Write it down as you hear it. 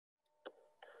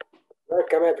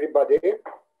Welcome, everybody.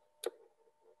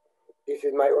 This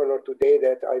is my honor today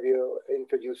that I will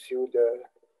introduce you the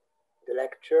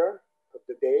lecture of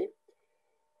the day.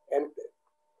 And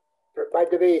by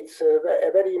the way, it's a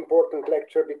very important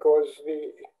lecture because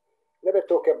we never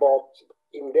talk about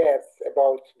in depth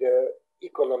about the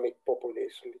economic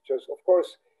populism, because of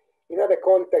course, in other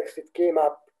contexts, it came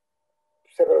up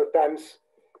several times,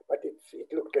 but it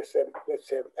looked as let's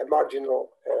say, a marginal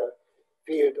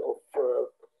field of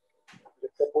the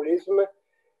populism.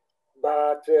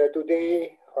 But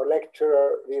today, our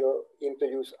lecturer will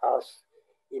introduce us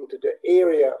into the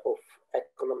area of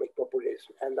economic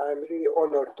populism. And I'm really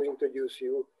honored to introduce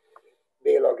you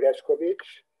Béla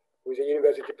Greskovits, who is a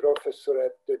university professor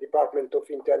at the Department of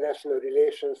International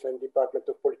Relations and Department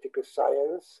of Political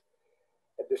Science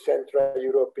at the Central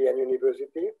European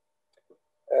University.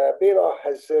 Béla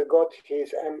has got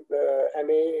his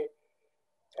MA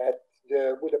at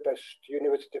the Budapest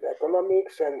University of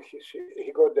Economics, and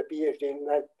he got the PhD in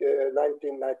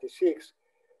 1996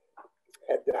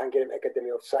 at the Hungarian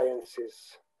Academy of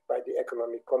Sciences by the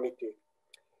Economic Committee.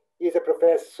 He is a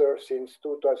professor since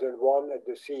 2001 at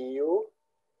the CEU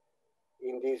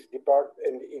in these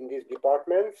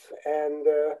departments, and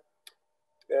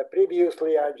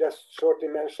previously I just shortly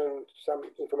mentioned some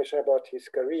information about his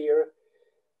career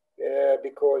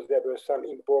because there were some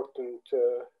important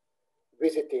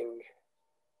visiting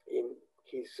in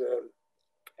his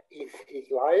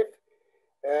life.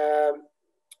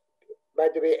 By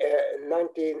the way,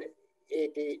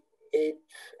 1988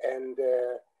 and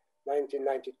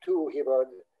 1992, he was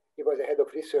the head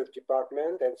of research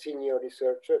department and senior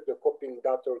researcher at the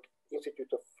Kopin.org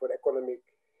Institute for Economic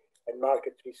and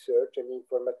Market Research and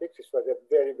Informatics. This was a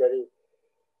very, very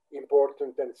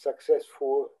important and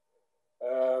successful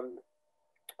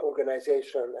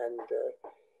organization, and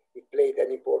it played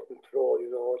an important role,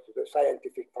 to the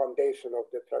scientific foundation of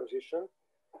the transition.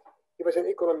 He was an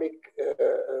economic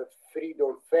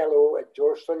freedom fellow at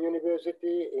Georgetown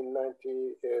University in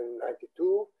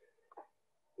 1992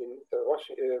 in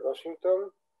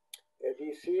Washington,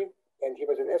 DC, and he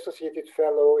was an associated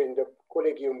fellow in the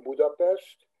Collegium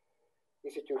Budapest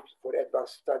Institute for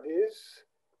Advanced Studies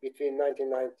between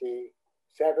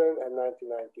 1997 and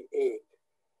 1998.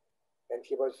 And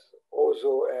he was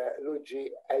also a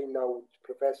Luigi Einaud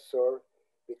professor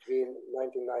between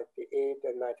 1998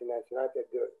 and 1999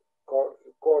 at the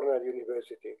Cornell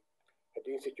University at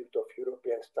the Institute of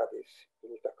European Studies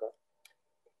in Ithaca.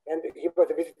 And he was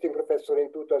a visiting professor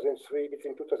in 2003,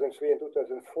 between 2003 and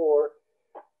 2004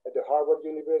 at the Harvard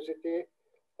University,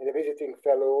 and a visiting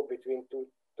fellow between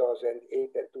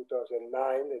 2008 and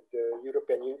 2009 at the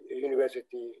European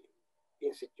University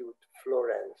Institute,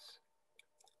 Florence.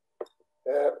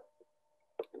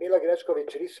 Béla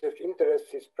Greskovits' research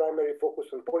interests is primarily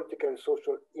focused on political and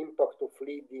social impact of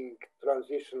leading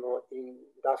transitional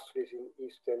industries in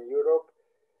Eastern Europe,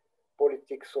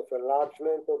 politics of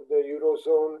enlargement of the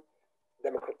Eurozone,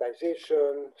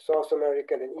 democratization, South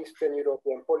American and Eastern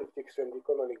European politics and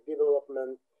economic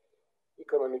development,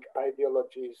 economic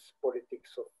ideologies,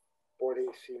 politics of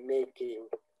policy making.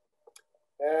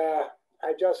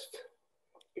 I just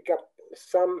pick up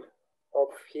some of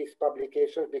his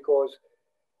publications because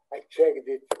I checked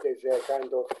it as a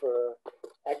kind of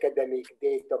academic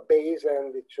database,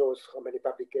 and it shows how many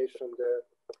publications the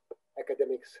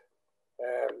academics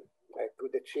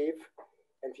could achieve.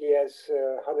 And he has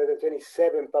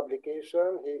 127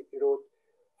 publications. He wrote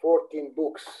 14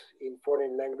 books in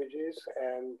foreign languages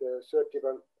and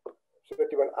 31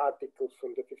 articles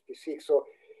from the 56. So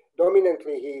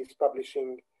dominantly he is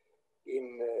publishing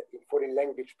in foreign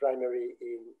language, primarily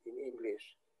in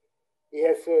English. He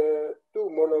has two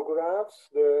monographs,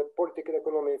 The Political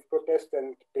Economy of Protest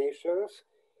and Patience,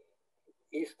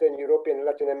 Eastern European and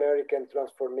Latin American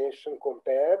Transformation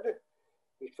Compared,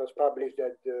 which was published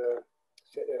at the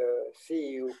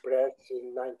CEU Press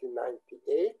in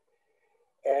 1998.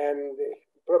 And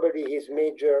probably his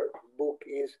major book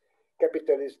is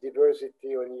Capitalist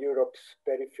Diversity on Europe's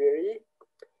Periphery,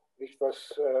 which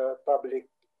was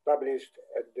published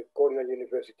at the Cornell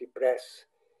University Press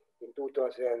in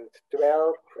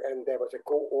 2012, and there was a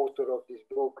co-author of this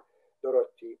book,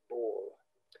 Dorothy Ball.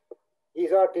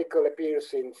 His article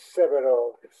appears in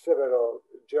several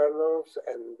journals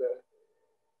and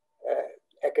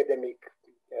academic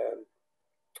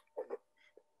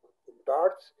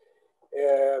parts.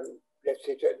 Let's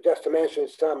see, just to mention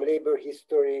some: Labor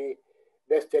History,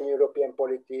 Western European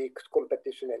Politics,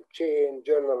 Competition and Change,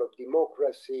 Journal of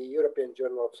Democracy, European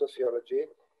Journal of Sociology,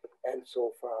 and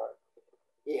so far.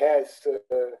 He has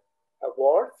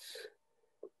awards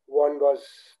One was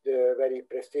the very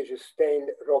prestigious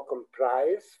Stein-Rocken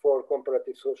Prize for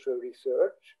Comparative Social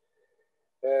Research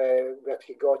that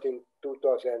he got in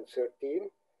 2013.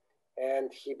 And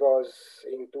he was,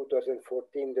 in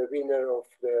 2014, the winner of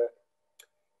the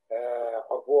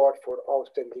award for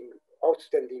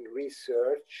outstanding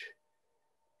research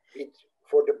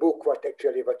for the book what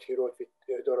he wrote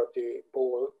with Dorothy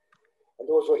Ball. And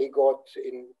also he got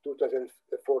in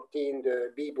 2014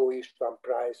 the Bíbó István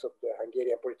Prize of the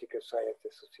Hungarian Political Science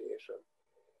Association.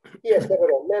 He has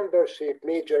several membership,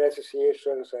 major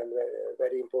associations, and a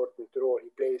very important role he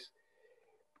plays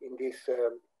in these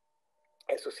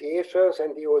associations.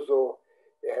 And he also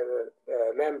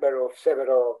a member of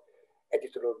several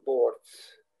editorial boards.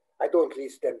 I don't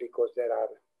list them because there are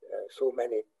so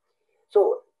many.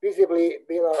 So visibly,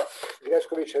 Béla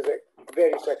Greskovits has a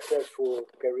very successful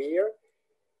career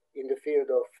in the field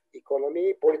of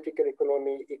economy, political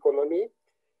economy.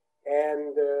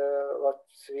 And what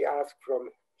we asked from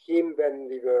him when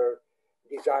we were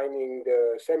designing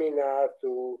the seminar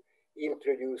to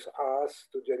introduce us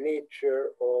to the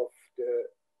nature of the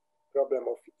problem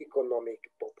of economic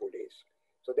populism.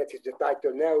 So that is the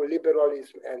title,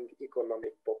 Neoliberalism and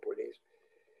Economic Populism.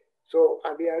 So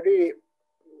we are really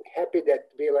happy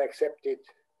that Béla accepted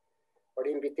our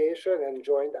invitation and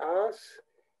joined us.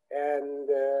 And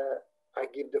I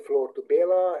give the floor to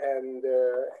Béla, and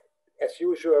as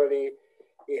usually,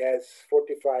 he has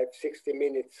 45, 60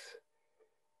 minutes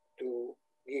to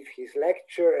give his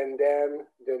lecture, and then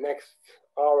the next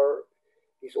hour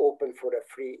is open for a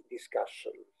free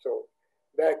discussion. So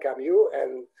welcome you,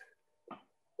 and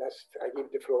I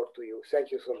give the floor to you.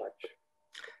 Thank you so much.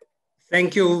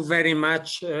 Thank you very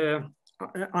much,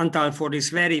 Antal, for this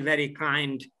very, very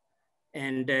kind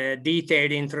and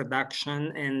detailed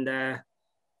introduction. And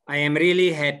I am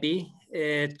really happy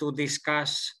to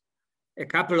discuss a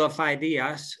couple of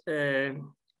ideas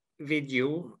with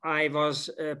you. I was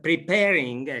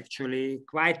preparing actually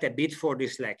quite a bit for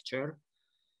this lecture.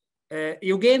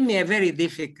 You gave me a very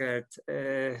difficult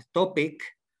topic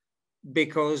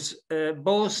because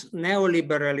both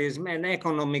neoliberalism and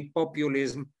economic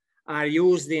populism are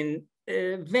used in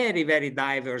very, very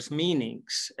diverse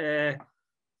meanings.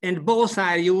 And both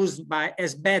are used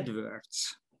as bad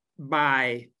words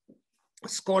by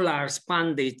scholars,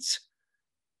 pundits,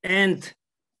 and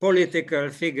political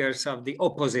figures of the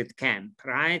opposite camp,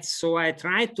 right? So I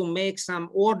try to make some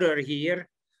order here.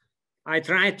 I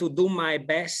try to do my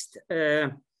best,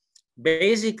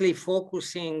 basically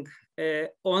focusing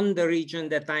on the region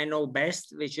that I know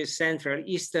best, which is Central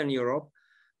Eastern Europe.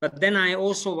 But then I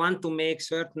also want to make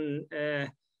certain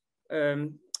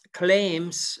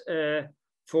claims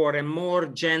for a more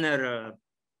general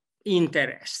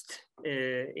interest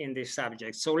in this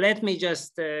subject. So let me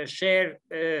just share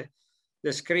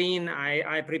the screen.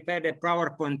 I prepared a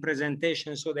PowerPoint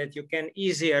presentation so that you can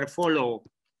easier follow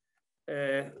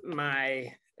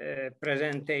my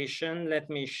presentation. Let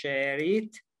me share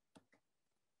it.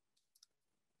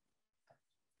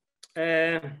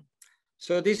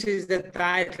 So this is the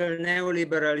title,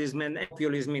 Neoliberalism and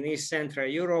Populism in East Central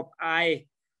Europe. I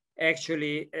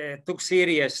actually took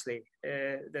seriously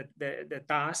the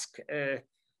task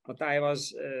that I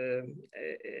was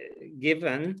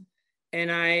given,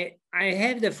 and I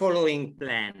have the following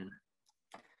plan.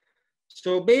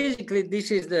 So basically,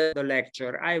 this is the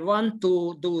lecture. I want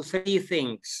to do three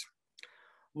things.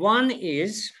 One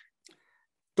is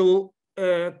to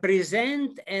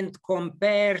present and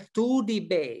compare two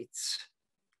debates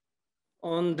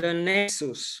on the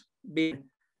nexus between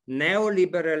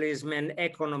neoliberalism and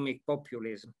economic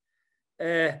populism.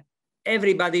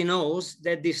 Everybody knows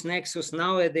that this nexus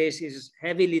nowadays is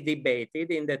heavily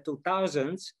debated in the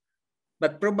 2000s,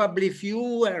 but probably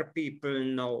fewer people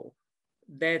know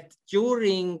that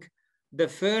during the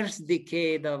first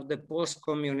decade of the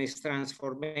post-communist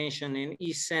transformation in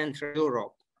East Central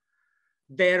Europe,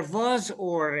 there was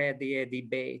already a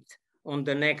debate on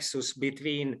the nexus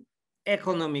between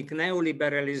economic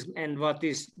neoliberalism and what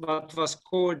was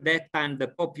called that time the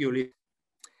populism.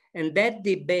 And that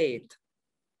debate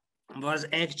was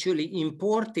actually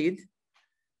imported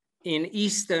in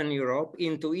Eastern Europe,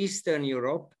 into Eastern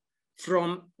Europe,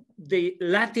 from the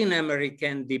Latin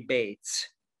American debates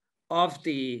of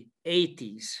the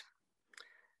 80s.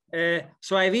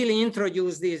 So I will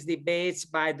introduce these debates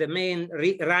by the main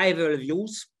rival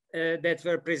views that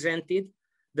were presented,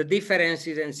 the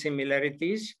differences and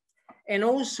similarities, and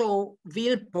also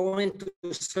will point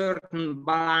to certain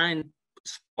blind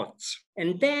spots.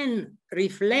 And then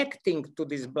reflecting to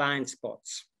these blind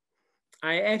spots,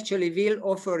 I actually will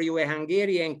offer you a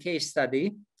Hungarian case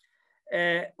study,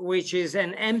 which is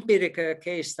an empirical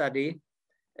case study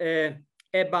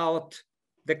about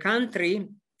the country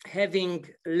having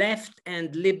left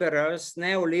and liberals,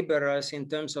 neoliberals in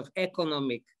terms of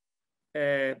economic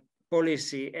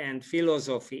policy and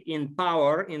philosophy in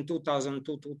power in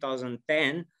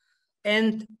 2002-2010,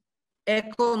 and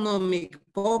economic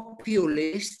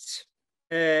populists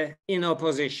in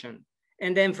opposition.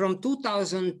 And then from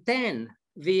 2010,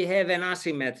 we have an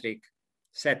asymmetric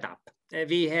setup.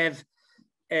 We have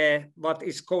what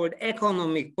is called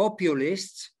economic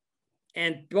populists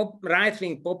and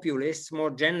right-wing populists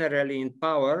more generally in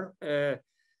power in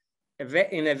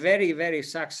a very, very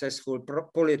successful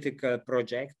political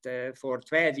project for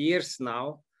 12 years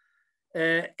now.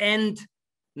 And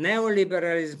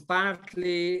neoliberalism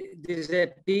partly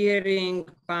disappearing,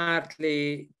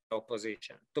 partly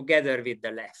opposition, together with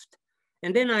the left.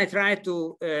 And then I try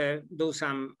to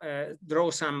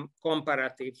draw some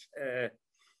comparative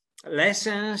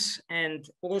lessons and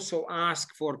also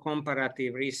ask for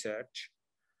comparative research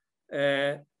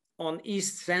on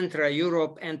East Central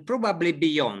Europe and probably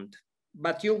beyond.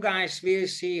 But you guys will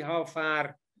see how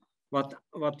far what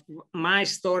my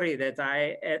story that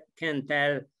I can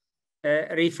tell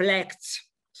reflects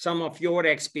some of your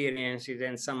experiences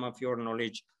and some of your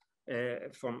knowledge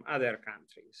from other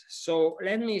countries. So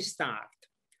let me start.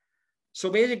 So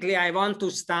basically, I want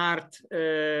to start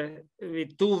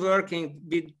with working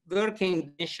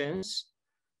definitions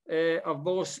of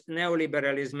both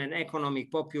neoliberalism and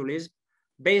economic populism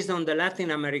based on the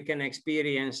Latin American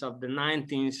experience of the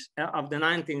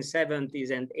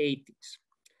 1970s and 80s.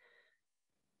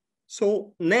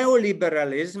 So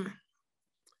neoliberalism,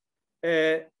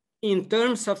 in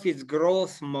terms of its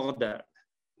growth model,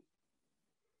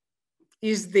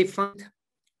 is defined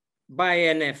by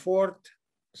an effort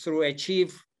to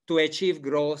achieve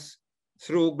growth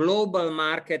through global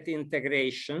market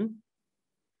integration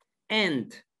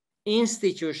and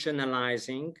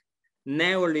institutionalizing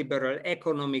neoliberal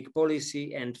economic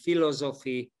policy and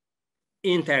philosophy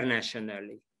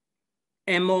internationally,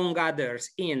 among others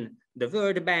in the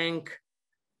World Bank,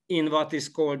 in what is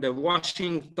called the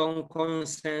Washington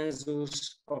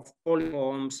Consensus of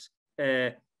Poliforms,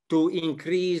 to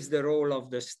increase the role of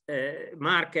the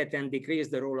market and decrease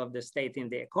the role of the state in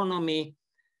the economy,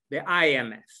 the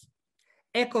IMF.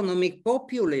 Economic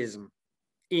populism,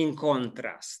 in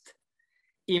contrast,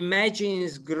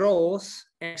 imagines growth,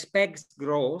 expects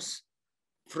growth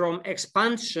from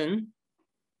expansion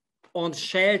on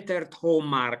sheltered home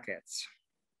markets.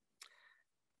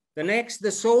 The next,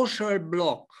 the social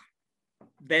bloc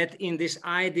that in this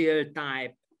ideal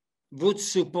type would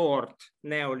support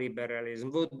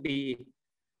neoliberalism would be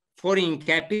foreign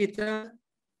capital,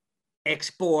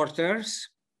 exporters,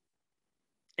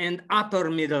 and upper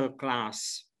middle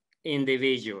class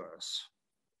individuals.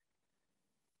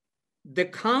 The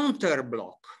counter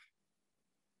bloc,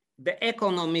 the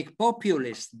economic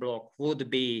populist bloc, would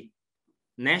be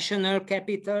national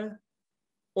capital,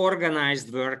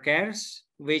 organized workers,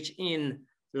 which in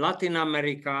Latin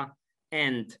America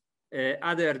and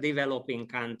other developing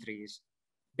countries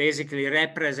basically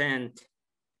represent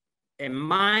a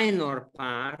minor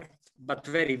part, but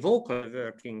very vocal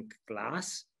working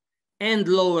class and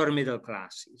lower middle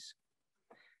classes.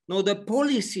 Now, the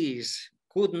policies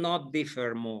could not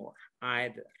differ more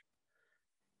either.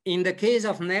 In the case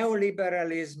of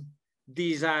neoliberalism,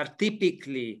 these are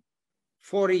typically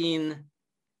foreign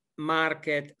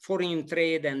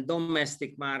trade and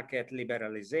domestic market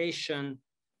liberalization,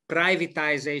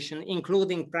 privatization,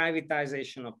 including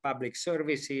privatization of public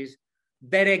services,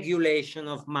 deregulation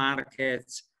of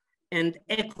markets, and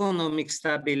economic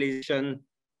stabilization,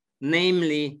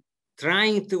 namely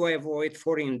trying to avoid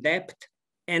foreign debt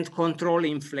and control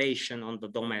inflation on the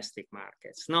domestic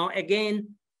markets. Now, again,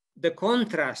 the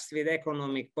contrast with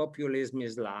economic populism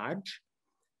is large.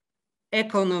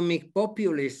 Economic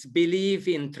populists believe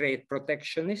in trade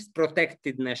protectionist,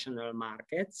 protected national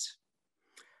markets,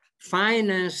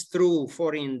 finance through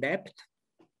foreign debt.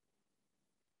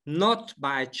 Not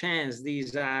by chance,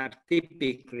 these are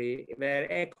typically where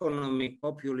economic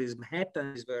populism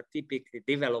happens, were typically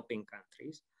developing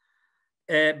countries,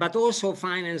 but also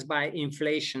financed by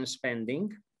inflation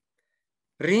spending,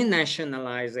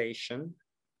 renationalization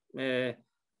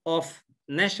of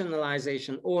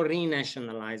nationalization or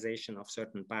renationalization of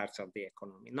certain parts of the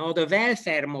economy. Now, the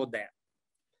welfare model,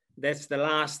 that's the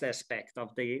last aspect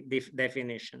of the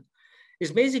definition,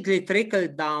 is basically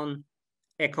trickled down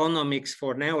economics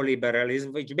for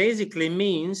neoliberalism, which basically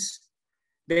means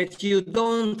that you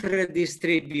don't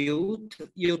redistribute,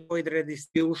 you avoid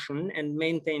redistribution and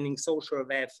maintaining social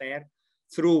welfare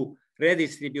through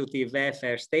redistributive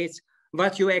welfare states.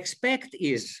 What you expect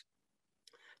is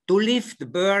to lift the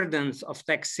burdens of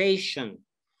taxation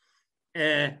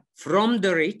from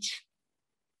the rich,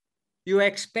 you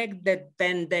expect that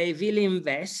then they will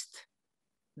invest.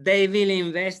 They will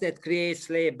invest, that creates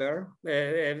labor,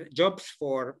 jobs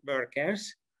for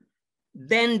workers.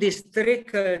 Then this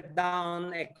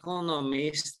trickle-down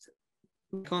economics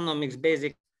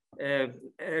basic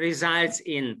results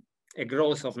in a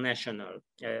growth of national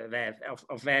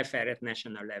welfare at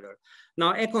national level.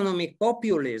 Now, economic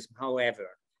populism,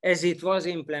 however, as it was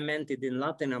implemented in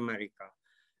Latin America,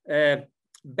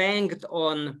 banked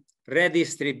on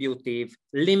redistributive,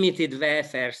 limited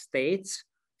welfare states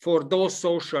for those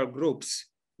social groups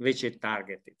which it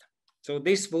targeted. So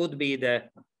this would be the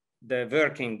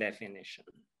working definition.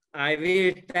 I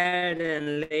will tell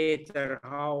them later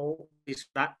how is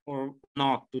that or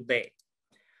not today.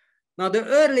 Now, the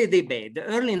early debate, the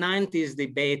early 90s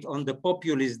debate on the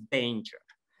populist danger.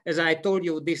 As I told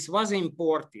you, this was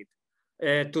imported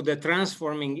to the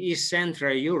transforming East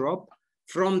Central Europe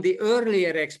from the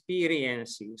earlier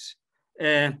experiences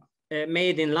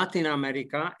made in Latin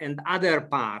America and other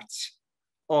parts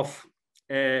of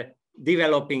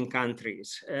developing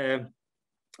countries.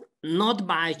 Not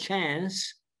by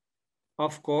chance,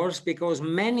 of course, because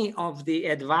many of the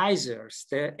advisors,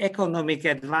 the economic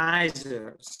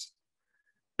advisors,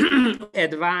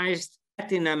 advised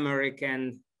Latin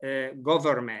American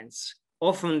governments,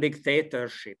 often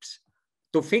dictatorships,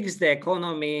 to fix the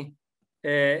economy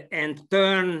and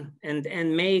turn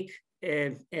and make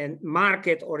a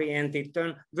market-oriented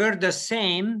turn, were the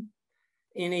same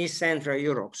in East Central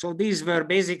Europe. So these were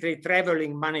basically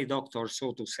traveling money doctors,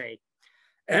 so to say,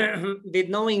 with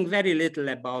knowing very little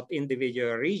about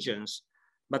individual regions,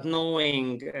 but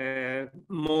knowing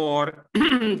more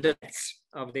the depths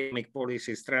of the economic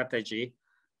policy strategy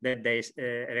that they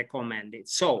recommended.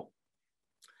 So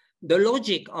the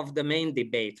logic of the main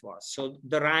debate was, so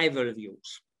the rival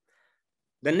views.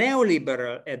 The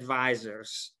neoliberal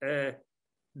advisors,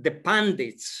 the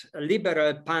pundits,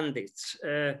 liberal pundits,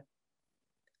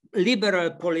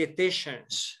 liberal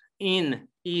politicians in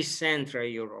East Central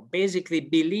Europe basically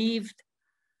believed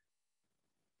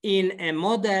in a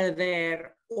model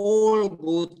where all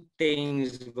good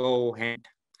things go hand,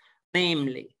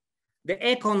 namely the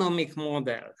economic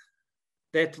model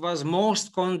that was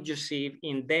most conducive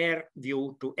in their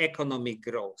view to economic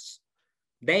growth.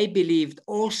 They believed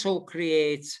also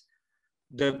creates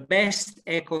the best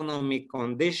economic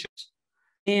conditions,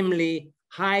 namely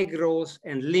high growth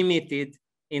and limited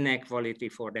inequality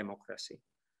for democracy.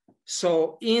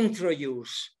 So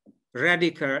introduce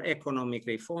radical economic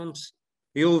reforms,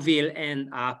 you will end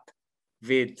up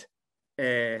with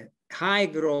high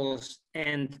growth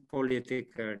and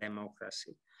political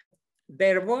democracy.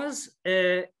 There was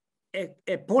a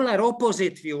polar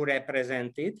opposite view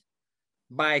represented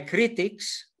by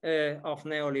critics of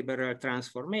neoliberal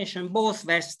transformation, both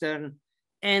Western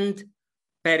and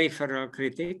peripheral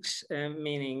critics,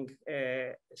 meaning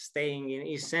staying in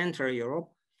East Central Europe,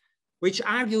 which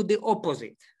argued the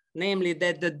opposite, namely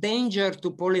that the danger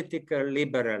to political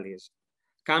liberalism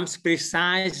comes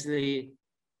precisely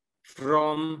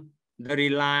from the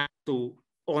reliance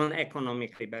on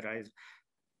economic liberalism.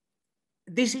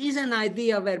 This is an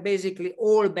idea where basically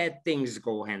all bad things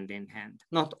go hand in hand,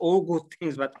 not all good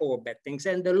things, but all bad things.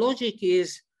 And the logic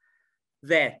is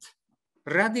that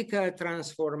radical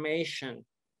transformation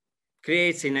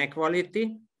creates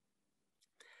inequality.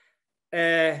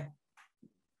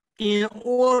 In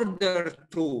order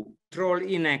to control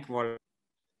inequality,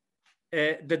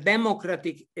 the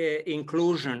democratic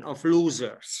inclusion of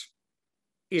losers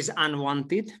is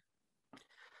unwanted.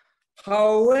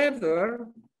 However,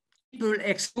 people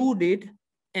excluded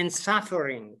and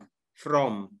suffering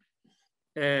from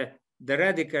the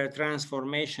radical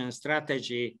transformation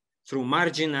strategy through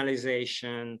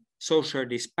marginalization, social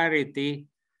disparity,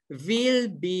 will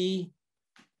be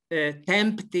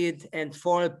tempted and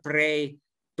fall prey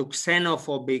to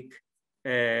xenophobic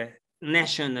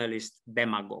nationalist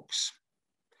demagogues.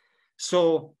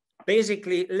 So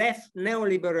basically, left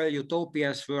neoliberal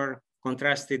utopias were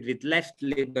contrasted with left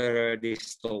liberal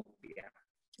dystopia.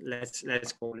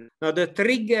 Let's call it. Now, the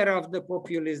trigger of the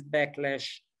populist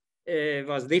backlash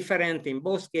was different in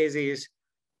both cases.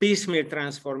 Piecemeal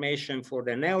transformation for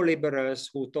the neoliberals,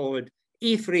 who told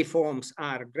if reforms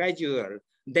are gradual,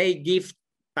 they give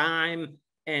time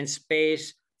and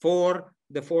space for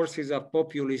the forces of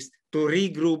populists to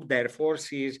regroup their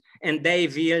forces, and they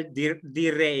will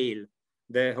derail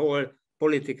the whole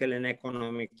political and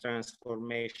economic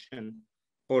transformation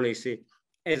policy.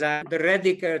 As the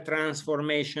radical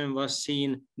transformation was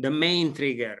seen the main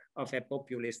trigger of a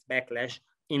populist backlash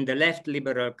in the left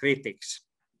liberal critics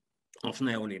of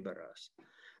neoliberals.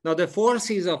 Now, the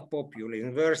forces of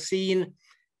populism were seen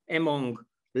among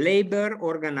labor,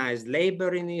 organized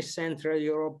labor in East Central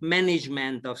Europe,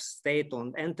 management of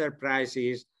state-owned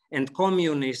enterprises, and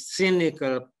communist,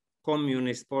 cynical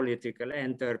communist political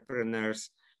entrepreneurs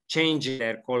changing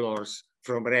their colors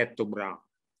from red to brown.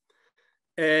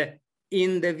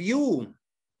 In the view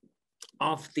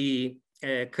of the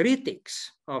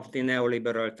critics of the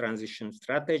neoliberal transition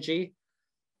strategy,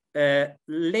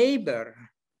 labor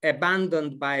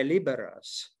abandoned by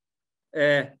liberals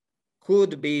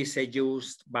could be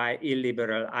seduced by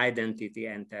illiberal identity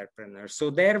entrepreneurs. So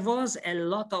there was a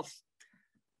lot of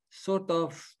sort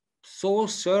of soul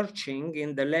searching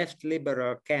in the left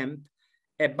liberal camp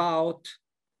about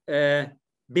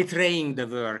betraying the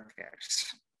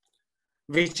workers,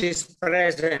 which is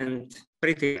present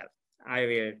pretty well. I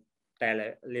will tell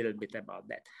a little bit about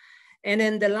that. And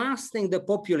then the last thing, the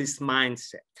populist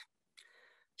mindset.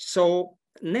 So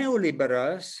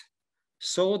neoliberals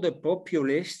saw the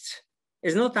populists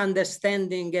as not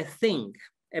understanding a thing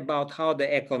about how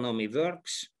the economy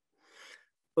works,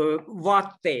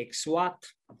 what takes what,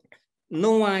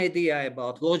 no idea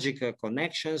about logical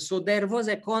connections. So there was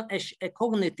a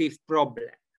cognitive problem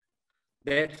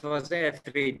that was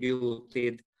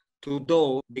attributed to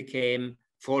those who became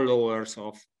followers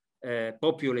of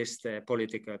populist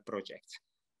political projects.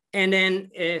 And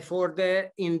then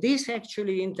in this,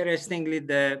 actually, interestingly,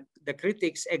 the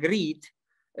critics agreed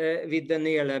with the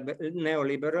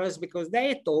neoliberals, because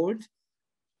they told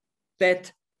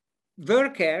that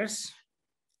workers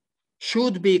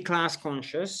should be class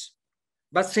conscious,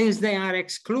 but since they are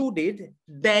excluded,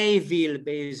 they will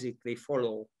basically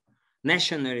follow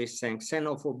nationalists and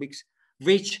xenophobics,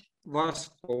 which was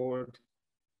called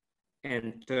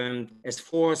and termed as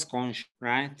false conscious,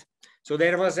 right? So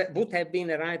there would have been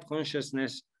a right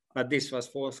consciousness, but this was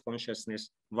false consciousness.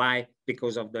 Why?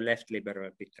 Because of the left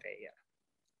liberal betrayal.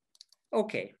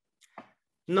 Okay.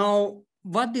 Now,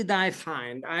 what did I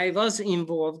find? I was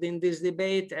involved in this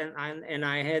debate, and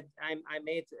I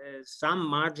made some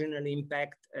marginal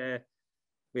impact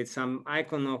with some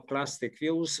iconoclastic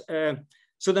views.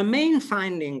 So the main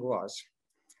finding was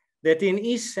that in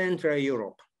East Central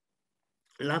Europe,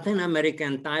 Latin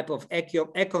American type of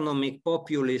economic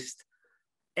populist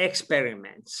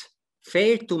experiments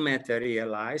failed to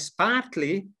materialize,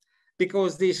 partly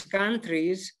because these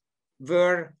countries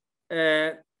were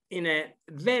in a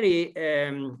very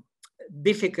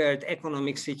difficult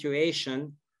economic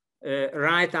situation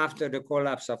right after the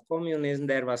collapse of communism.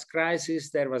 There was crisis,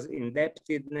 there was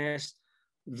indebtedness,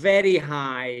 very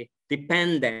high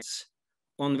dependence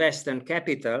on Western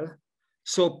capital.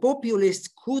 So populists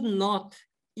could not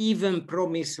even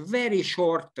promise very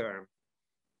short-term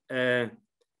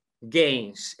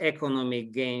gains,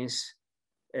 economic gains,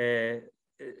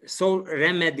 so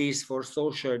remedies for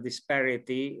social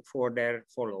disparity for their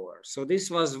followers. So this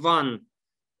was one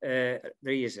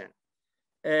reason.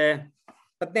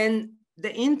 But then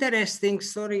the interesting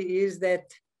story is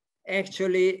that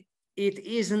actually it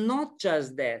is not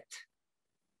just that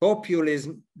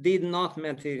populism did not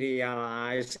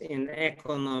materialize in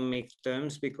economic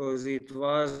terms because it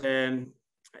was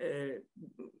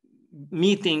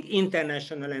meeting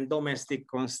international and domestic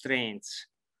constraints.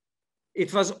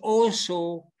 It was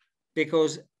also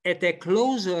because at a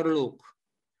closer look,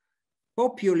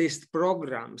 populist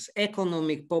programs,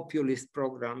 economic populist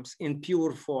programs in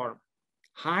pure form,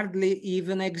 hardly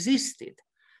even existed.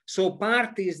 So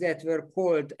parties that were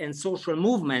called, and social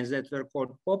movements that were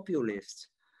called populists,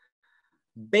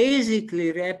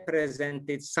 basically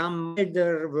represented some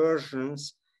milder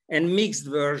versions and mixed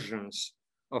versions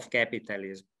of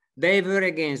capitalism. They were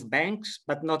against banks,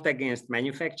 but not against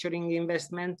manufacturing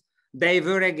investment. They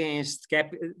were against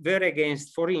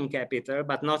foreign capital,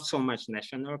 but not so much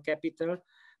national capital.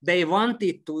 They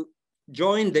wanted to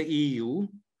join the EU,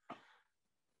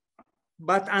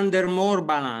 but under more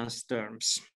balanced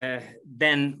terms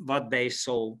than what they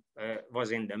saw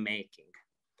was in the making.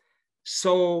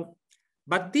 So,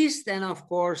 but this then, of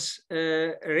course,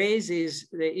 raises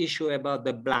the issue about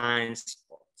the blind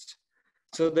spots.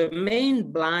 So the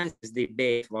main blind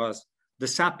debate was the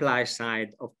supply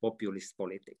side of populist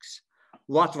politics.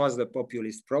 What was the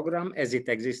populist program as it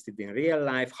existed in real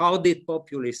life? How did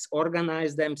populists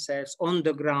organize themselves on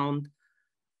the ground,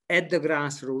 at the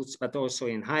grassroots, but also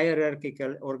in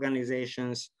hierarchical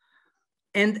organizations?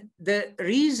 And the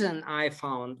reason I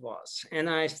found was, and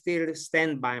I still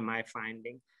stand by my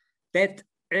finding, that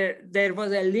there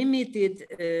was a limited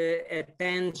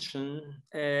attention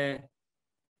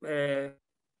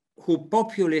who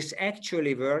populists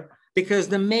actually were, because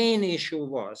the main issue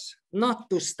was not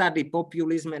to study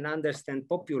populism and understand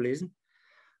populism,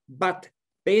 but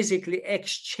basically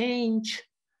exchange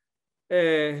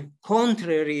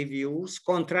contrary views,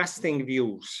 contrasting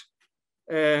views.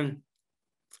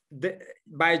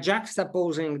 By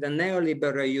juxtaposing the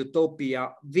neoliberal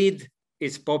utopia with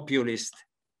its populist,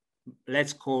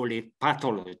 let's call it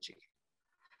pathology.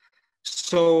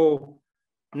 So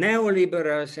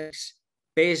neoliberals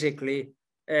basically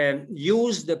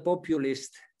use the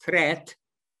populist threat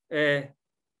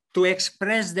to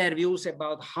express their views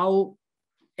about how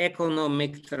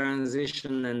economic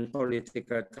transition and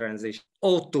political transition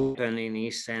ought to happen in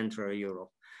East Central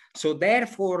Europe. So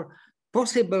therefore,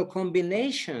 possible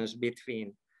combinations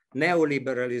between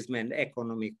neoliberalism and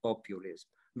economic populism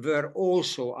were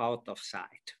also out of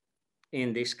sight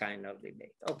in this kind of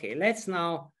debate. Okay, let's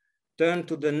now turn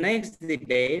to the next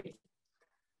debate,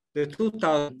 the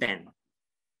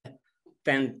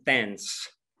 2010s,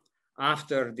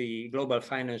 after the global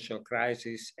financial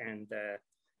crisis and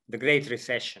the Great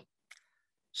Recession.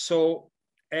 So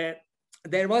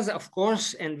there was, of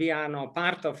course, and we are now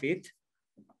part of it,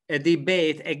 a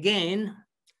debate again,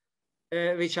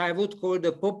 which I would call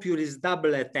the populist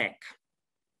double attack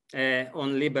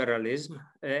on liberalism.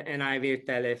 And I will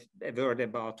tell a word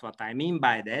about what I mean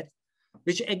by that,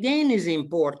 which again is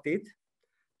imported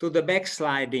to the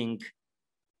backsliding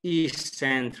East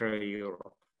Central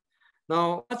Europe.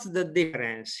 Now, what's the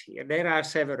difference here? There are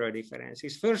several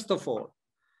differences. First of all,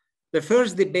 the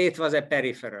first debate was a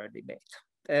peripheral debate.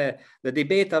 The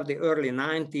debate of the early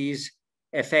 90s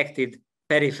affected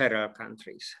peripheral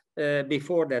countries.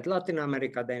 Before that, Latin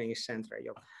America, then East Central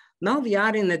Europe. Now we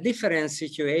are in a different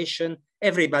situation.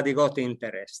 Everybody got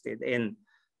interested in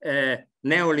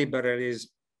neoliberalism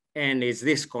and its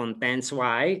discontents.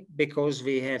 Why? Because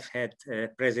we have had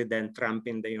President Trump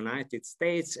in the United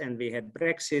States, and we had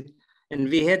Brexit, and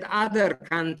we had other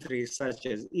countries such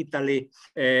as Italy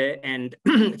and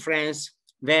France,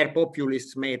 where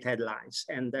populists made headlines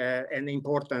and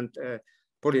important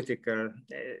political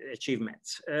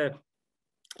achievements.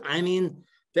 I mean,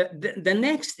 the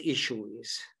next issue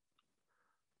is,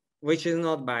 which is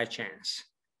not by chance.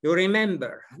 You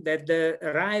remember that the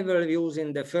rival views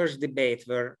in the first debate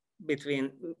were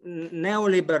between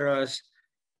neoliberals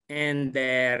and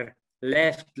their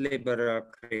left liberal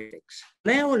critics.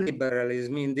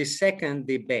 Neoliberalism in the second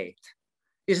debate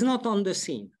is not on the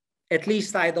scene. At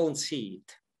least I don't see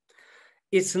it.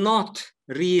 It's not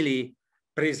really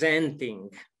presenting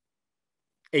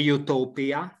a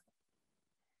utopia.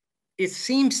 It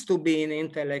seems to be an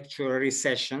intellectual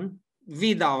recession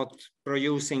without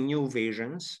producing new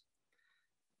visions.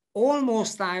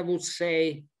 Almost, I would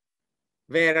say,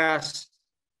 whereas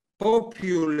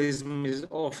populism is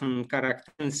often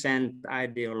characteristic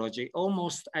ideology,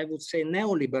 almost, I would say,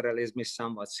 neoliberalism is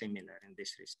somewhat similar in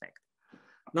this respect.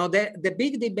 Now, the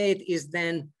big debate is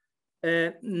then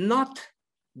not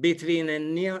between a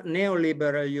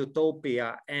neoliberal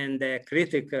utopia and a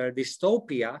critical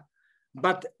dystopia,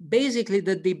 but basically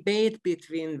the debate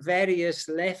between various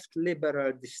left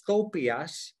liberal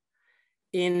dystopias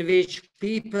in which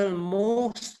people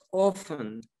most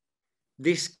often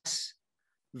discuss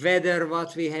whether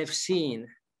what we have seen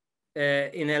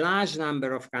in a large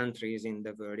number of countries in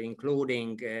the world,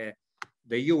 including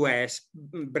the US,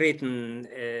 Britain,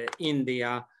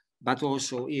 India, but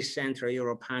also East Central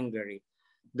Europe, Hungary.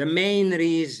 The main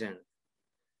reason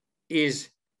is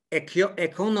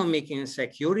economic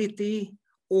insecurity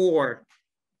or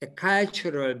a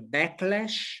cultural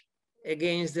backlash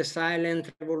against the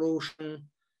silent revolution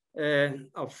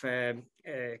of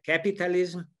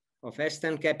capitalism, of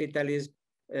Western capitalism,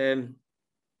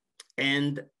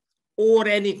 and or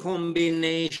any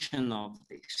combination of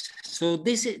this. So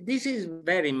this is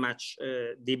very much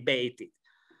debated.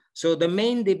 So the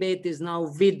main debate is now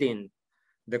within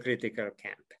the critical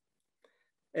camp.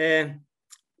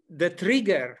 The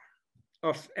trigger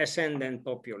of ascendant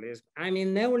populism. I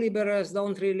mean, neoliberals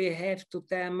don't really have to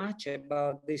tell much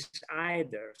about this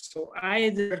either. So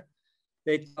either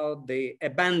they call the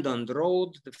abandoned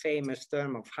road, the famous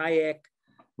term of Hayek.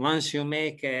 Once you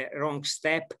make a wrong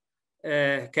step,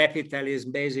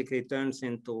 capitalism basically turns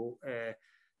into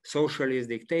socialist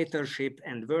dictatorship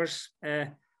and worse.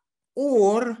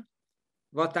 Or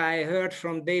what I heard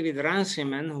from David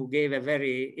Runciman, who gave a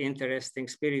very interesting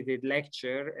spirited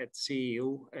lecture at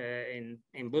CEU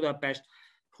in Budapest,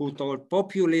 who told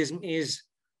populism is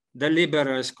the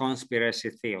liberals' conspiracy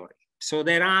theory. So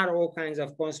there are all kinds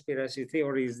of conspiracy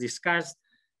theories discussed.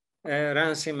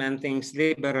 Runciman thinks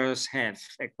liberals have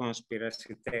a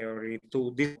conspiracy theory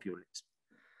to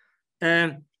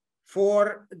populism.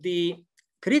 For the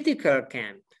critical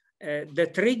camp, the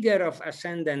trigger of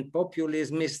ascendant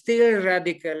populism is still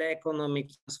radical economic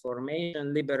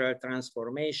transformation, liberal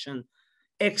transformation,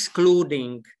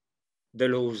 excluding the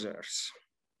losers.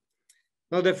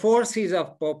 Now, the forces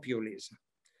of populism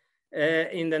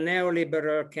in the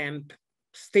neoliberal camp,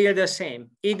 still the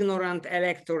same: ignorant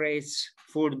electorates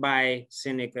fooled by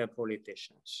cynical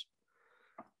politicians.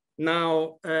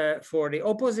 Now, for the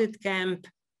opposite camp,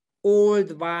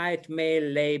 old white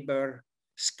male labor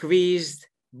squeezed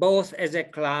both as a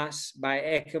class by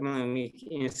economic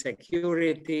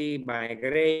insecurity, by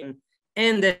migration,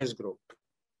 and as group,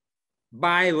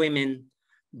 by women,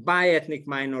 by ethnic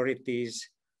minorities,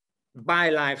 by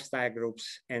lifestyle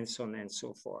groups, and so on and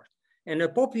so forth. And the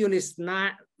populist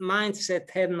mindset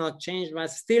have not changed, but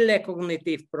still a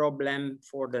cognitive problem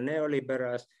for the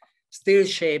neoliberals, still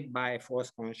shaped by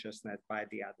false consciousness by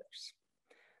the others.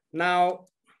 Now,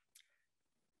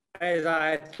 as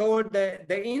I told,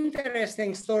 the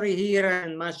interesting story here,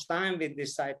 and much time with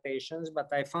these citations, but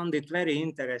I found it very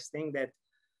interesting that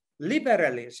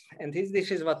liberalism, and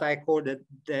this is what I call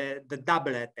the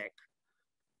double attack,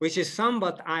 which is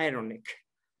somewhat ironic,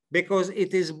 because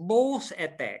it is both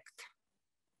attacked,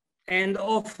 and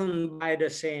often by the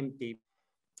same people,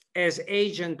 as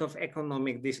agent of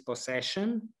economic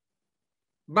dispossession,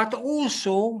 but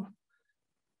also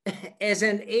as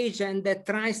an agent that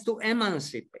tries to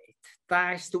emancipate,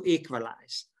 tries to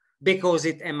equalize, because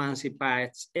it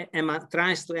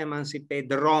tries to emancipate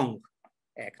the wrong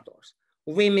actors.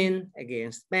 Women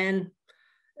against men,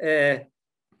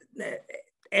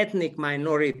 ethnic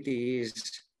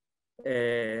minorities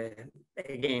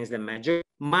against the majority,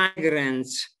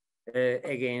 migrants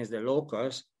against the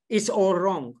locals. It's all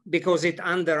wrong because it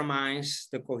undermines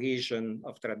the cohesion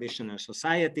of traditional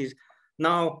societies.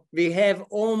 Now we have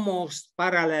almost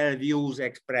parallel views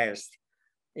expressed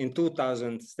in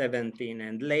 2017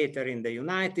 and later in the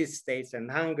United States and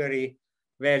Hungary,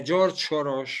 where George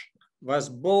Soros was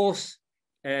both,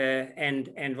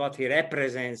 and what he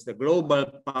represents, the global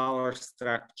power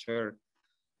structure,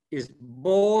 is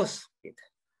both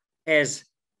as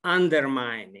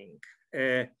undermining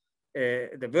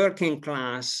the working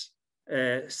class,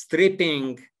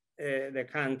 stripping the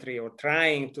country or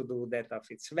trying to do that of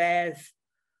its wealth,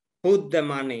 put the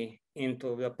money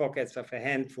into the pockets of a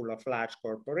handful of large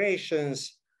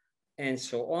corporations, and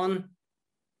so on,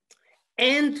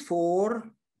 and for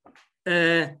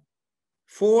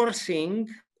forcing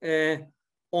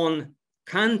on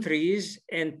countries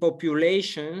and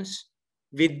populations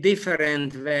with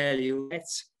different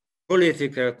values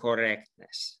political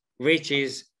correctness, which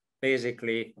is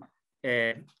basically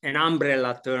an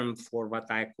umbrella term for what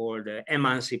I call the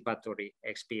emancipatory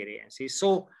experiences.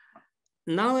 So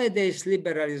nowadays,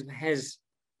 liberalism has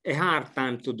a hard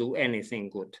time to do anything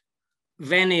good.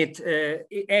 When it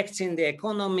acts in the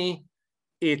economy,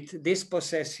 it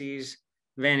dispossesses.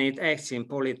 When it acts in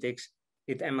politics,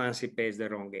 it emancipates the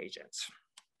wrong agents.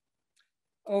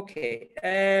 Okay.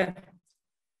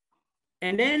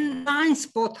 And then blind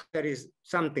spot, there is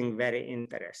something very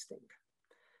interesting.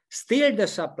 Still the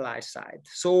supply side.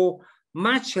 So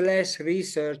much less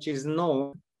research is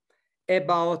known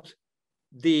about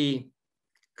the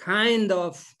kind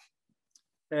of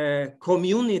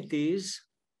communities,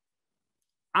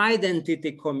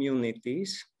 identity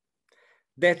communities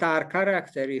that are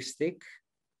characteristic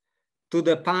to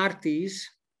the parties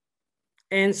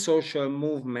and social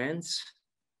movements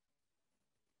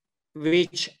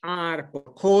which are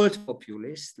called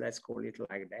populist, let's call it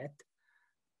like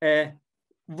that.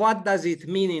 What does it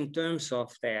mean in terms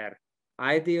of their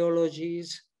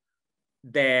ideologies,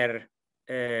 their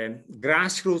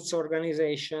grassroots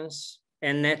organizations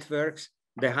and networks,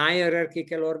 the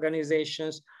hierarchical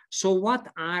organizations? So what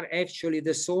are actually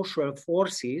the social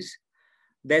forces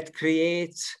that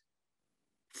creates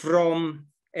from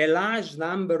a large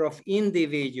number of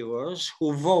individuals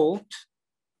who vote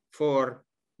for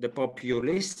the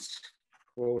populists,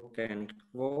 quote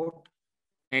unquote,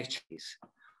 actually,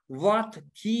 what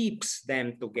keeps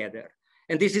them together?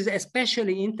 And this is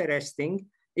especially interesting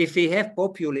if we have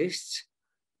populists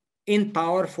in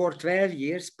power for 12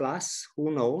 years plus,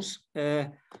 who knows,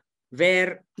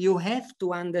 where you have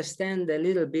to understand a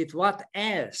little bit what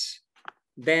else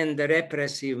than the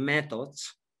repressive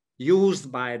methods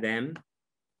used by them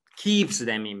keeps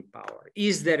them in power.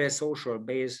 Is there a social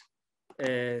base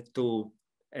to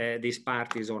these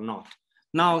parties or not?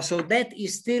 Now, so that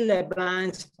is still a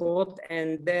blind spot,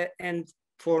 and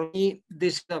for me,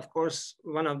 this is of course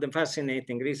one of the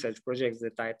fascinating research projects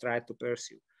that I try to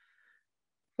pursue.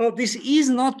 Well, this is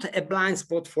not a blind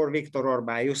spot for Viktor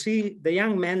Orban. You see the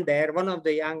young man there, one of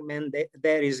the young men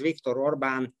there is Viktor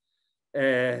Orban,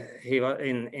 he was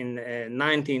in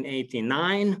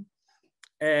 1989,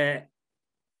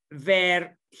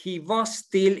 where he was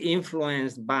still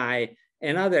influenced by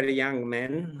another young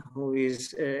man who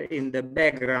is in the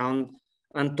background,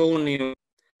 Antonio,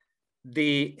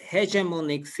 the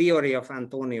hegemonic theory of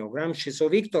Antonio Gramsci. So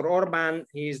Viktor Orbán,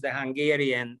 he is the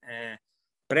Hungarian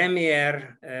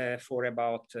premier for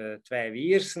about 12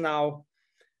 years now,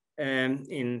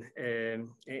 in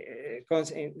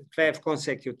 12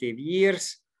 consecutive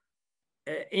years.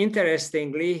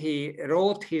 Interestingly, he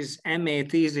wrote his MA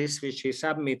thesis, which he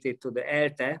submitted to the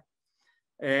ELTE,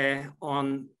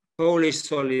 on Polish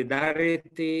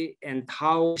solidarity and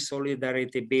how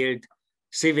solidarity built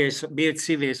civil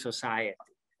society.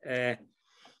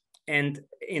 And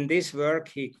in this work,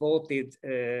 he quoted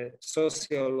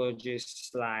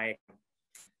sociologists like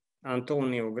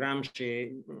Antonio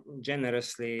Gramsci,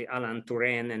 generously Alan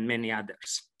Turing, and many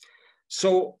others.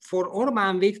 So for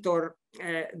Orbán Viktor,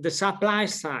 the supply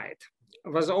side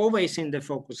was always in the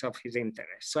focus of his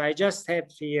interest. So I just have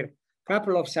here a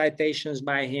couple of citations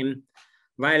by him.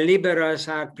 While liberals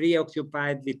are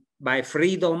preoccupied by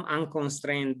freedom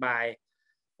unconstrained by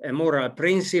moral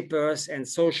principles, and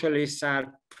socialists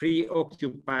are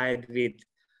preoccupied with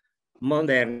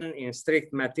modern, in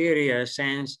strict material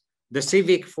sense, the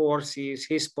civic forces,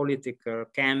 his political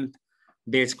camp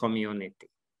builds community.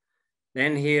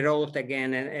 Then he wrote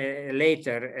again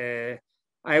later,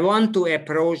 I want to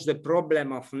approach the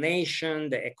problem of nation,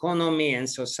 the economy, and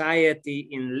society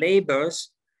in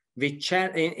labels which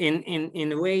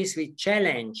in ways which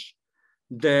challenge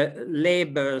the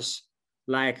labels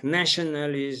like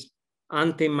nationalism,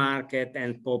 anti-market,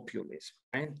 and populism.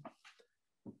 Right?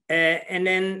 And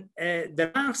then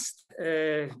the last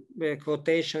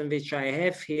quotation which I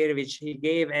have here, which he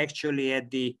gave actually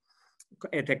at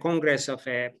a congress of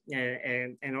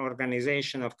an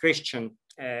organization of Christian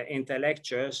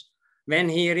intellectuals, when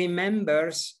he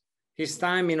remembers his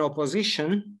time in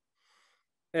opposition,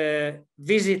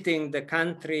 visiting the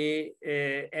country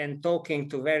and talking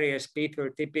to various people,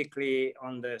 typically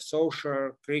on the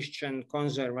social, Christian,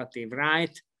 conservative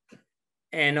right,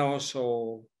 and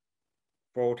also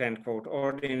quote unquote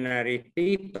ordinary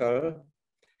people.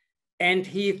 And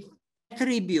he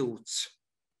attributes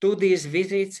to these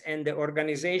visits and the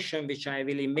organization, which I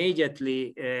will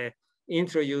immediately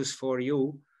introduce for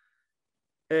you,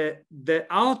 the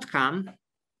outcome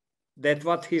that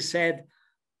what he said,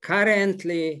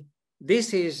 currently,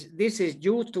 this is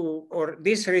due to, or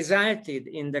this resulted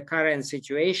in the current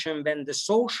situation when the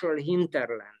social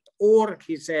hinterland, or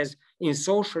he says in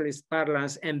socialist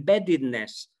parlance,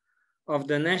 embeddedness of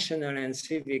the national and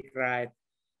civic right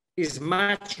is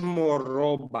much more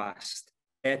robust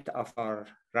than that of our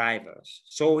rivals.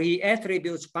 So he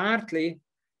attributes partly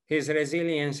his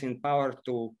resilience in power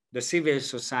to the civil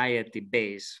society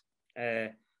base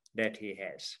that he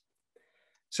has.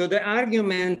 So the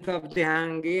argument of the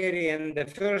Hungarian, the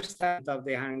first argument of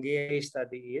the Hungarian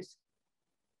study is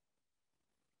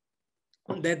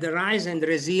that the rise and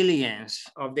resilience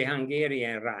of the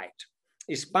Hungarian right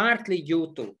is partly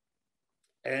due to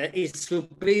its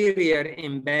superior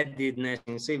embeddedness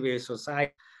in civil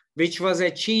society, which was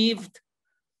achieved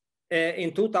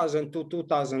in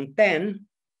 2002-2010,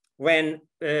 when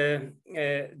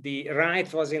the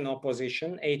right was in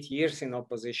opposition, 8 years in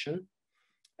opposition,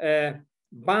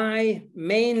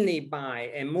 mainly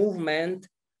by a movement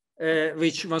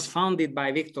which was founded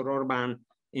by Viktor Orbán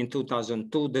in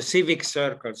 2002, the Civic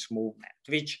Circles movement,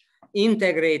 which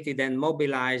integrated and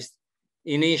mobilized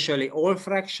initially all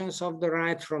fractions of the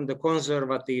right, from the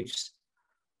conservatives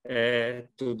to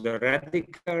the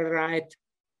radical right,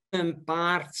 and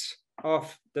parts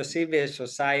of the civil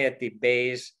society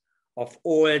base of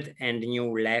old and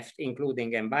new left,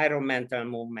 including environmental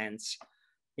movements,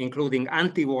 including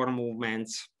anti-war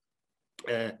movements.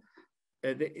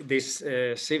 This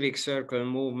civic circle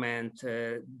movement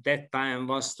that time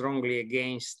was strongly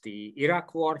against the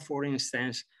Iraq war, for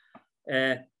instance,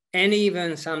 and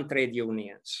even some trade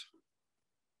unions.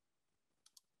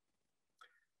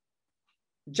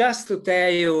 Just to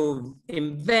tell you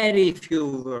in very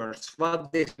few words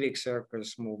what the civic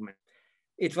circles movement,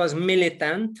 it was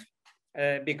militant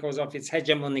because of its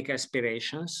hegemonic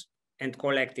aspirations and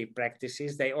collective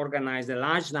practices. They organized a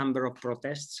large number of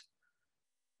protests.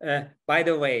 By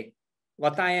the way,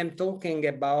 what I am talking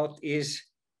about is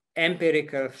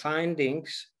empirical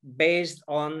findings based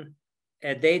on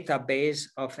a database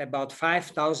of about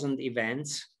 5,000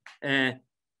 events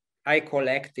I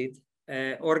collected,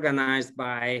 organized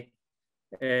by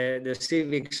the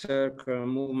Civic Circle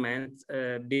movement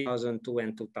 2002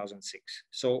 and 2006.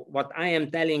 So what I am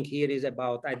telling here is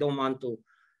about, I don't want to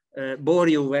bore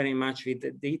you very much with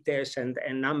the details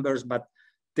and numbers, but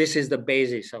this is the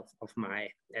basis of my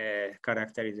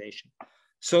characterization.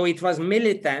 So it was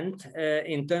militant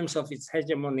in terms of its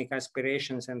hegemonic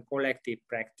aspirations and collective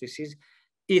practices.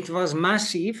 It was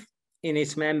massive in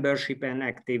its membership and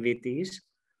activities.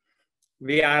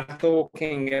 We are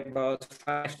talking about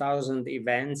 5,000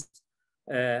 events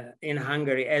in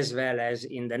Hungary, as well as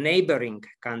in the neighboring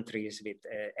countries with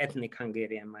ethnic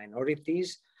Hungarian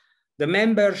minorities. The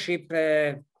membership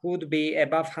could be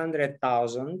above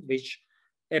 100,000, which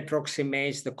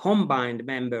approximates the combined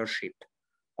membership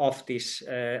of this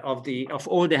of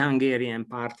all the Hungarian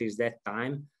parties that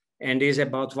time, and is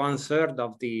about 1/3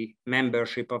 of the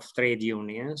membership of trade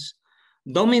unions,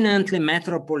 dominantly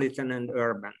metropolitan and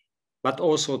urban, but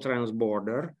also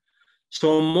transborder.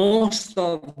 So most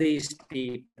of these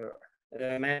people,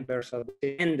 members of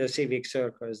the civic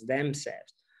circles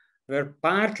themselves, were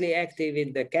partly active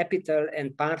in the capital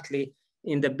and partly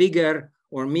in the bigger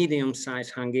or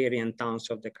medium-sized Hungarian towns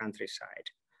of the countryside,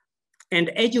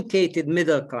 and educated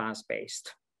middle class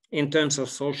based in terms of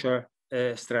social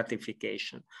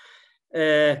stratification.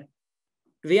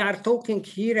 We are talking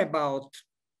here about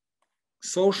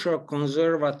social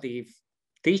conservative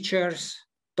teachers,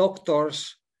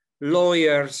 doctors,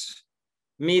 lawyers,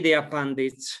 media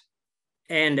pundits,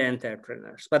 and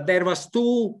entrepreneurs. But there was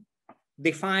two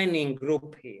defining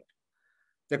group here: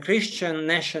 the Christian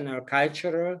national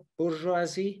cultural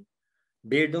bourgeoisie,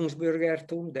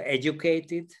 Bildungsbürgertum, the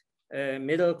educated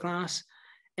middle class,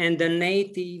 and the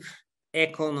native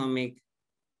economic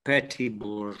petty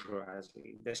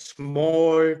bourgeoisie, the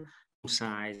small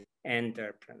size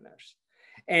entrepreneurs.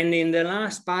 And in the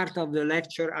last part of the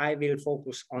lecture, I will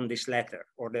focus on this latter,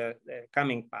 or the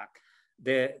coming part,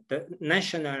 the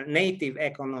national native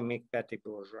economic petty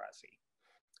bourgeoisie.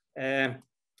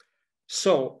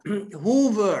 So who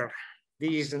were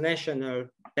these national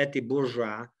petty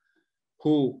bourgeois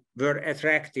who were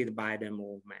attracted by the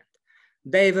movement?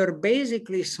 They were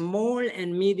basically small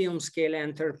and medium-scale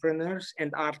entrepreneurs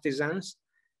and artisans,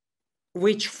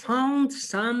 which found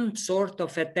some sort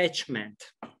of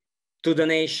attachment to the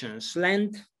nation's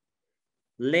land,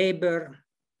 labor,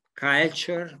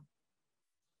 culture,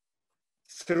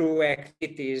 through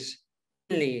activities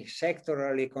mainly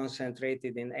sectorally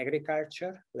concentrated in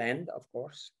agriculture, land, of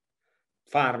course,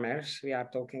 farmers we are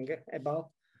talking about,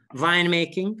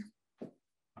 winemaking.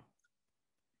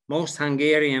 Most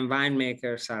Hungarian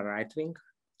winemakers are right-wing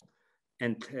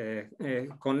and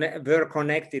were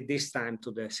connected this time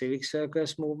to the civic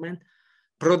circles movement.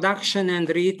 Production and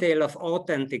retail of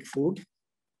authentic food,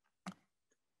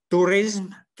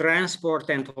 tourism, transport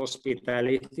and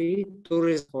hospitality.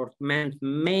 Tourism meant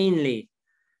mainly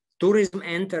tourism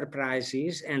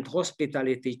enterprises and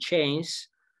hospitality chains,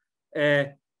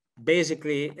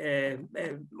 basically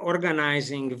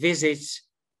organizing visits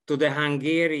to the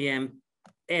Hungarian,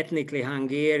 ethnically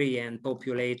Hungarian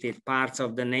populated parts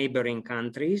of the neighboring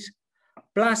countries,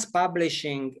 plus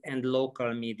publishing and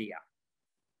local media.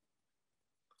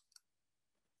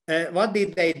 What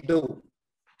did they do?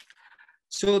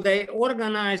 So they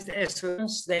organized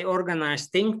they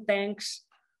organized think tanks,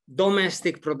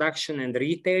 domestic production and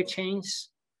retail chains,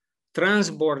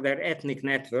 transborder ethnic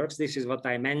networks. This is what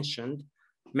I mentioned,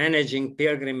 managing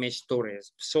pilgrimage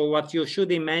tourism. So what you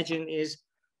should imagine is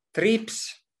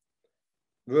trips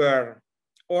were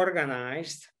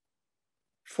organized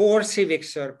for civic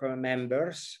circle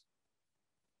members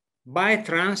by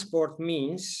transport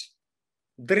means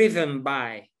driven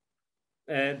by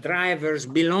drivers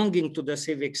belonging to the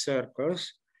civic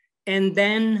circles, and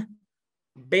then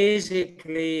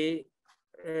basically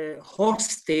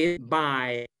hosted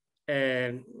by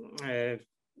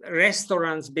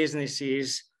restaurants,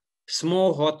 businesses,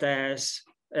 small hotels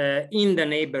in the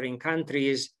neighboring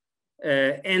countries,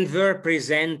 and were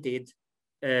presented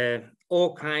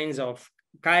all kinds of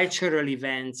cultural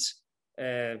events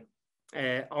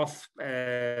of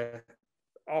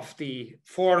the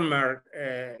former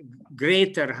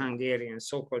Greater Hungarian,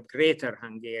 so-called Greater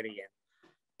Hungarian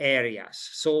areas.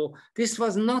 So this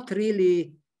was not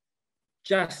really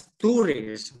just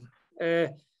tourism.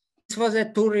 This was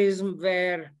a tourism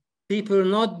where people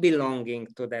not belonging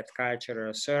to that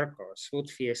cultural circles would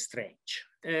feel strange.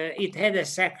 It had a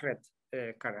sacred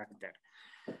character.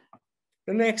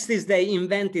 The next is they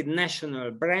invented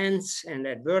national brands and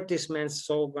advertisement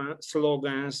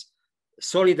slogans,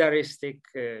 solidaristic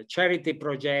charity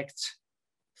projects,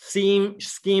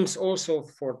 schemes also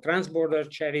for transborder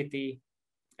charity,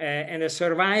 and the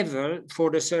survival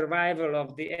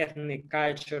of the ethnic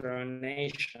cultural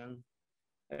nation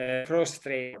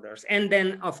cross-trade borders. And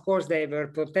then, of course, they were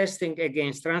protesting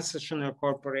against transnational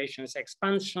corporations'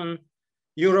 expansion,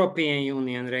 European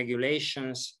Union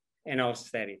regulations, and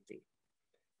austerity.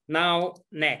 Now,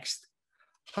 next,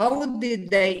 how did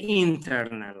they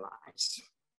internalize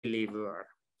labor?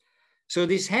 So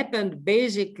this happened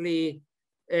basically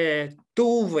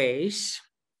two ways,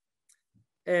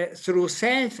 through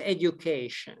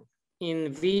self-education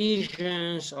in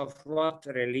visions of what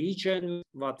religion,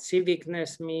 what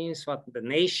civicness means, what the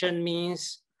nation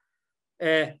means,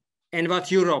 and what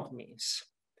Europe means.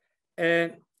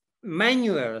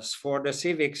 Manuals for the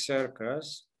civic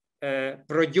circles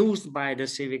produced by the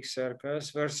civic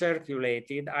circles were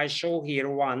circulated. I show here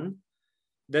one.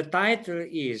 The title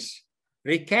is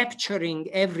Recapturing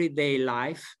Everyday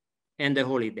Life and the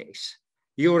Holidays.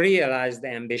 You realize the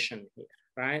ambition here,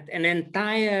 right? An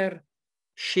entire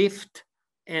shift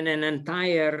and an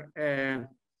entire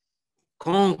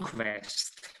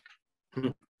conquest.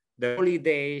 The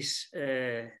holidays,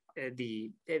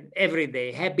 the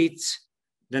everyday habits,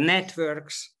 the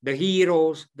networks, the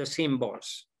heroes, the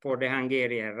symbols for the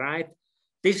Hungarian, right?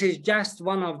 This is just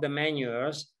one of the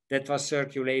manuals that was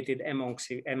circulated among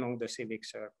the civic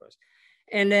circles.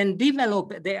 And then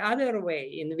develop the other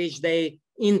way in which they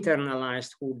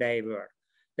internalized who they were.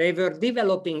 They were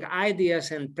developing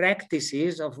ideas and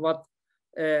practices of what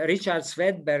Richard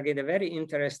Svedberg, in a very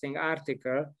interesting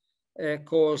article,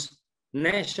 calls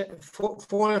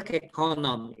folk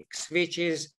economics, which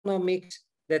is economics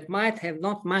that might have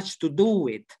not much to do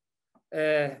with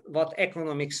what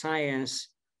economic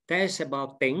science tells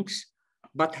about things,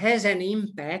 but has an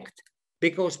impact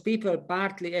because people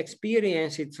partly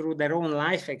experience it through their own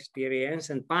life experience,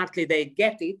 and partly they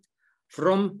get it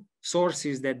from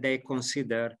sources that they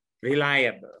consider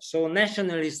reliable. So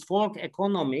nationalist folk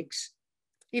economics,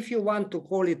 if you want to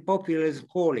call it populism,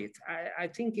 call it. I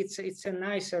think it's a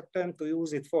nicer term to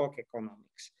use it, folk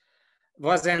economics,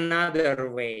 was another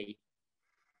way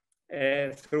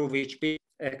through which people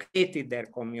created their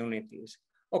communities.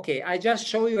 Okay, I just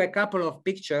show you a couple of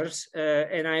pictures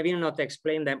and I will not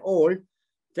explain them all.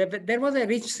 There was a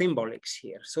rich symbolics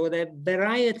here. So the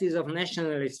varieties of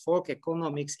nationalist folk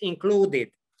economics included.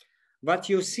 What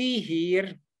you see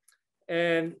here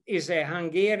is a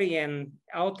Hungarian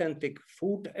authentic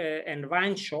food and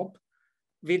wine shop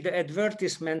with the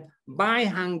advertisement, buy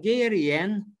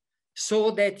Hungarian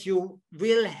so that you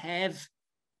will have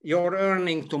your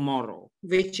earning tomorrow,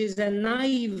 which is a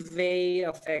naive way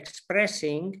of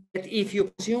expressing that if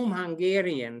you consume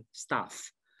Hungarian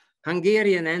stuff,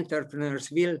 Hungarian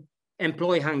entrepreneurs will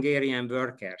employ Hungarian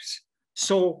workers.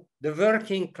 So the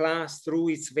working class through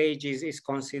its wages is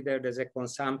considered as a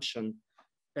consumption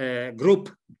group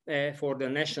for the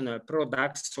national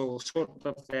products. So sort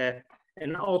of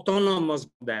an autonomous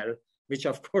model, which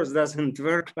of course doesn't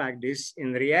work like this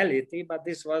in reality, but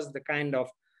this was the kind of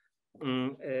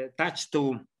touch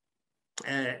to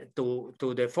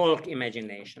the folk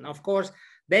imagination. Of course,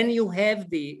 then you have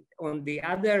on the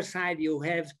other side, you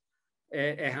have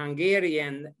a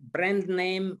Hungarian brand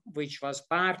name, which was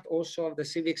part also of the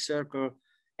civic circle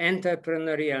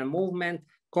entrepreneurial movement,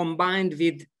 combined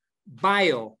with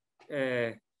bio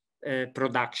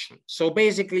production. So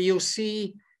basically you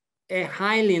see a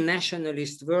highly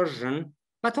nationalist version,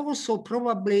 but also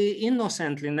probably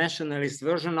innocently nationalist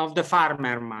version of the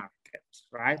farmer market,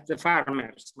 right? The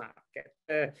farmer's market,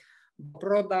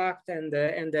 product and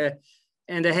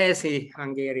the healthy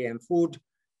Hungarian food.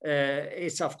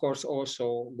 It's of course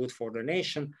also good for the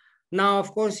nation. Now,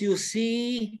 of course, you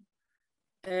see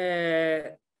radical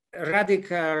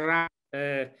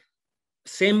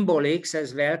symbolics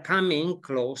as well coming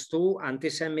close to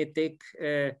anti-Semitic,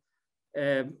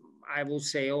 I would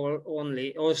say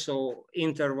also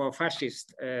interwar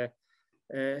fascist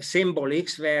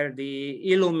symbolics, where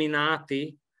the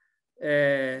Illuminati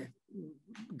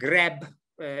grab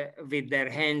with their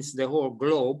hands the whole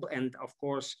globe, and of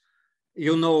course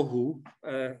you know who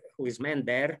is meant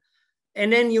there.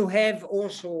 And then you have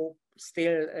also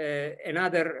still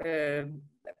another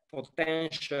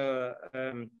potential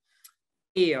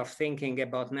way of thinking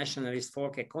about nationalist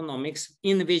folk economics,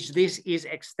 in which this is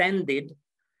extended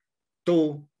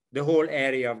to the whole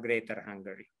area of Greater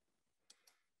Hungary.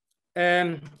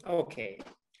 Okay,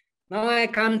 now I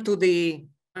come to the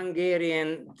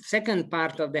second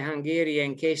part of the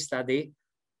Hungarian case study,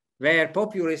 where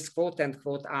populists, quote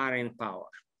unquote, are in power.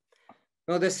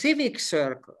 Now the civic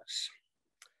circles,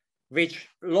 which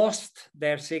lost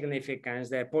their significance,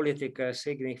 their political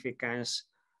significance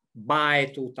by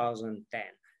 2010,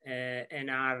 and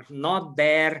are not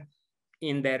there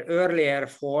in their earlier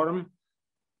form,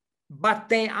 but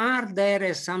they are there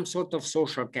as some sort of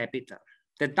social capital.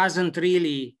 that doesn't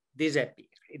really disappear.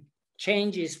 It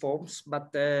changes forms, but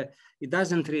it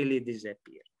doesn't really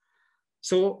disappear.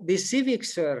 So the civic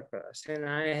circles, and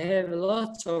I have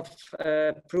lots of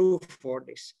proof for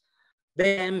this,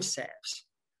 they themselves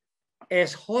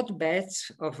as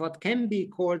hotbeds of what can be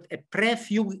called a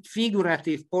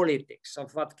prefigurative politics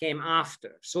of what came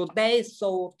after. So they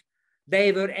thought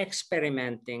they were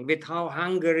experimenting with how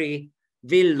Hungary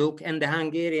will look and the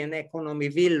Hungarian economy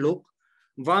will look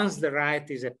once the right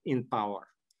is in power.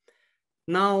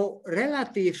 Now,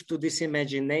 relative to this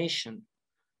imagination,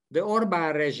 the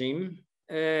Orbán regime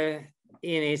in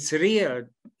its real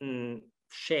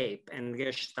shape and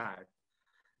gestalt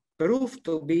proved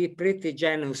to be pretty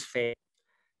generous failure,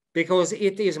 because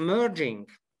it is merging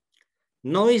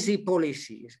noisy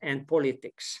policies and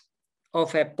politics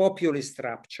of a populist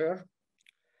structure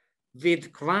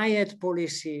with quiet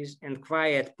policies and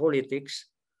quiet politics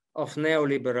of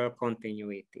neoliberal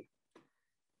continuity.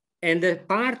 And a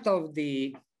part of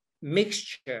the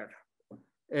mixture,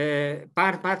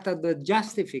 part of the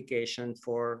justification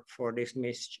for this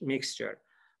mixture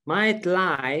might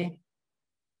lie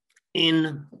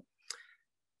in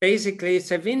basically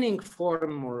it's a winning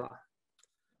formula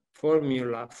for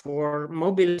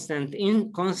mobilize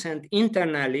and consent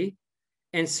internally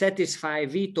and satisfy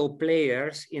veto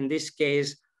players, in this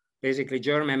case, basically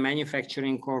German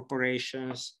manufacturing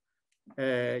corporations,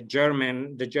 the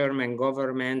German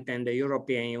government and the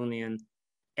European Union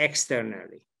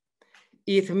externally.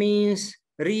 It means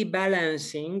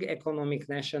rebalancing economic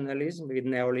nationalism with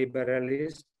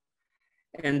neoliberalism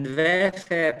and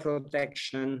welfare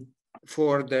protection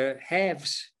for the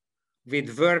haves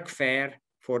with workfare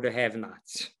for the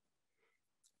have-nots.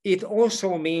 It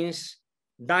also means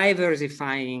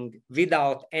diversifying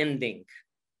without ending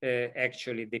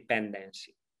actually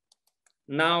dependency.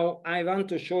 Now I want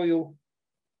to show you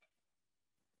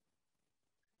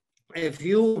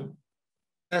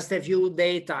just a few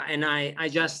data, and I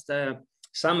just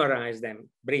summarize them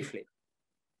briefly.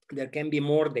 There can be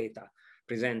more data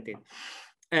presented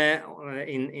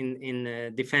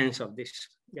in defense of this,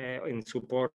 in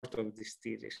support of this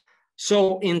thesis.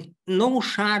 So in no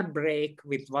sharp break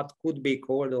with what could be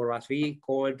called, or what we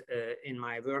called in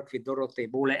my work with Dorothee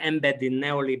Boole, embedded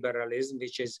neoliberalism,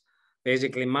 which is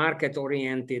basically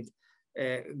market-oriented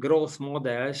growth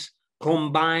models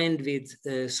combined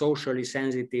with socially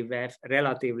sensitive,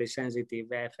 relatively sensitive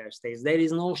welfare states. There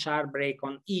is no sharp break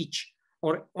on each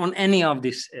or on any of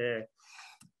these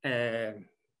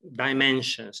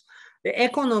dimensions. The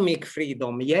economic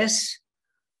freedom, yes,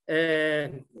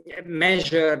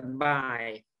 measured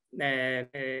by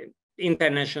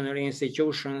international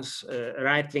institutions,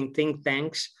 right-wing think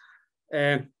tanks,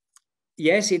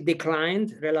 yes, it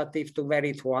declined relative to where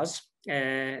it was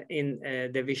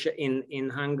in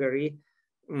Hungary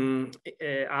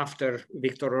after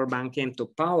Viktor Orbán came to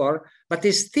power, but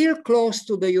is still close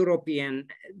to the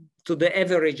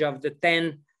average of the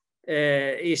 10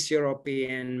 East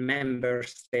European member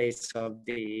states of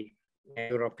the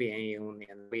European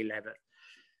Union level.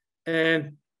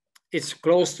 It's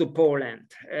close to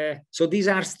Poland. So these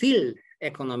are still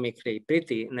economically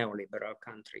pretty neoliberal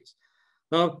countries.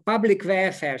 Now, public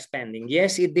welfare spending,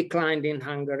 yes, it declined in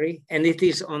Hungary, and it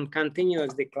is on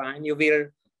continuous decline. You will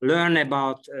learn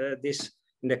about this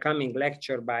in the coming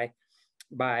lecture by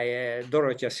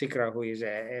Dorothea Sikra, who is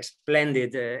a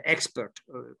splendid expert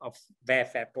of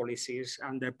welfare policies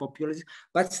under populism.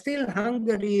 But still,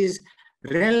 Hungary is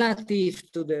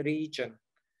relative to the region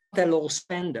a low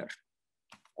spender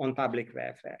on public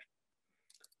welfare.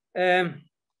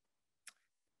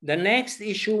 The next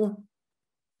issue,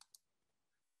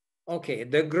 okay,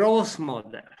 the growth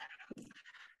model.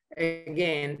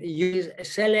 Again, use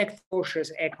select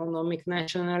cautious economic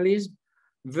nationalism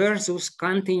versus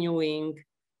continuing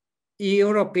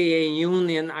European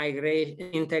Union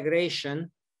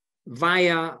integration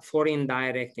via foreign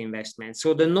direct investment.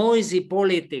 So the noisy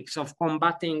politics of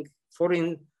combating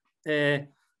foreign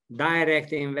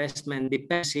direct investment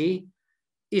dependency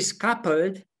is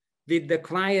coupled with the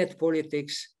quiet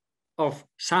politics of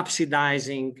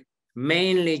subsidizing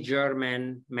mainly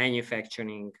German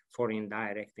manufacturing foreign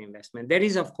direct investment. There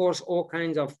is, of course, all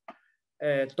kinds of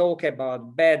talk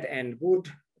about bad and good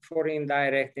foreign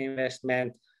direct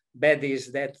investment. Bad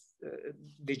is that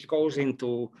which goes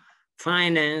into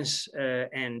finance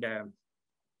and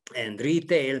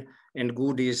retail, and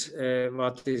good is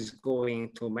what is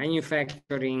going to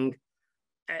manufacturing.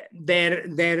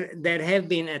 There have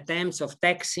been attempts of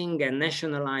taxing and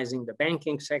nationalizing the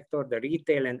banking sector, the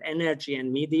retail and energy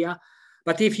and media.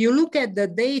 But if you look at the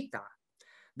data,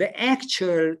 the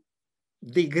actual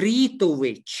degree to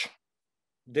which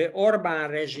the Orbán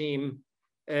regime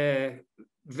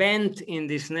went in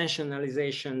this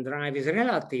nationalization drive is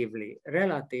relatively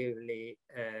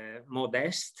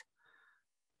modest,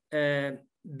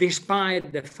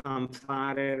 despite the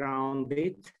fanfare around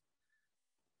it.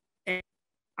 And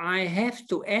I have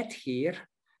to add here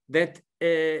that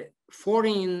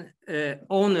foreign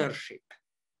ownership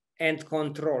and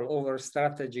control over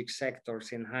strategic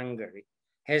sectors in Hungary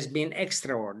has been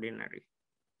extraordinary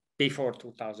before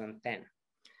 2010.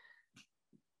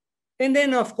 And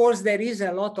then, of course, there is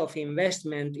a lot of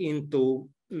investment into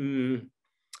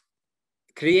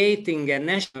creating a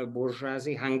national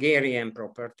bourgeoisie, Hungarian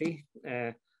property,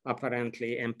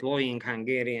 apparently employing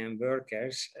Hungarian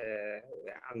workers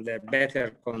under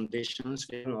better conditions,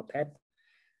 will not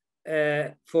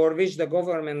happen, for which the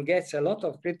government gets a lot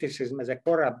of criticism as a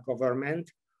corrupt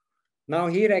government. Now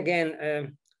here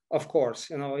again, of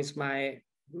course, it's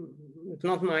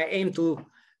not my aim to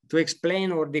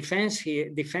explain or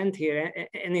defend here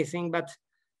anything, but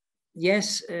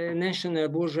yes, national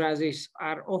bourgeoisies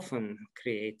are often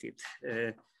created,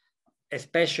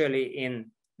 especially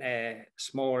in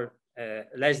small,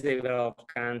 less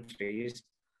developed countries,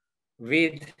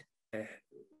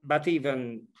 but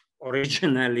even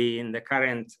originally in the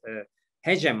current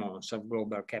hegemons of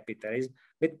global capitalism,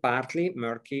 with partly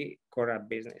murky, corrupt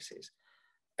businesses.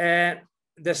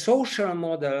 The social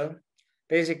model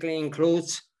basically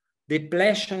includes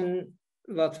depletion,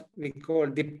 what we call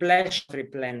depletion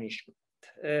replenishment.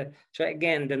 So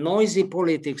again, the noisy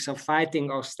politics of fighting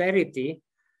austerity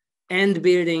and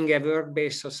building a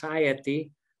work-based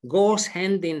society goes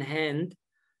hand in hand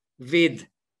with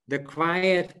the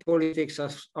quiet politics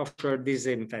of offshore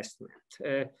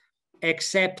disinvestment,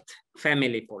 except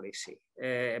family policy,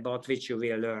 about which you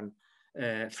will learn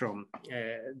from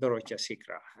Dorottya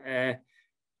Sikra.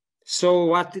 So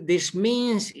what this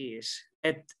means is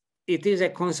that it is a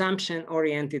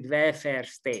consumption-oriented welfare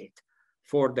state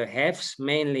for the haves,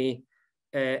 mainly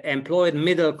employed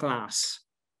middle class,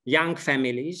 young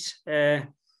families, and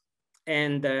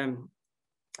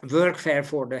workfare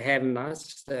for the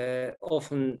have-nots,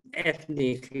 often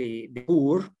ethnically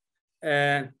poor,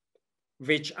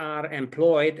 which are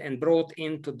employed and brought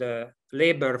into the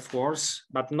labor force,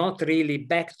 but not really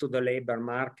back to the labor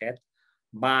market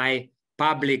by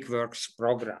public works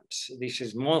programs. This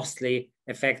is mostly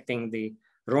affecting the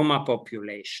Roma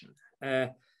population.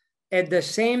 At the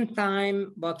same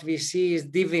time, what we see is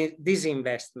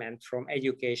disinvestment from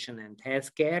education and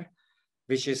healthcare,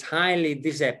 which is highly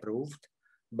disapproved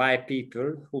by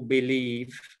people who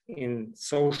believe in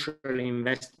social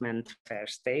investment fair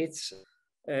states.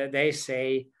 They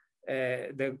say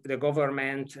the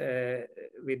government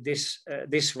with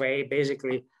this way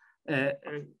basically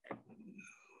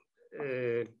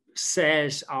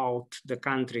sells out the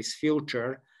country's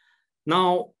future.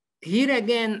 Now, here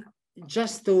again,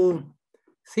 just to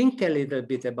think a little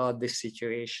bit about this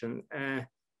situation,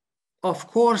 of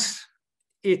course,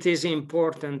 it is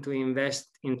important to invest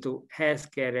into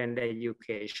healthcare and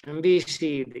education. We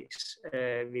see this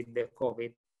with the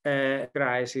COVID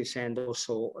crisis and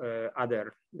also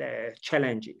other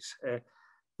challenges.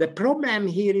 The problem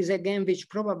here is, again, which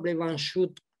probably one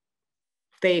should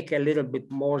take a little bit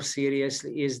more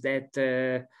seriously, is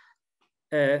that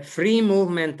free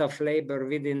movement of labor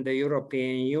within the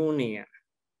European Union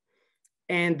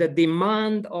and the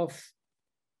demand of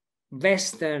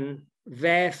Western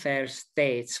welfare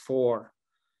states for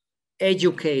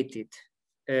educated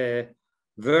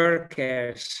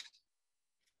workers,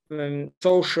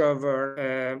 social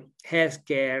work,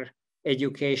 healthcare,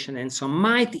 education, and so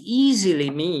might easily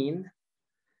mean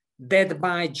that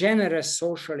by generous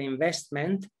social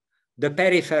investment, the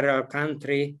peripheral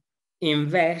country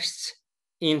invests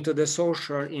into the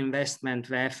social investment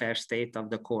welfare state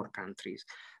of the core countries.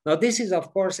 Now, this is,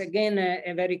 of course, again,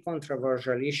 a very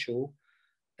controversial issue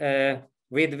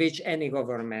with which any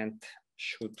government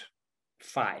should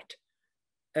fight.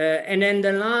 And then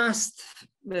the last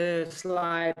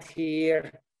slide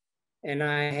here, and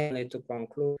I need to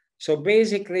conclude. So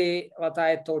basically, what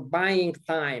I thought, buying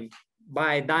time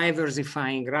by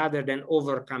diversifying rather than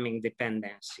overcoming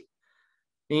dependency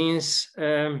means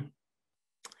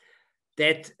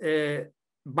that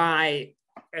by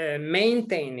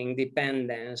maintaining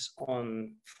dependence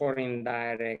on foreign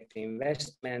direct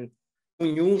investment,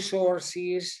 new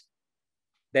sources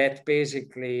that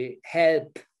basically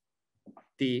help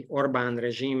the Orban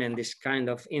regime and this kind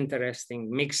of interesting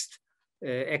mixed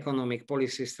economic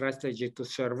policy strategy to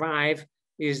survive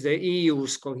is the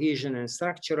EU's cohesion and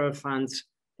structural funds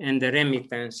and the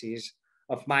remittances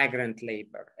of migrant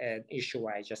labor, an issue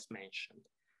I just mentioned.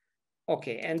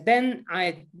 Okay, and then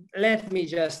let me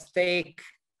just take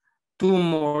 2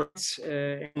 more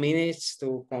minutes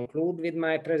to conclude with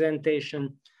my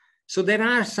presentation. So there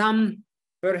are some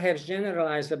perhaps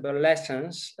generalizable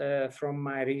lessons from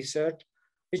my research,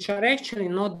 which are actually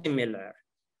not similar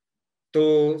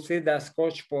to Theda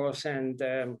Skocpol's and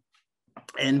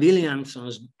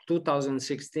Williamson's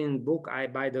 2016 book. I,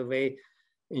 by the way,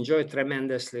 enjoyed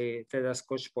tremendously Theda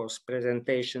Skocpol's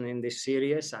presentation in this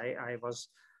series. I was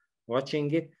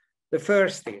watching it. The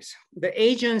first is, the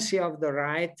agency of the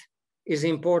right is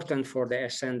important for the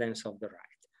ascendance of the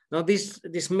right. Now,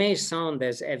 this may sound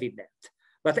as evident,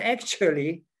 but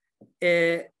actually,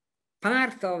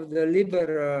 part of the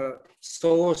liberal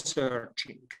soul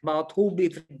searching about who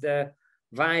betrayed the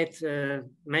white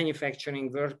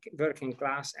manufacturing working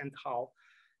class and how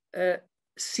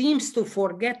seems to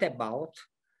forget about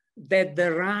that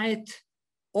the right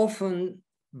often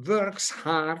works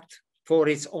hard for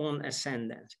its own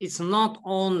ascendance. It's not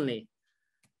only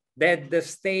that the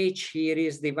stage here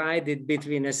is divided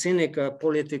between a cynical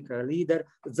political leader,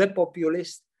 the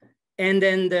populist, and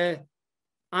then the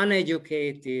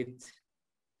uneducated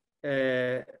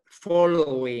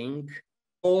following,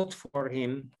 vote for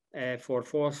him for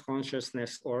false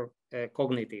consciousness or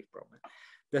cognitive problem.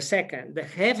 The second, the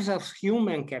haves of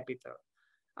human capital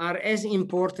are as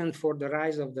important for the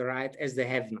rise of the right as the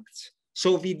have-nots.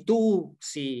 So we do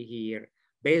see here,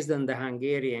 based on the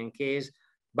Hungarian case,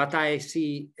 but I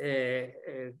see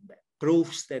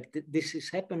proofs that this is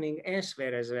happening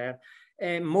elsewhere as well,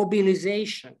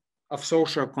 mobilization of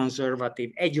social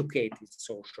conservative, educated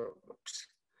social groups.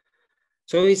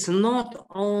 So it's not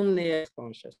only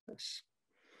consciousness.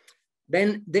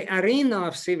 Then the arena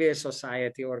of civil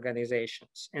society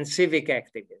organizations and civic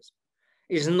activism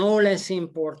is no less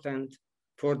important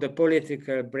for the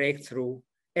political breakthrough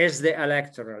as the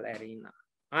electoral arena.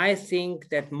 I think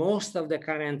that most of the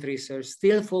current research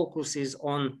still focuses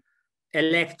on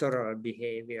electoral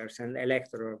behaviors and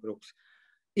electoral groups.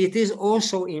 It is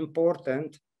also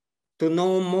important to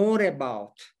know more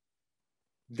about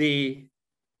the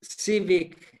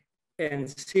civic and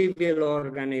civil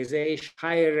organization,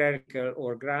 hierarchical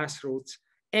or grassroots,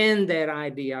 and their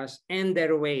ideas and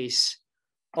their ways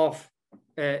of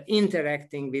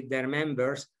interacting with their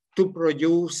members to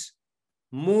produce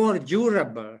more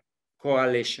durable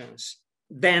coalitions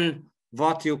than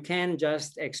what you can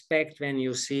just expect when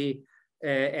you see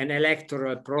an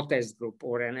electoral protest group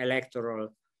or an electoral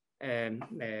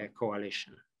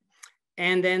coalition.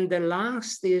 And then the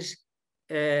last is,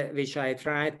 which I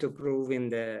tried to prove in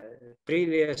the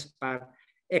previous part,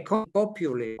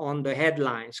 populism on the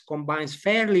headlines combines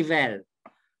fairly well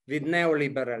with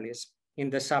neoliberalism in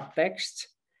the subtext,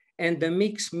 and the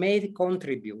mix may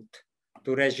contribute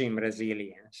to regime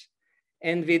resilience.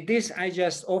 And with this, I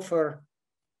just offer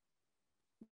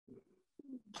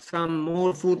some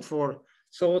more food for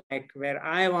thought, like where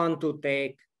I want to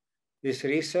take this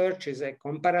research is a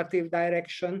comparative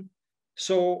direction.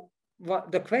 So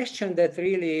what the question that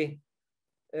really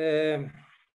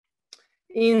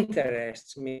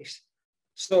interests me is,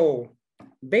 so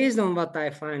based on what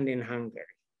I find in Hungary,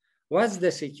 what's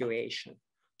the situation?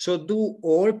 So do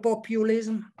all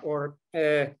populism or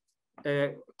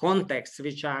contexts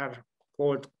which are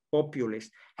called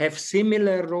populist have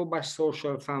similar robust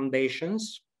social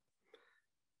foundations,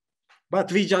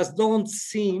 but we just don't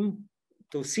seem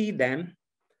to see them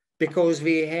because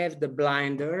we have the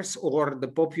blinders, or the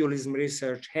populism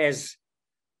research has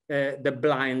the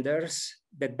blinders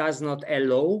that does not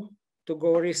allow to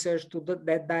go research to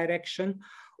that direction?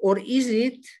 Or is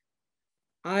it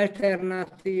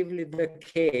alternatively the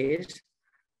case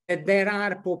that there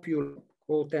are popular,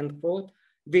 quote unquote,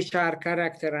 which are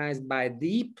characterized by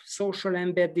deep social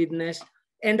embeddedness,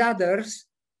 and others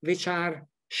which are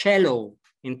shallow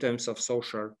in terms of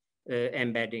social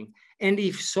embedding? And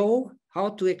if so, how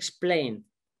to explain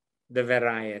the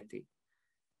variety?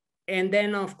 And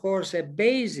then, of course, a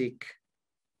basic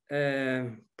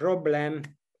problem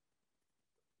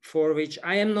for which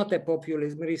I am not a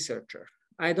populism researcher.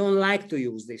 I don't like to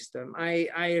use this term. I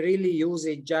really use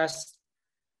it just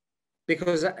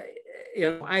because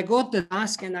I got the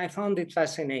task and I found it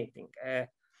fascinating.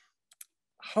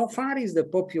 How far is the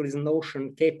populism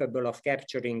notion capable of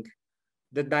capturing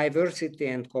the diversity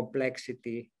and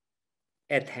complexity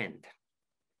at hand?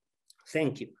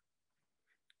 Thank you.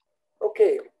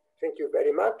 Okay, thank you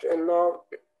very much. And now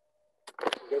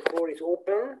the floor is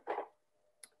open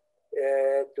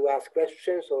to ask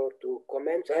questions or to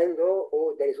comment. And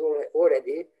there is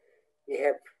already, we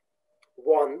have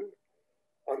one.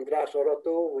 András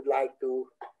Arato would like to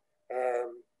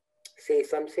say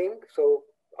something. So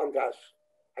András,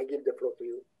 I give the floor to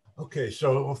you. Okay,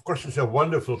 so of course it's a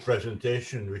wonderful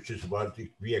presentation, which is what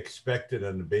we expected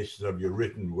on the basis of your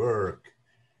written work,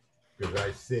 because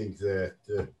I think that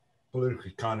political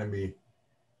economy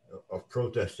of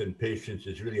protest and patience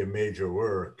is really a major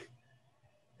work.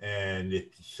 And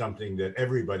it's something that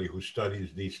everybody who studies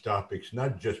these topics,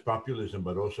 not just populism,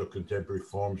 but also contemporary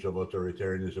forms of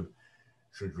authoritarianism,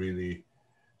 should really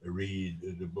read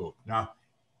the book. Now,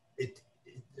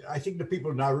 I think the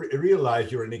people now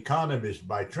realize you're an economist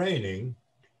by training,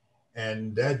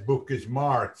 and that book is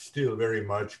marked still very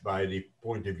much by the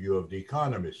point of view of the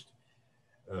economist.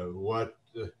 What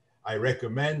I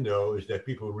recommend, though, is that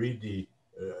people read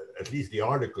at least the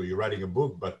article. You're writing a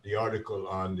book, but the article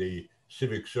on the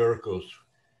civic circles,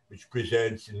 which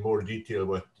presents in more detail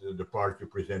what the part you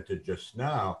presented just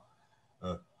now,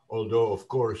 although, of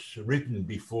course, written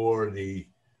before the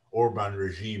Orban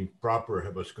regime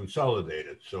proper was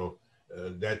consolidated. So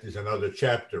that is another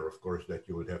chapter, of course, that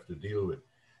you would have to deal with.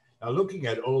 Now, looking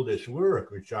at all this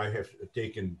work, which I have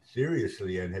taken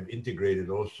seriously and have integrated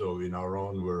also in our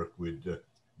own work with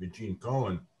Jean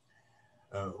Cohen,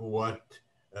 what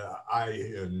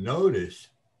I notice,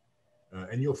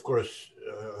 and you, of course,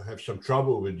 have some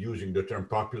trouble with using the term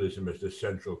populism as the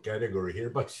central category here,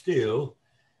 but still,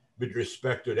 with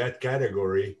respect to that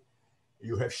category,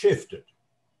 you have shifted.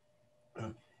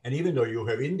 And even though you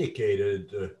have indicated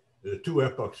the two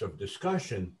epochs of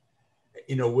discussion,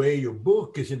 in a way, your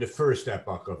book is in the first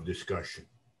epoch of discussion.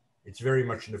 It's very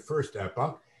much in the first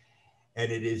epoch,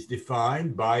 and it is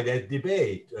defined by that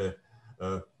debate,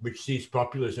 which sees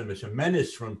populism as a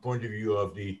menace from the point of view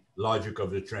of the logic of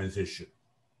the transition.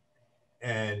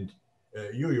 And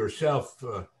you yourself,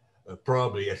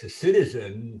 probably as a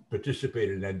citizen,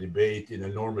 participated in that debate in a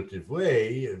normative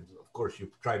way. Of course,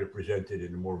 you try to present it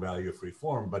in a more value-free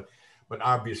form, but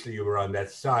obviously you were on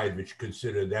that side, which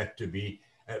considered that to be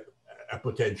a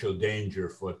potential danger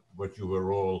for what you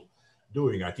were all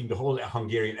doing. I think the whole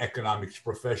Hungarian economics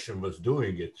profession was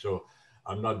doing it. So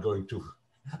I'm not going to,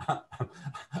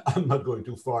 I'm not going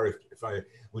too far if I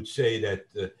would say that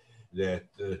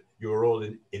you were all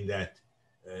in that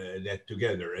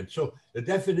together. And so the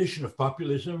definition of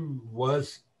populism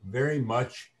was very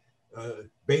much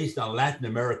based on Latin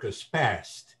America's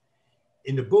past.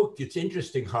 In the book, it's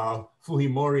interesting how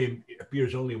Fujimori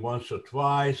appears only once or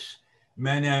twice,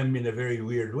 Menem in a very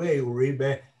weird way,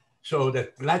 Uribe, so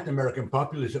that Latin American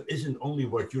populism isn't only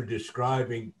what you're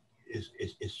describing is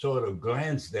sort of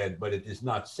glanced at, but it is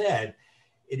not said.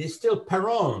 It is still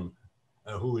Perón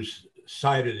who is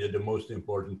cited in the most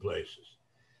important places.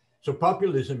 So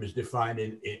populism is defined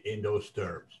in those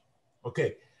terms.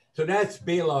 Okay, so that's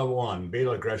Béla 1,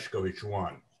 Béla Greskovits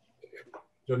 1.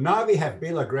 So now we have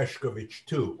Béla Greskovits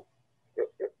 2,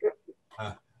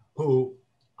 who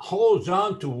holds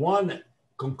on to one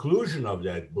conclusion of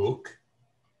that book,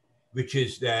 which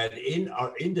is that in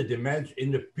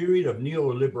the period of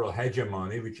neoliberal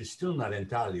hegemony, which is still not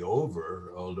entirely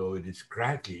over, although it is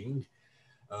cracking,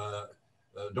 the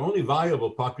only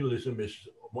viable populism is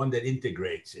one that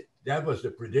integrates it. That was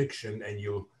the prediction, and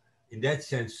you, in that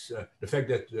sense, the fact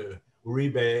that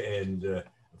Uribe and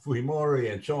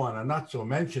Fujimori and so on are not so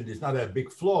mentioned is not a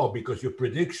big flaw, because your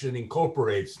prediction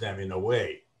incorporates them in a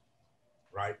way,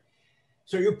 right?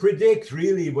 So you predict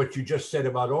really what you just said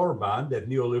about Orban, that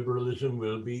neoliberalism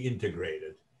will be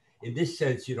integrated. In this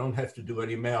sense, you don't have to do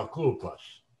any mea culpas.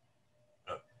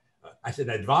 As an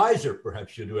advisor,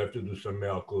 perhaps you do have to do some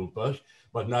mea culpas,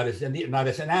 but not as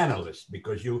an analyst,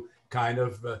 because you kind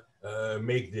of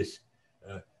make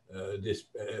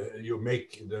you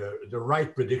make the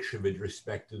right prediction with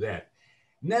respect to that.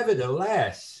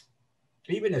 Nevertheless,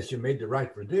 even as you made the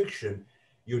right prediction,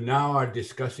 you now are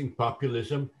discussing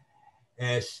populism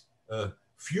as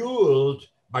fueled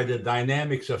by the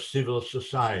dynamics of civil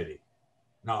society.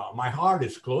 Now, my heart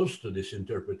is close to this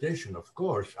interpretation, of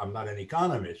course. I'm not an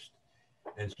economist.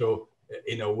 And so,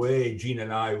 in a way, Jean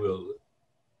and I will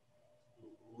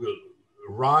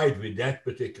ride with that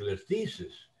particular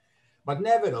thesis. But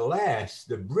nevertheless,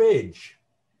 the bridge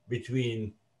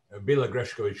between Béla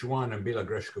Greskovits 1 and Béla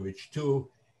Greskovits 2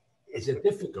 is a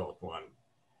difficult one.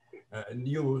 And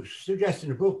you suggest in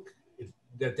the book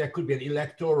that there could be an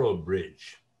electoral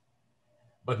bridge,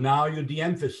 but now you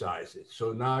de-emphasize it.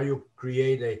 So now you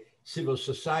create a civil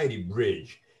society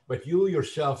bridge, but you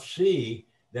yourself see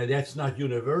that that's not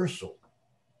universal.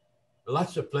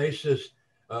 Lots of places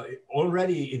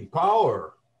already in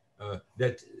power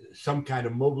that some kind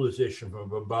of mobilization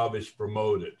from above is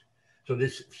promoted. So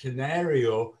this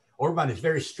scenario, Orban is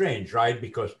very strange, right?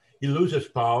 Because he loses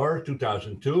power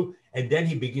 2002, and then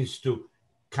he begins to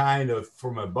kind of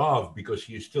from above, because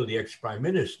he's still the ex-prime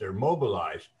minister,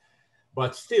 mobilized.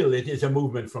 but still it is a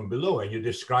movement from below. And you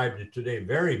described it today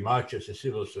very much as a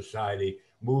civil society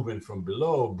movement from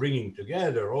below, bringing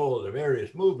together all the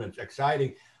various movements,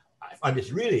 exciting. I find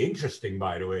this really interesting,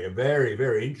 by the way, very,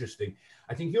 very interesting.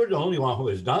 I think you're the only one who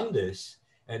has done this,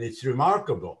 and it's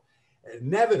remarkable.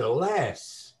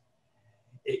 Nevertheless,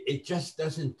 it just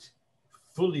doesn't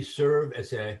fully serve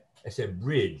as a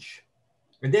bridge.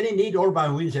 And then indeed,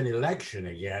 Orban wins an election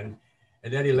again,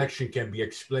 and that election can be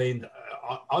explained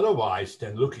otherwise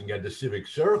than looking at the civic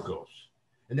circles.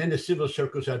 And then the civil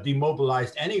circles are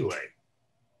demobilized anyway.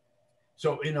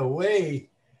 So in a way,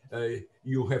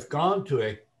 you have gone to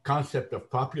a concept of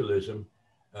populism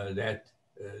that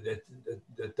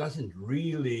doesn't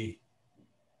really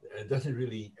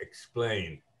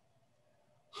explain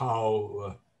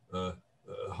how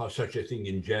such a thing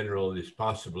in general is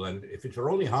possible. And if it were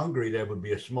only Hungary, that would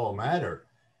be a small matter.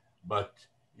 But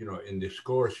you know, in this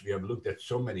course, we have looked at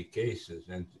so many cases,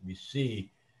 and we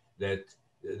see that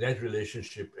that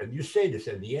relationship. And you say this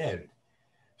at the end.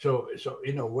 So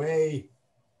in a way,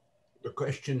 the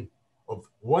question of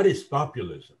what is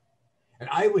populism, and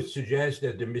I would suggest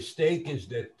that the mistake is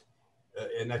that,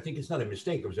 and I think it's not a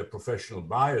mistake, it was a professional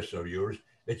bias of yours,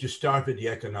 that you start with the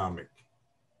economic.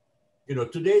 You know,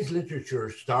 today's literature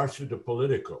starts with the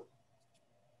political.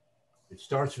 It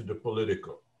starts with the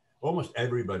political. Almost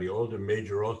everybody, all the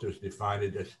major authors define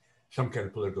it as some kind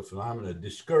of political phenomena,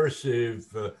 discursive,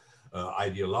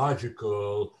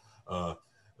 ideological,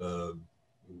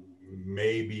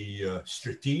 maybe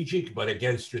strategic, but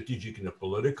again, strategic in a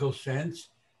political sense.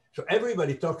 So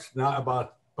everybody talks now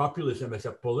about populism as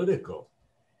a political.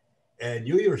 And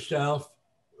you yourself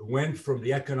went from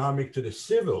the economic to the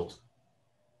civil,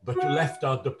 but you left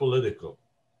out the political.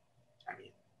 I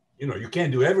mean, you know, you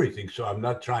can't do everything, so I'm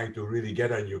not trying to really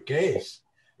get on your case,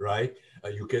 right?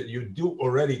 You do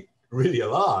already really a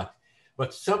lot,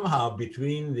 but somehow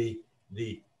between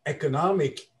the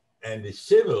economic and the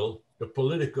civil, the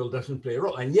political doesn't play a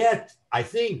role. And yet, I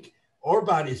think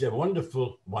Orban is a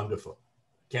wonderful,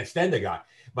 can't stand the guy,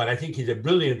 but I think he's a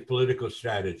brilliant political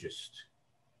strategist.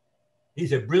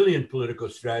 He's a brilliant political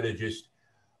strategist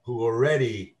who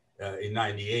already in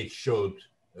 '98 showed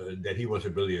that he was a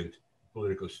brilliant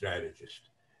political strategist.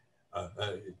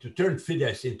 To turn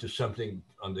Fidesz into something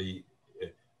on the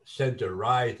center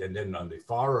right and then on the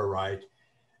far right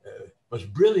was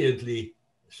brilliantly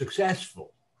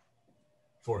successful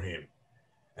for him.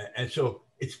 And so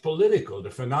it's political. The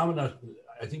phenomena,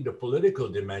 I think the political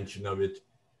dimension of it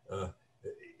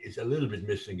is a little bit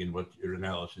missing in what your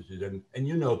analysis is. And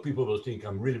you know, people will think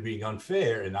I'm really being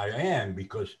unfair, and I am,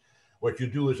 because what you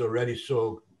do is already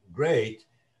so great,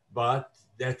 but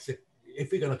that's,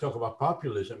 if we're going to talk about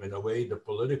populism, in a way, the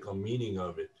political meaning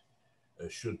of it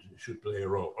should play a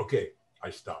role. Okay,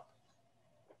 I stop.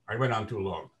 I went on too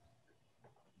long.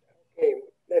 Okay,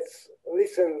 let's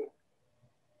listen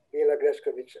Béla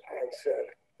Greskovits' answer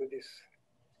to this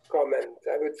comment.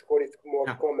 I would call it more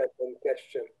comment than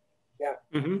question. Yeah.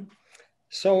 Mm-hmm.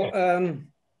 So, of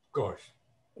course.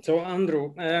 So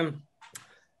Andrew,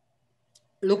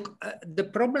 look, the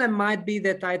problem might be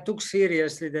that I took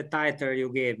seriously the title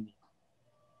you gave me.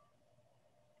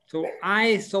 So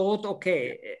I thought,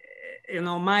 okay, you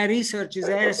know, my research is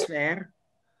elsewhere,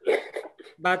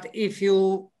 but if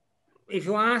you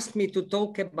ask me to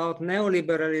talk about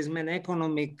neoliberalism and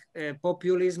economic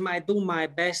populism, I do my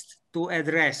best to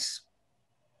address,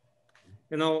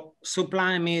 you know,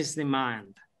 supply means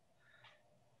demand.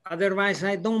 Otherwise,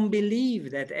 I don't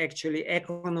believe that actually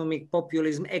economic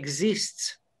populism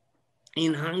exists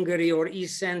in Hungary or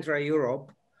East Central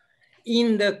Europe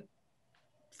in the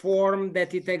form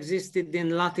that it existed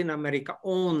in Latin America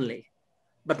only,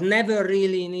 but never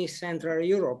really in East Central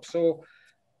Europe. So,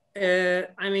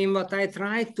 I mean, what I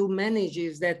try to manage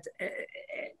is that,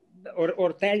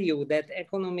 or tell you that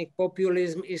economic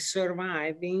populism is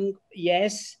surviving,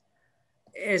 yes,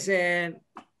 as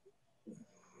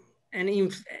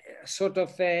sort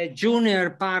of a junior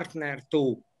partner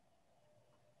to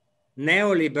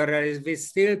neoliberalism, which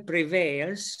still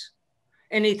prevails,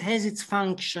 and it has its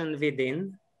function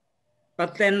within,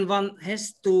 but then one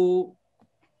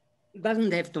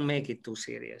doesn't have to make it too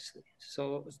seriously,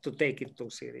 so to take it too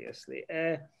seriously.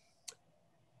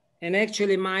 And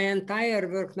actually my entire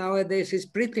work nowadays is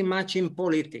pretty much in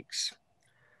politics.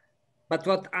 But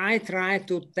what I try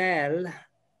to tell,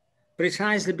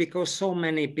 precisely because so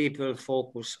many people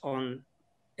focus on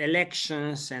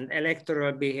elections and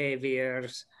electoral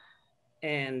behaviors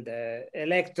and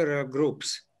electoral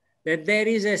groups, that there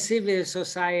is a civil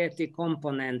society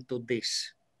component to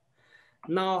this.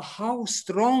 Now, how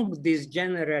strong this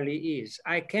generally is,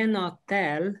 I cannot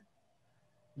tell,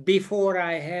 before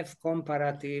I have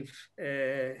comparative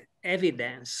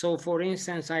evidence. So for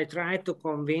instance, I try to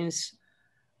convince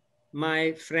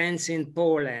my friends in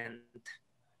Poland,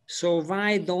 so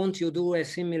why don't you do a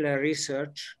similar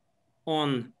research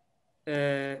on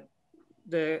the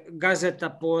Gazeta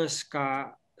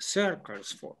Polska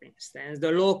circles, for instance,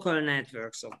 the local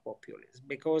networks of populism,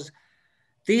 because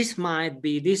this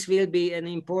will be an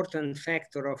important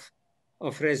factor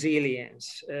of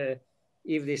resilience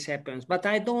if this happens. But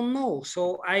I don't know.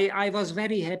 So I was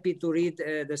very happy to read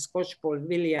the Scotch Paul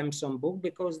Williamson book,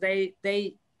 because they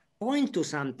point to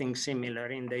something similar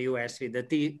in the US with the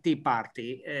Tea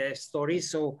Party story.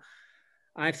 So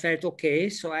I felt, okay,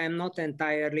 so I am not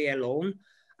entirely alone.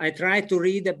 I tried to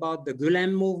read about the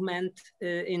Gülen movement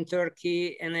in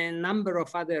Turkey and a number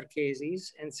of other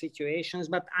cases and situations,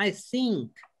 but I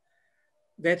think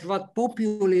that what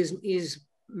populism is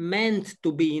meant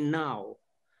to be now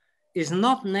is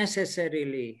not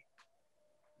necessarily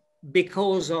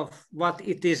because of what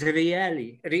it is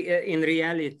in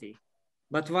reality,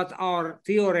 but what our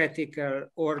theoretical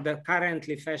or the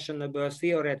currently fashionable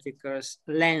theoretical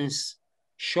lens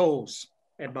shows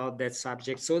about that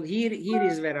subject. So here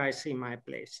is where I see my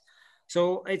place.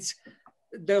 So it's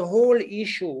the whole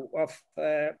issue of,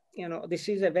 this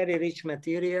is a very rich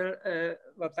material,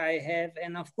 what I have.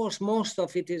 And of course, most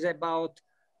of it is about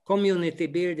community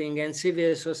building and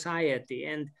civil society.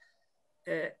 And,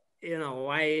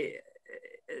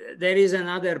 there is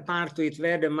another part to it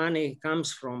where the money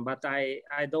comes from, but I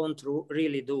don't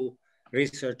really do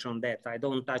research on that. I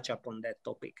don't touch upon that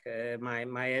topic.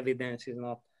 My evidence is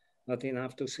not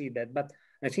enough to see that, but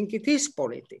I think it is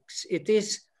politics. It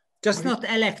is just not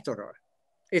electoral.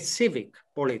 It's civic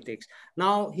politics.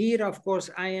 Now here, of course,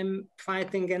 I am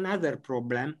fighting another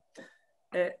problem,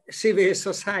 civil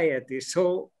society.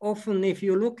 So often if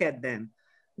you look at them,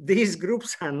 these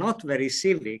groups are not very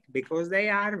civic because they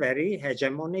are very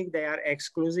hegemonic, they are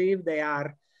exclusive, they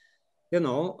are,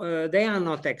 they are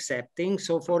not accepting.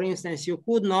 So for instance, you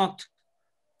could not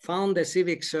found a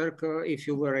civic circle if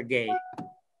you were a gay.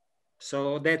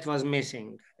 So that was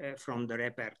missing from the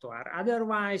repertoire.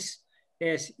 Otherwise,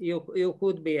 yes, you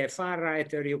could be a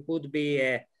far-righter, you could be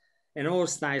an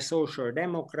old-style social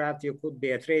democrat, you could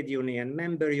be a trade union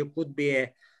member, you could be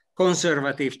a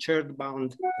conservative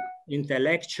church-bound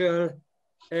intellectual.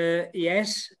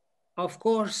 Yes, of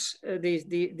course,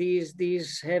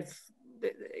 these have,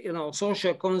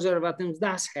 social conservatism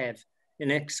does have an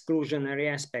exclusionary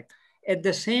aspect. At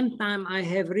the same time, I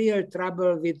have real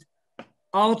trouble with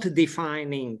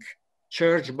out-defining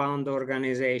church-bound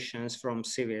organizations from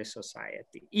civil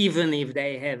society, even if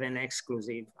they have an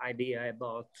exclusive idea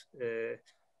about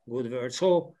good words.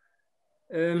 So,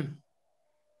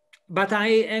 but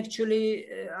I actually,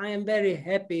 I am very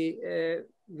happy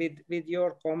with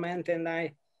your comment, and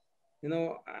I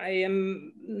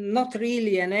am not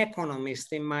really an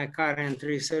economist in my current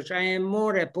research. I am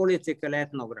more a political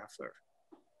ethnographer.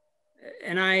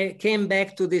 And I came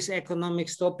back to this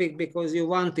economics topic because you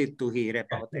wanted to hear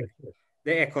about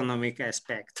the economic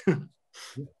aspect. Okay,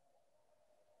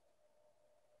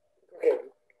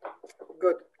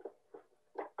 good.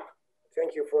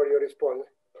 Thank you for your response.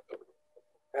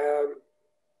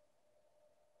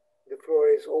 The floor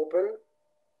is open.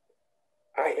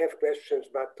 I have questions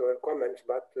or comments,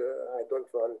 but I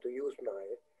don't want to use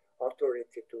my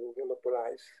authority to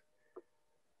monopolize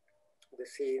the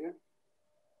scene.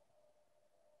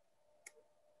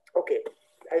 Okay,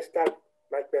 I start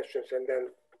my questions and then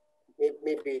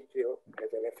maybe it will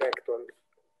have an effect on.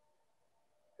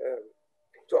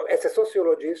 So as a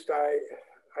sociologist, I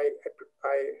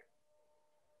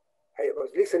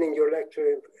was listening your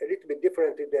lecture a little bit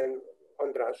differently than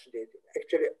András did.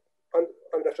 Actually,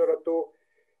 András Arató,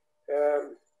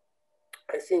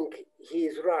 I think he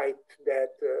is right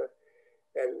that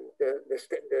and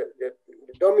the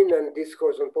dominant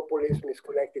discourse on populism is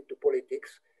connected to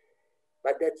politics,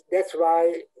 but that's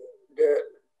why the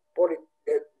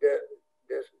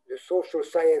social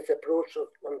science approach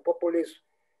on populism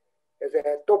is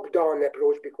a top-down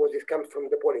approach because it comes from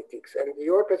the politics. And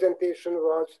your presentation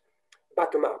was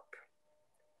bottom-up,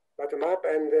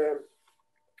 and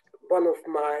one of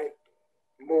my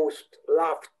most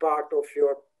loved part of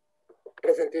your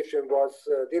presentation was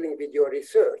dealing with your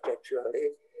research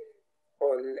actually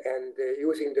on and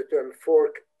using the term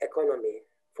fork economy.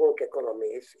 Fork economy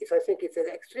is I think it's an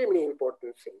extremely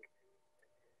important thing.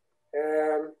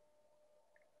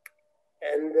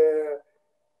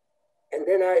 And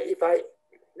then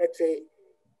let's say,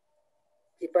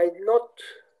 I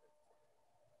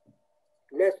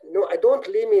don't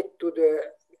limit to the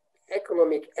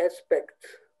economic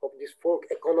aspect this folk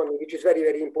economy, which is very,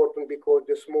 very important because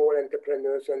the small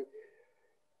entrepreneurs, and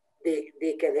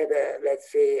they can have a,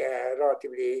 let's say, a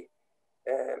relatively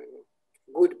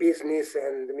good business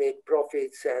and make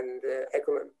profits, and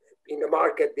in the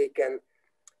market they can,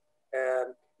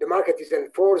 the market is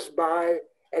enforced by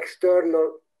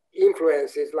external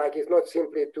influences, like it's not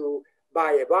simply to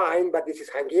buy a wine, but this is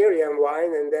Hungarian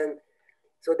wine, and then,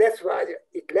 so that's why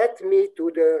it led me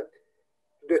to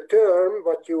the term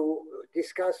what you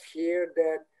discussed here,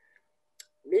 that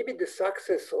maybe the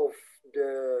success of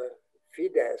the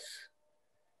Fidesz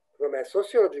from a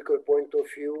sociological point of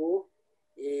view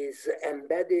is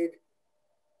embedded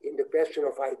in the question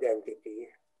of identity.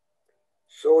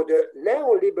 So the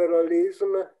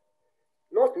neoliberalism,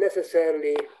 not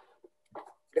necessarily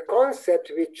the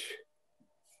concept which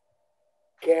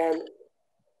can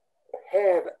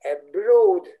have a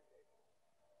broad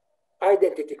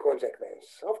identity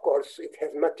consequence. Of course, it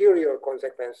has material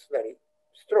consequence very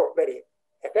strong, very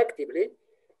effectively,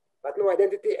 but no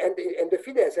identity. And the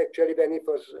Fidesz actually, when it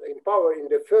was in power in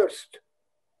the first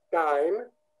time,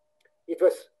 it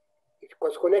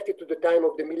was connected to the time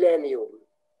of the millennium.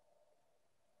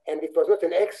 And it was not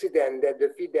an accident that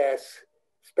the Fidesz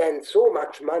spent so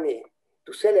much money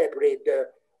to celebrate the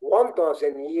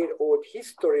 1,000-year-old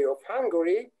history of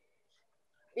Hungary,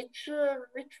 which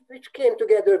came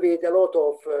together with a lot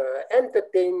of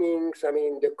entertainings. I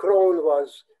mean, the crown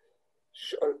was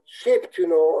shipped,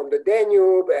 on the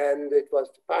Danube, and it was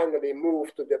finally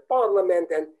moved to the parliament.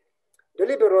 And the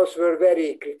liberals were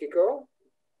very critical,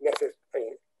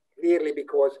 clearly,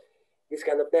 because this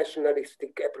kind of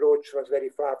nationalistic approach was very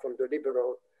far from the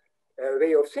liberal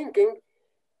way of thinking,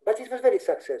 but it was very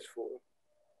successful.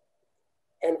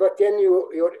 And but then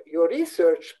your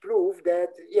research proved that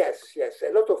yes,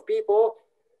 a lot of people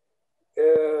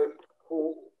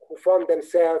who found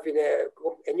themselves in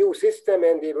a new system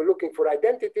and they were looking for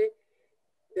identity,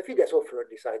 the Fidesz offered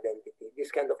this identity,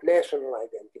 this kind of national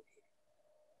identity.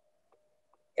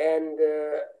 And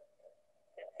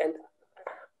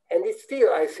it's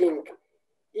still, I think,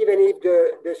 even if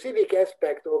the civic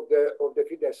aspect of the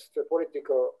Fidesz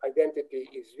political identity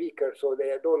is weaker, so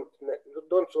they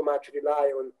don't so much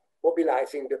rely on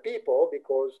mobilizing the people,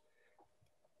 because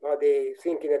now they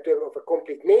think in a term of a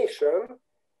complete nation,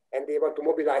 and they want to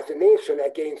mobilize the nation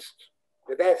against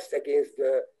the West, against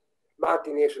the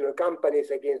multinational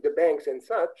companies, against the banks and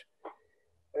such.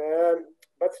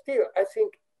 But still, I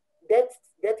think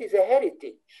that is a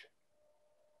heritage.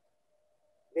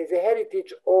 There's a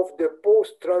heritage of the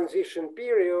post-transition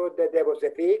period, that there was a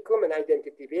vacuum, an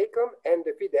identity vacuum, and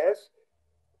the Fidesz,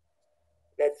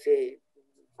 let's say,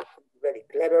 very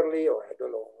cleverly, or I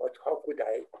don't know how could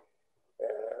I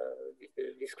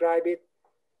describe it,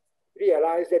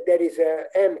 realize that there is an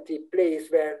empty place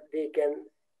where they can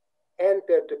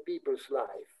enter the people's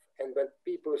life, and when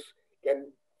people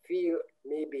can feel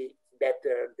maybe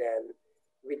better than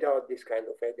without this kind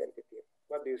of identity.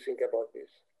 What do you think about this?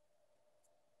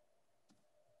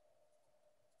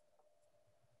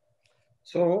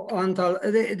 So, Antal,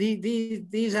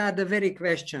 these are the very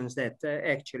questions that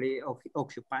actually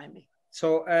occupy me.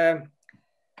 So,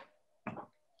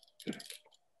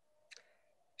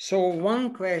 so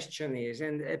one question is,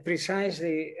 and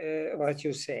precisely what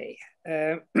you say,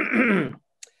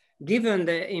 given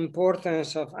the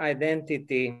importance of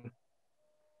identity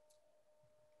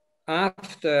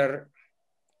after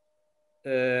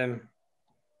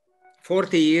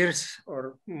 40 years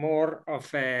or more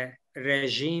of a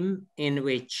regime in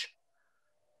which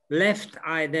left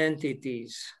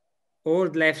identities,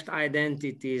 old left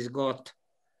identities got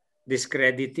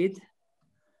discredited,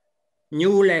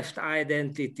 new left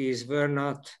identities were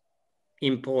not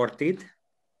imported,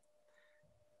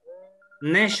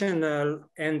 national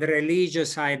and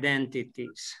religious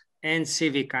identities and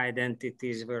civic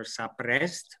identities were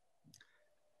suppressed,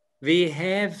 we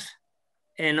have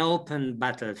an open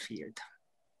battlefield.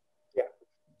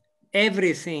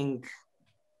 Everything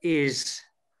is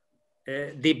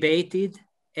debated,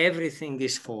 everything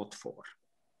is fought for.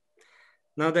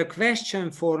 Now the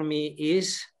question for me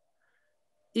is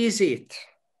it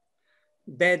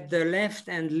that the left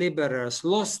and liberals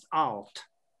lost out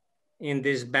in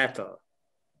this battle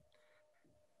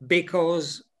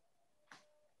because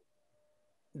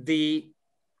the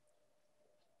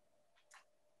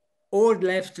old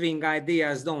left-wing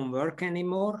ideas don't work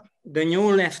anymore, the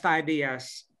new left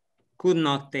ideas could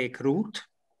not take root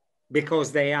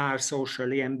because they are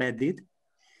socially embedded,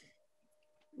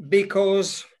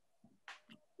 because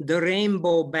the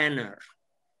rainbow banner,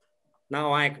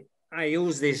 now I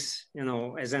use this,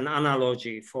 as an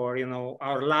analogy for,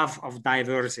 our love of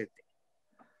diversity.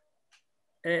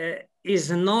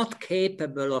 is not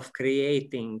capable of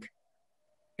creating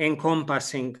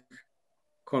encompassing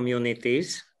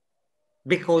communities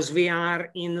because we are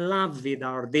in love with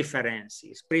our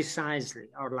differences, precisely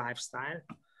our lifestyle.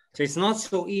 So it's not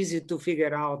so easy to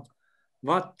figure out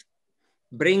what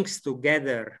brings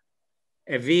together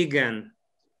a vegan,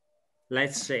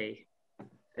 let's say,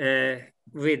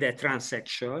 with a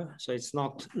transsexual. So it's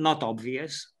not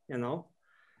obvious, you know.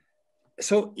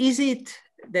 So is it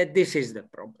that this is the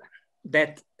problem?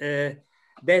 That the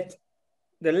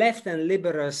left and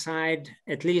liberal side,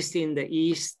 at least in the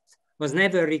East, was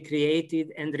never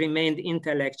recreated and remained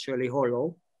intellectually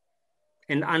hollow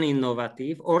and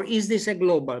uninnovative? Or is this a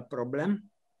global problem?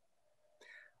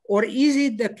 Or is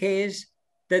it the case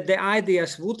that the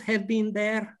ideas would have been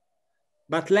there,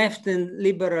 but left and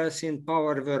liberals in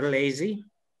power were lazy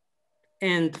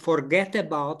and forgot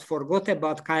about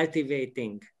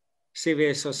cultivating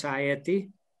civil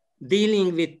society,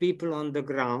 dealing with people on the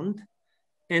ground,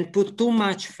 and put too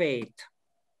much faith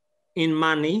in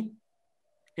money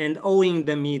and owing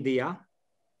the media,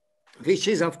 which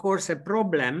is, of course, a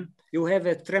problem. You have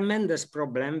a tremendous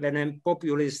problem when a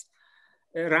populist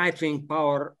right-wing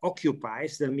power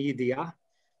occupies the media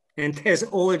and has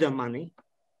all the money.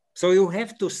 So you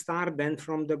have to start then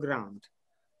from the ground.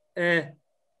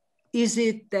 Is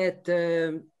it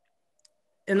that,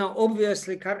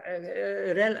 obviously,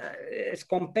 as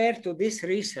compared to this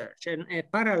research, and a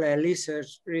parallel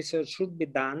research should be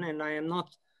done, and I am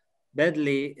not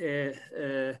badly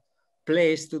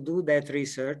placed to do that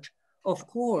research. Of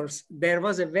course, there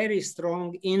was a very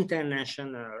strong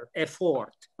international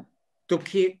effort to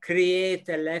create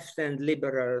a left and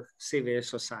liberal civil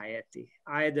society,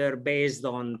 either based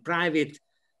on private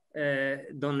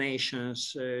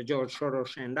donations, George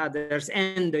Soros and others,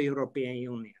 and the European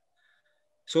Union.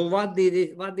 So what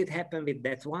did happen with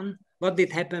that one? What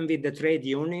did happen with the trade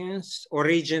unions,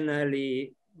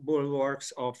 originally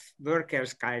bulwarks of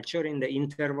workers' culture in the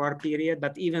interwar period,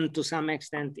 but even to some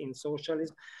extent in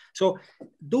socialism? So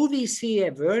do we see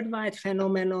a worldwide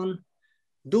phenomenon?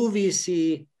 Do we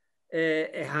see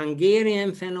a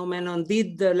Hungarian phenomenon?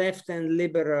 Did the left and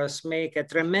liberals make a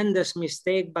tremendous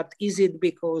mistake, but is it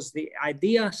because the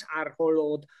ideas are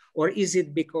hollowed, or is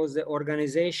it because the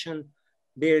organization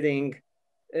building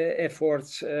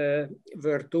efforts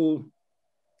were too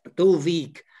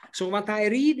weak? So what I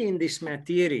read in these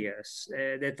materials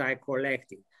that I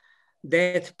collected,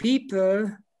 that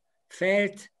people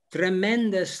felt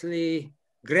tremendously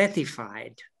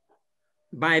gratified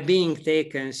by being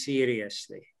taken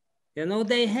seriously. You know,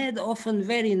 they had often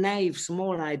very naive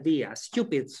small ideas,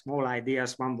 stupid small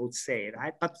ideas, one would say,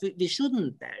 right? But we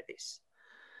shouldn't tell this.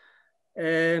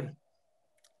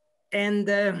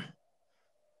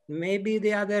 Maybe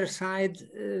the other side,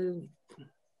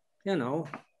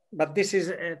 but this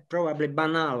is probably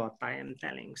banal what I am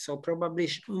telling. So probably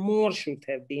more should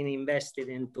have been invested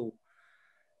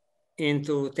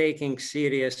into taking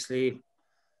seriously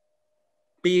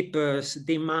people's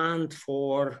demand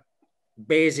for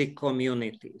basic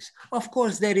communities. Of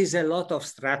course, there is a lot of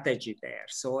strategy there.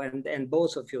 So, and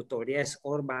both of you told, yes,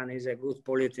 Orban is a good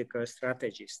political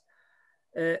strategist.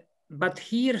 But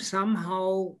here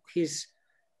somehow his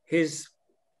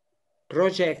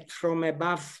project from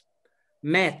above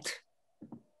met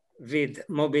with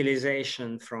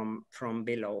mobilization from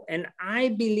below. And I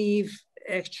believe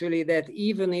actually that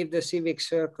even if the civic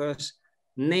circles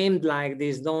named like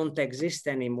this don't exist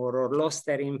anymore or lost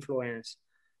their influence,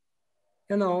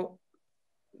 you know,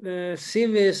 the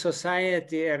civil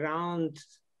society around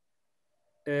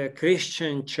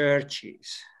Christian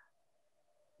churches,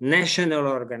 national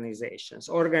organizations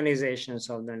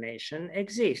of the nation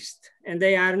exist. And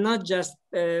they are not just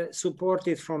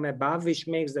supported from above, which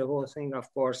makes the whole thing,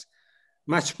 of course,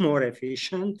 much more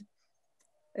efficient,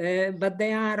 but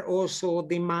they are also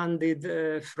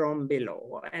demanded from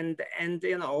below. And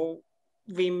you know,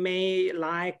 we may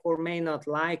like or may not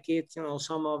like it. You know,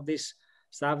 some of this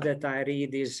stuff that I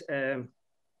read is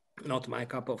not my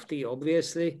cup of tea,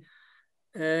 obviously.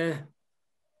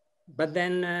 But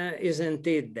then isn't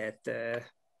it that,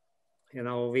 you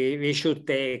know, we should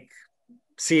take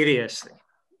seriously,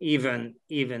 even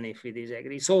if we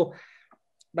disagree. So,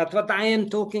 but what I am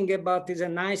talking about is a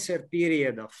nicer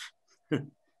period of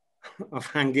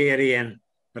Hungarian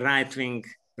right-wing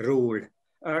rule,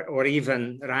 or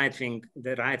even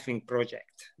the right-wing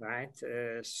project, right?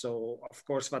 So, of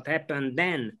course, what happened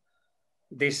then,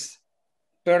 this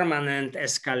permanent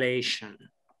escalation,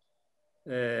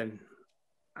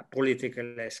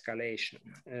 political escalation,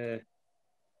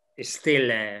 is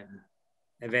still a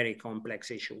very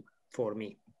complex issue for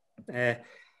me.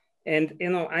 And, you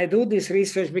know, I do this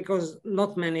research because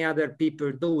not many other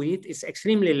people do it. It's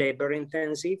extremely labor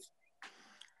intensive.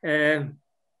 Yeah,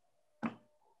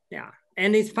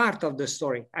 and it's part of the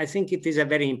story. I think it is a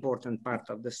very important part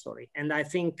of the story. And I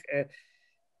think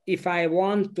if I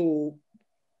want to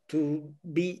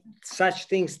be such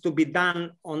things to be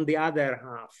done on the other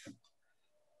half,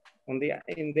 in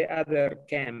the other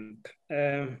camp,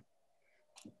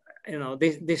 you know,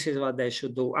 this is what they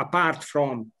should do, apart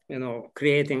from, you know,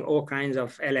 creating all kinds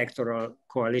of electoral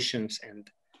coalitions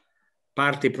and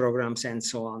party programs and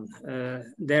so on.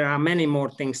 There are many more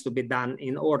things to be done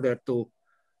in order to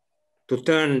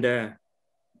turn the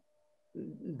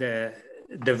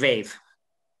wave.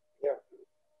 Yeah,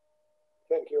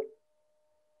 thank you.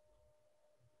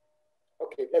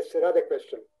 Okay, that's another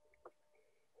question.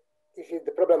 This is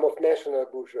the problem of national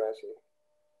bourgeoisie.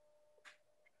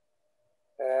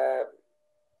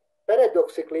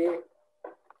 Paradoxically,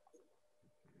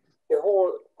 the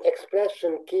whole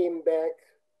expression came back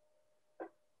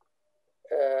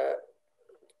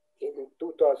in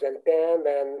 2010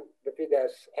 when the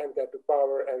Fidesz entered to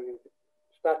power and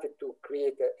started to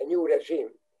create a new regime.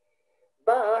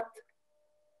 But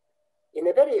in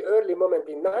a very early moment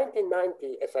in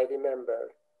 1990, as I remember,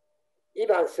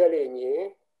 Ivan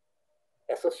Szelényi,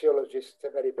 a sociologist, a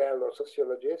very well-known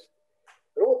sociologist,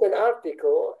 wrote an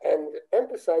article and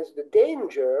emphasized the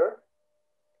danger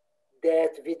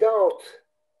that without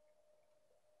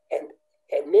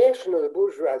a national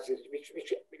bourgeoisie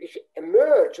which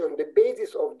emerge on the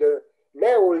basis of the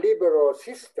neoliberal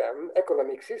system,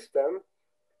 economic system,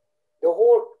 the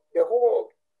whole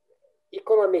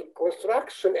economic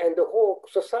construction and the whole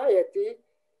society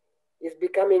is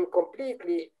becoming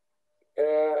completely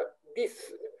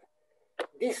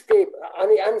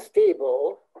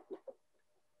unstable,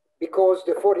 because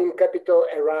the foreign capital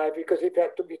arrived. Because if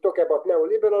we talk about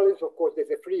neoliberalism, of course, there's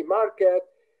a free market,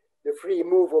 the free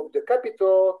move of the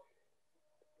capital,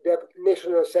 the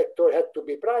national sector had to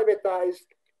be privatized.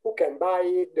 Who can buy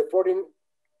it? The foreign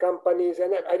companies.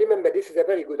 And I remember this is a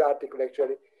very good article,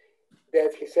 actually,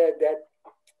 that he said that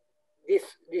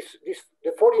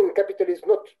the foreign capital is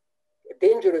not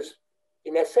dangerous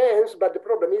in a sense, but the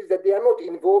problem is that they are not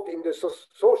involved in the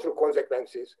social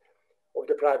consequences of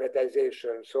the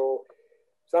privatization. So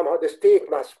somehow the state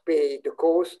must pay the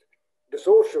cost, the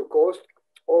social cost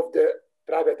of the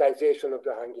privatization of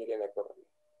the Hungarian economy.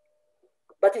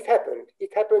 But it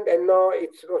happened, and now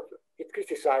it's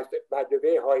criticized, by the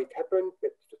way, how it happened.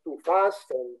 It was too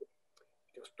fast and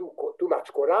it was too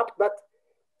much corrupt, but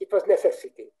it was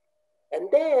necessity. And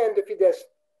then the Fidesz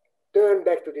turned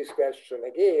back to this question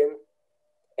again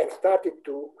and started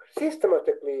to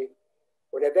systematically,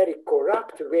 in a very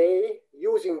corrupt way,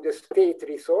 using the state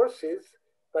resources,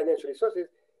 financial resources,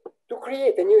 to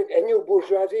create a new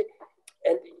bourgeoisie.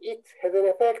 And it has an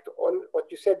effect on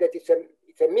what you said, that it's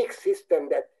a mixed system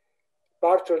that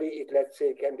partially it, let's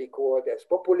say, can be called as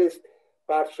populist,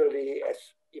 partially as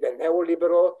even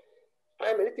neoliberal.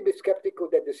 I'm a little bit skeptical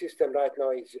that the system right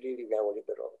now is really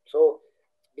neoliberal. So,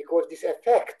 because this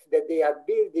effect that they are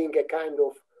building a kind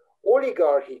of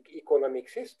oligarchic economic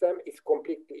system is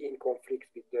completely in conflict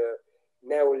with the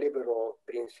neoliberal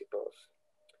principles,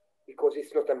 because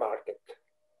it's not a market.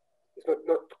 It's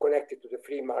not connected to the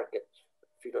free market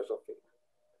philosophy.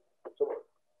 So,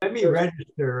 let me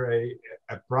register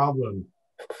a problem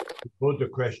with both the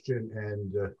question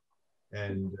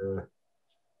and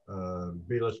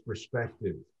Béla's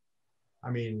perspective. I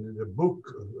mean, the book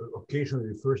occasionally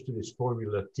refers to this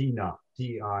formula TINA,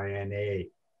 T-I-N-A.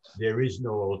 There is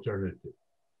no alternative.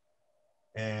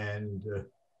 And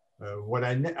what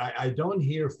I don't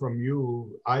hear from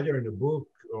you, either in the book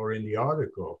or in the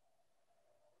article,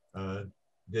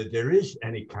 that there is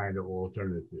any kind of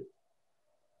alternative.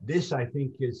 This, I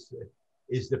think, is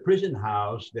the prison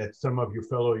house that some of you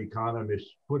fellow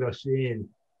economists put us in.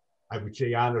 I would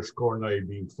say János Kornai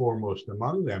being foremost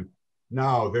among them,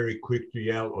 now very quick to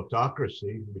yell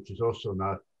autocracy, which is also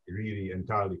not really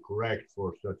entirely correct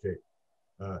for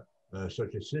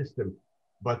such a system.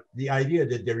 But the idea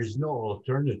that there is no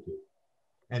alternative.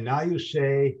 And now you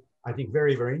say, I think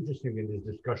very, very interesting in this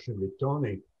discussion with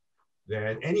Tony,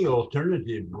 that any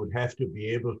alternative would have to be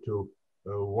able to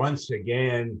once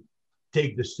again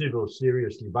take the civil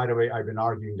seriously. By the way, I've been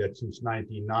arguing that since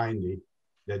 1990,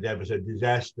 that was a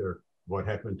disaster, what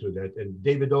happened to that. And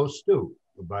David Oates too,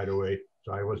 by the way,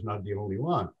 so I was not the only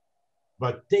one.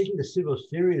 But taking the civil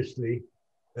seriously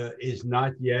is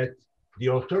not yet the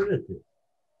alternative,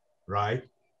 right?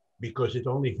 Because it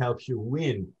only helps you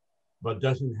win, but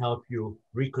doesn't help you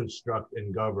reconstruct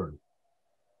and govern.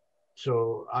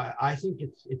 So I think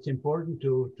it's important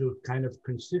to kind of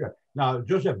consider. Now,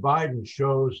 Joseph Biden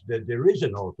shows that there is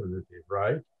an alternative,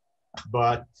 right?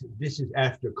 But this is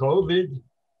after COVID,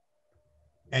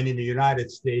 and in the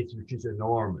United States, which is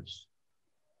enormous,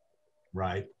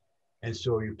 right? And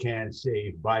so you can't say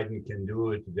if Biden can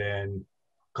do it, then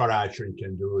Karadzic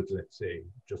can do it, let's say,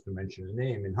 just to mention a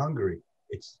name, in Hungary.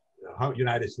 It's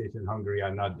United States and Hungary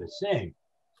are not the same,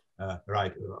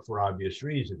 right, for obvious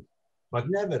reasons. But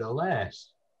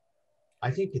nevertheless,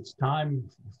 I think it's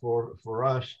time for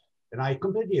us, and I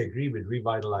completely agree with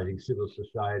revitalizing civil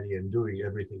society and doing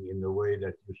everything in the way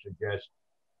that you suggest.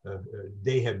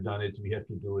 They have done it, we have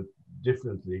to do it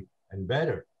differently and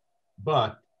better.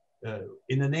 But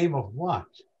in the name of what?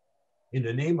 In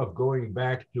the name of going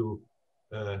back to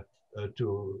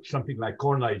something like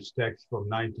Kornheit's text from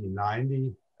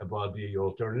 1990 about the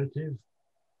alternative.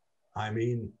 I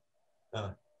mean,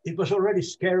 it was already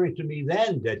scary to me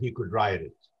then that he could write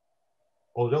it.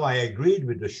 Although I agreed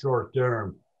with the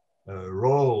short-term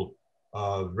role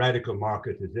of radical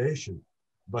marketization,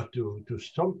 but to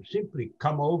simply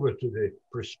come over to the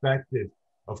perspective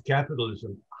of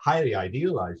capitalism, highly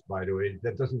idealized, by the way,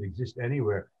 that doesn't exist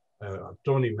anywhere.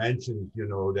 Tony mentioned, you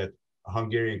know, that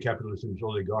Hungarian capitalism is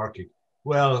oligarchic.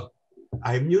 Well,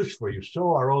 I have news for you.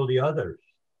 So are all the others.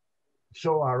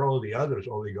 So are all the others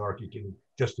oligarchic,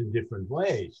 just in different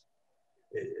ways.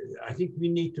 I think we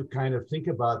need to kind of think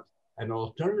about an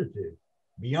alternative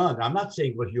beyond. I'm not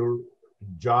saying it was your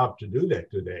job to do that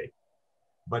today,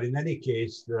 but in any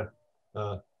case,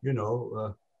 you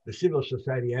know, the civil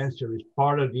society answer is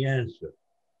part of the answer,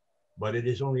 but it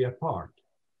is only a part.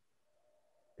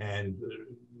 And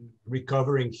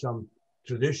recovering some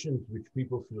traditions which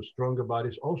people feel strong about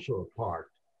is also a part.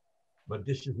 But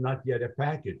this is not yet a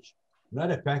package,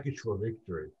 not a package for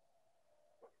victory.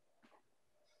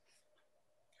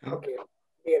 Okay.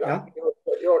 Yeah.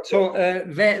 So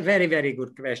very, very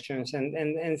good questions,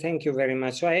 and thank you very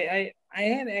much. So I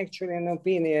have actually an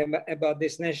opinion about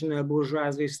this national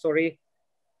bourgeoisie story.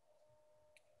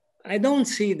 I don't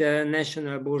see the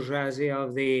national bourgeoisie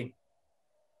of the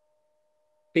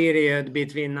period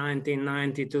between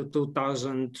 1990 to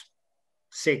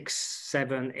 2006,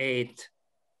 7, 8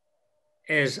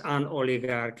 as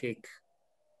unoligarchic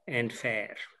and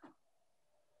fair.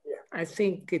 Yeah. I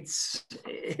think it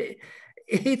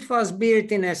was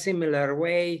built in a similar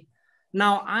way.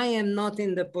 Now, I am not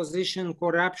in the position,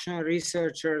 corruption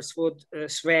researchers would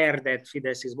swear that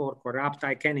Fidesz is more corrupt.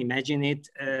 I can imagine it.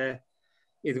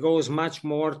 It goes much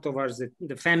more towards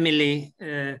the family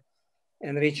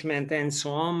enrichment and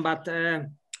so on. But,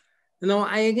 you know,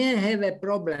 I again have a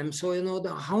problem. So, you know,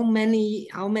 how many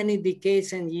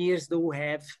decades and years do we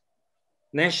have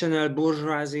national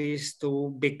bourgeoisies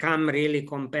to become really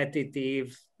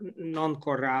competitive,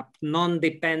 non-corrupt,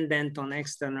 non-dependent on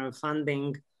external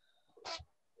funding?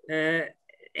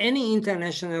 Any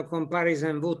international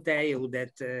comparison would tell you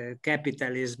that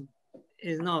capitalism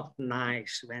is not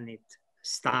nice when it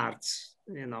starts,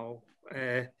 you know,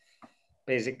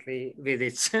 basically with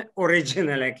its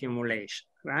original accumulation,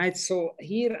 right? So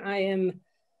here I am,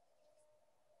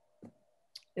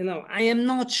 you know, I am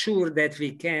not sure that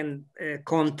we can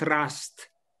contrast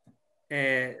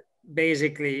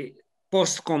basically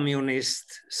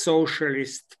post-communist,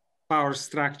 socialist, power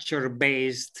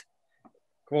structure-based,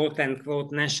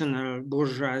 quote-unquote, national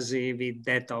bourgeoisie with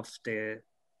that of the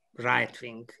right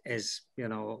wing as, you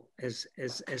know, as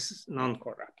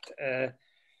non-corrupt.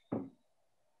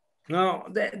 Now,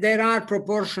 there are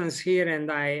proportions here,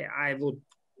 and I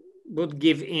would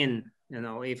give in, you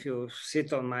know, if you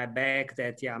sit on my back,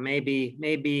 that yeah,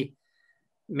 maybe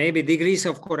degrees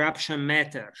of corruption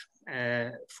matter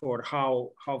for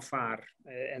how far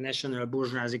a national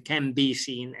bourgeoisie can be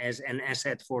seen as an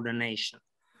asset for the nation.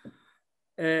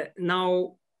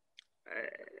 Now,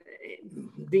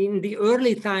 in the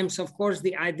early times, of course,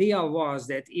 the idea was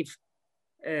that if,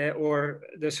 or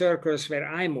the circles where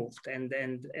I moved, and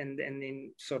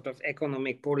in sort of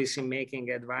economic policy making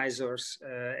advisors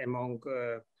among,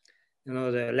 you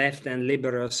know, the left and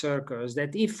liberal circles,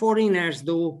 that if foreigners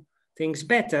do things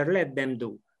better, let them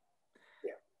do.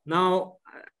 Yeah. Now,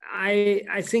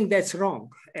 I think that's wrong,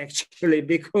 actually,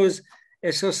 because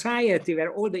a society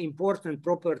where all the important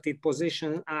property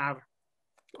positions are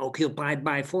occupied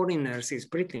by foreigners is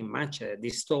pretty much a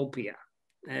dystopia.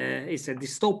 It's a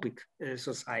dystopic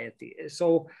society.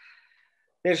 So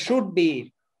there should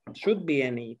be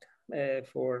a need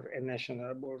for a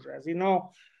national bourgeoisie.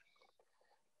 Now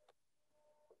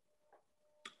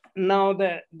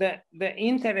the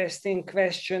interesting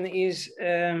question is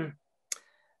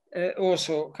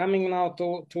also coming now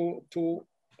to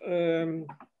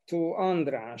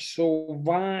András. So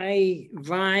why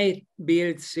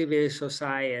build civil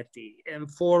society and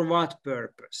for what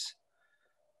purpose?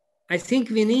 I think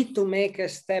we need to make a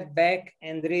step back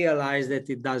and realize that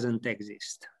it doesn't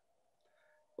exist,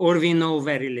 or we know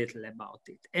very little about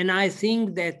it. And I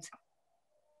think that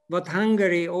what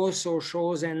Hungary also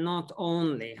shows, and not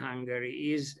only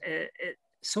Hungary, is a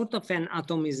sort of an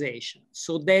atomization.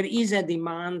 So there is a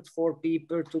demand for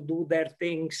people to do their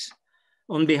things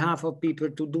on behalf of people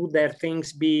to do their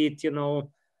things, be it,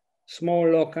 small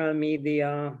local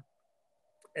media,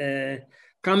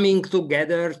 coming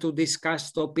together to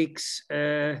discuss topics,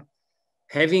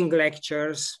 having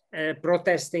lectures,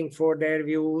 protesting for their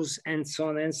views, and so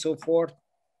on and so forth.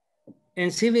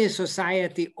 And civil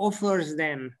society offers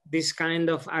them this kind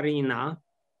of arena.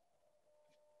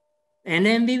 And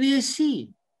then we will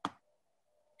see.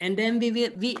 And then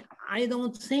I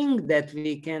don't think that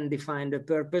we can define the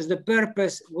purpose. The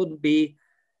purpose would be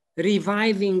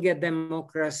reviving a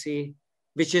democracy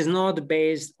which is not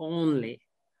based only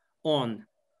on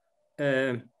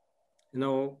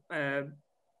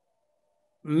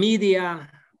media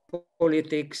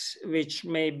politics, which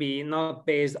may be not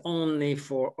based only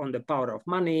on the power of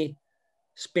money,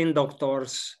 spin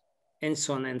doctors, and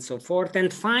so on and so forth,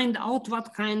 and find out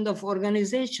what kind of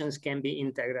organizations can be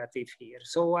integrative here.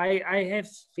 So I have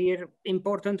here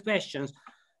important questions.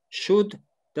 Should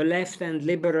the left and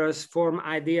liberals form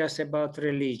ideas about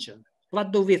religion?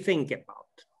 What do we think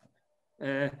about?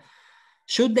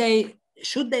 Should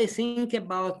they think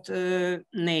about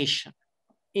nation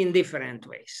in different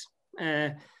ways?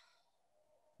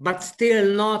 But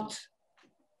still not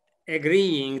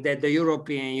agreeing that the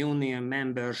European Union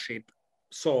membership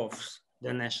solves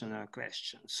the national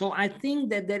question. So I think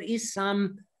that there is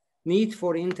some need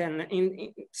for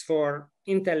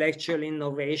intellectual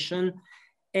innovation,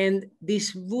 and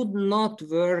this would not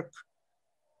work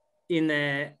in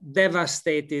a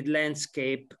devastated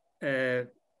landscape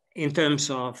in terms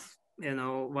of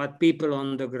what people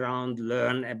on the ground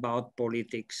learn about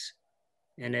politics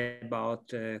and about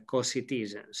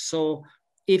co-citizens. So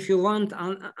if you want,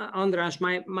 András,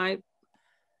 my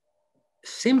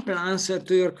simple answer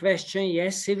to your question,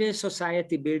 yes, civil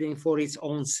society building for its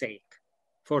own sake,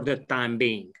 for the time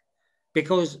being,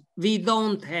 because we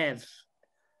don't have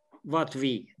what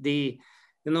the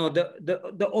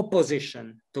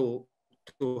opposition to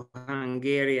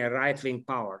Hungarian right-wing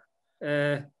power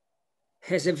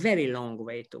has a very long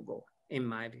way to go, in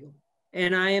my view.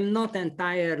 And I am not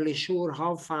entirely sure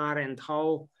how far and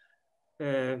how,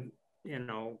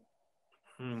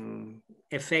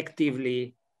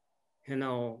 effectively,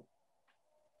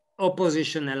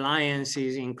 opposition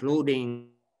alliances, including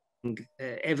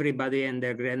everybody and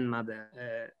their grandmother,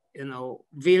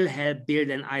 will help build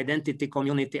an identity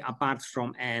community apart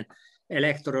from an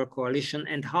electoral coalition,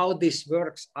 and how this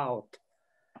works out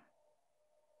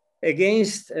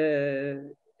against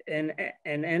an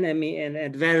enemy, an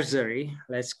adversary,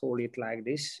 let's call it like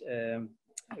this,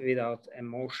 without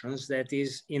emotions, that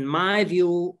is, in my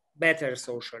view, better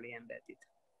socially embedded.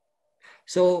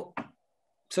 So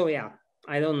yeah,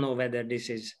 I don't know whether this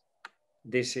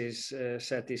is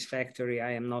satisfactory.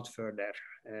 I am not further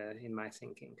in my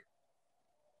thinking.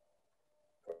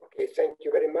 Okay, thank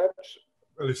you very much.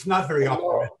 Well, it's not very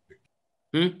optimistic.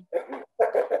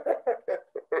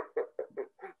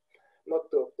 Not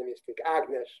too optimistic.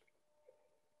 Agnes,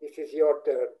 this is your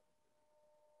turn.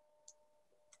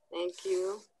 Thank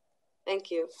you.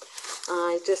 Thank you.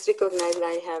 I just recognized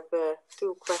I have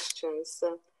two questions.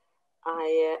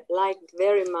 I liked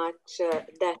very much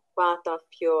that part of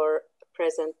your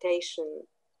presentation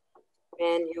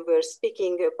when you were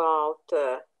speaking about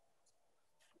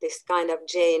this kind of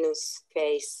Janus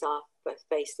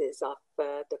faces of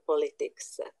the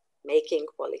politics, making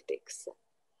politics.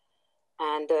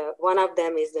 And one of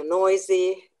them is the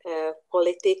noisy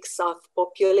politics of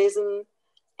populism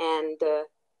and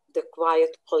the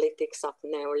quiet politics of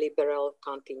neoliberal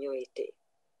continuity.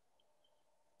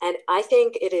 And I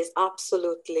think it is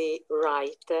absolutely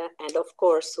right. And of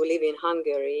course, who live in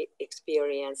Hungary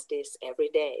experience this every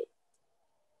day.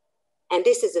 And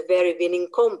this is a very winning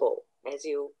combo, as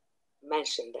you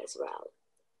mentioned as well.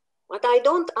 What I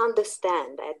don't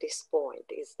understand at this point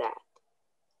is that,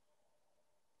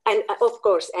 and of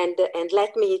course, and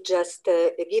let me just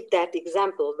give that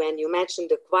example. When you mentioned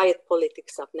the quiet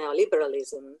politics of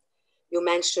neoliberalism, you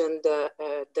mentioned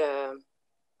the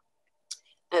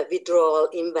withdrawal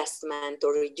investment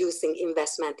or reducing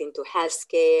investment into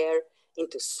healthcare,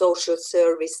 into social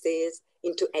services,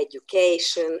 into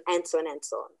education, and so on and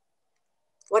so on.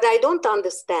 What I don't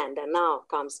understand, and now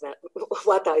comes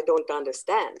what I don't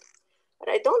understand. What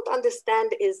I don't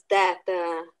understand is that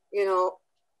you know,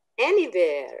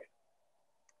 anywhere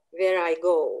where I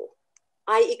go,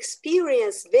 I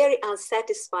experience very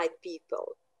unsatisfied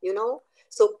people, you know?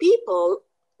 So people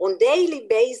on daily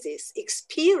basis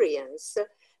experience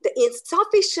the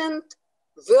insufficient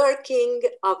working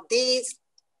of these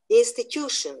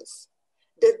institutions,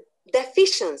 the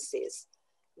deficiencies,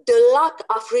 the lack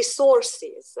of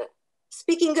resources,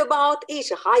 speaking about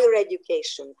each higher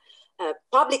education,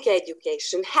 public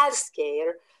education,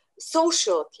 healthcare,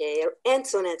 social care, and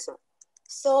so on and so on.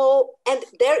 So, and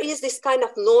there is this kind of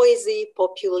noisy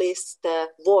populist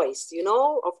voice, you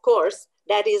know, of course,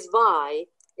 that is why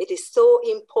it is so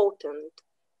important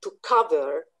to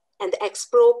cover and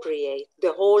expropriate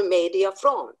the whole media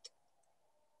front.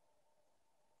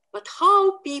 But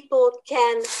how people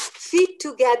can fit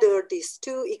together these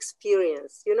two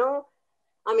experiences, you know?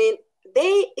 I mean,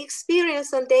 they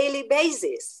experience on daily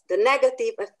basis the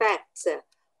negative effects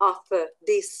of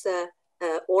this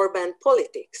urban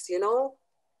politics, you know?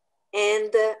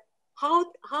 And how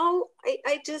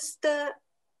I just, I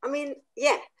mean,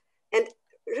 yeah. And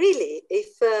really,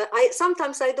 if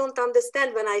sometimes I don't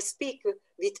understand when I speak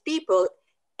with people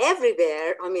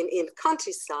everywhere, I mean, in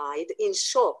countryside, in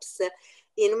shops,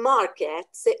 in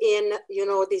markets, in, you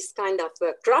know, this kind of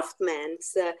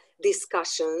craftsmen's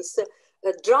discussions,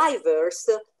 drivers,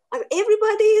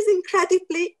 everybody is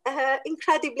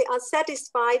incredibly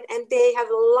unsatisfied, and they have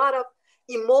a lot of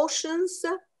emotions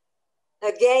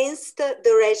against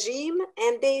the regime,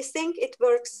 and they think it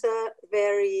works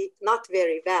not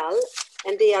very well,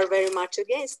 and they are very much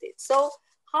against it. So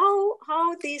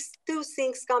how these two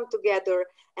things come together,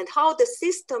 and how the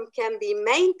system can be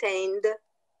maintained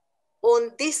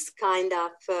on this kind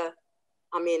of,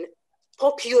 I mean,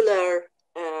 popular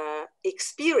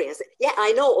experience. Yeah,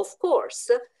 I know, of course,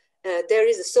 there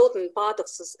is a certain part of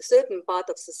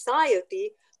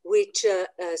society which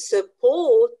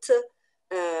support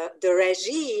the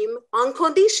regime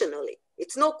unconditionally.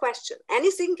 It's no question.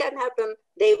 Anything can happen.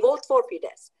 They vote for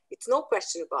Fidesz. It's no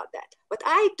question about that. But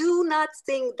I do not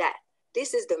think that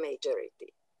this is the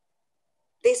majority.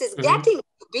 This is getting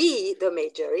to be the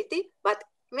majority, but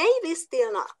maybe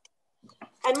still not.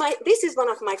 And this is one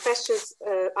of my questions.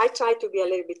 I try to be a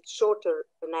little bit shorter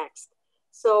next.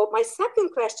 So my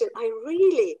second question, I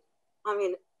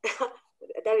mean,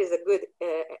 that is a good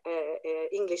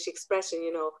English expression,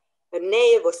 you know, a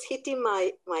nail was hitting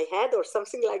my head or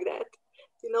something like that,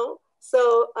 you know.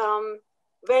 So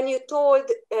when you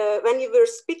were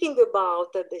speaking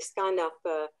about this kind of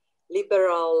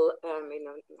liberal,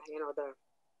 you know, the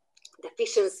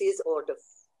deficiencies or the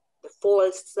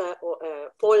faults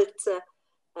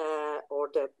or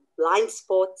the blind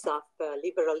spots of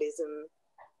liberalism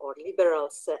or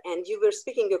liberals, and you were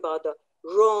speaking about the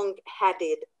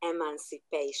wrong-headed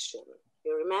emancipation.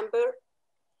 You remember?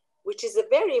 Which is a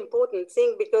very important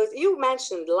thing, because you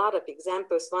mentioned a lot of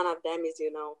examples. One of them is,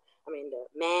 you know, I mean, the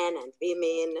men and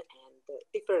women and the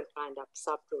different kind of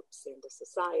subgroups in the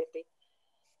society.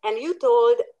 And you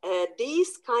told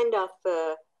these kind of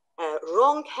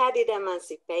wrong-headed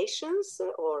emancipations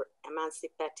or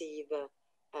emancipative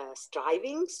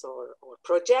strivings or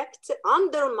projects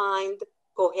undermined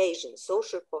cohesion,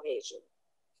 social cohesion.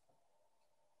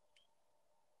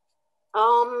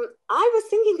 I was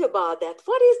thinking about that.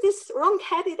 What is this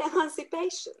wrong-headed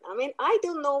emancipation? I mean, I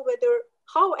don't know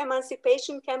how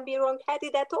emancipation can be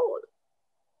wrong-headed at all.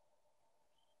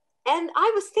 And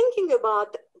I was thinking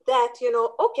about that, you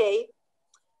know, okay,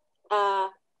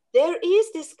 there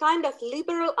is this kind of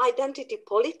liberal identity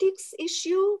politics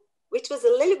issue, which was a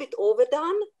little bit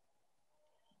overdone,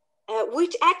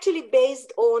 which actually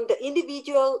based on the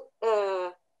individual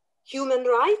human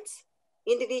rights,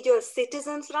 individual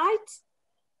citizens' rights,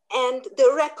 and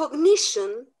the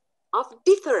recognition of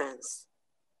difference.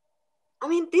 I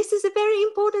mean, this is a very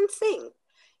important thing.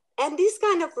 And this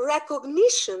kind of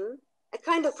recognition, a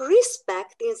kind of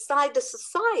respect inside the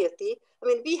society. I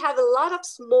mean, we have a lot of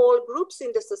small groups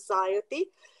in the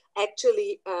society,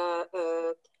 actually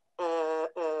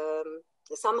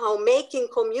somehow making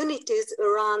communities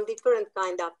around different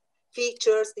kind of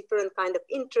features, different kind of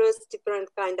interests, different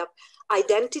kind of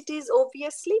identities,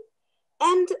 obviously.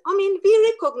 And I mean,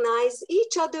 we recognize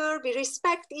each other, we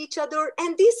respect each other,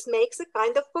 and this makes a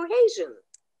kind of cohesion.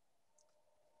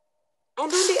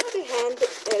 And on the other hand,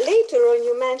 later on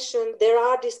you mentioned there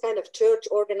are these kind of church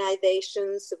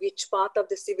organizations, which part of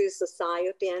the civil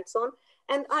society and so on.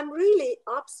 And I'm really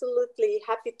absolutely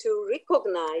happy to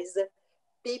recognize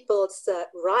people's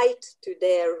right to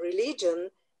their religion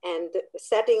and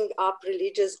setting up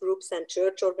religious groups and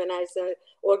church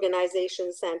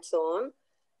organizations and so on.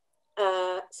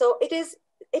 So it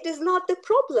is not the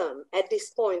problem at this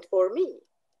point for me.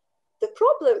 the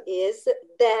problem is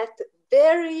that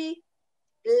very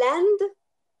planned,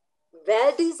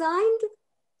 well-designed,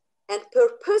 and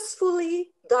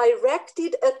purposefully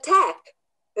directed attack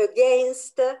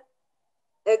against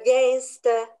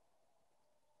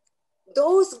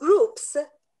those groups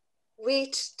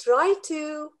which try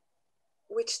to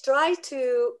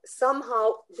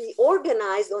somehow be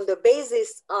organized on the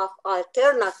basis of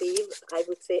alternative, I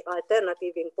would say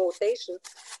alternative in quotation,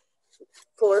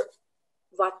 for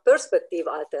what perspective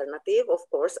alternative? Of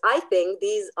course, I think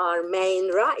these are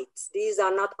main rights. These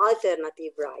are not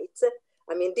alternative rights.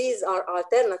 I mean, these are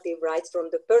alternative rights from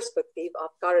the perspective of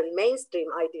current mainstream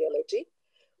ideology,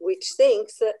 which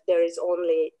thinks there is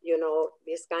only, you know,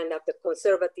 this kind of the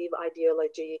conservative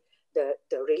ideology, the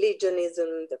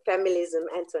religionism, the feminism,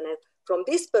 and so on. From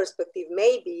this perspective,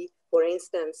 maybe, for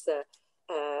instance,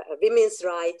 women's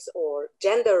rights or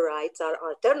gender rights are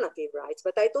alternative rights,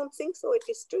 but I don't think so. It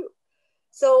is true.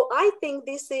 So I think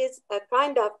this is a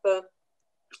kind of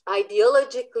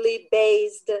ideologically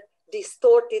based,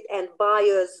 distorted and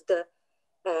biased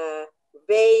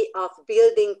way of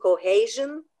building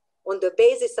cohesion on the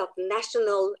basis of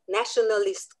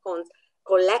nationalist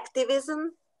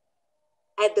collectivism.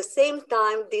 At the same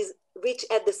time, which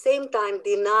at the same time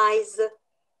denies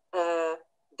the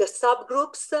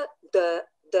subgroups,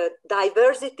 the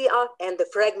diversity of and the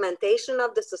fragmentation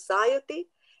of the society,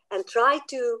 and try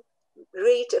to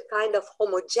reach a kind of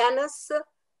homogeneous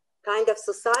kind of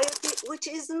society, which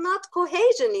is not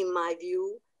cohesion in my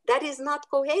view. That is not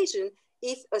cohesion.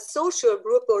 If a social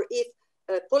group or if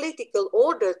a political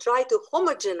order try to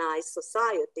homogenize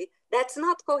society, that's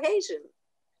not cohesion.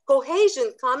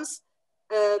 Cohesion comes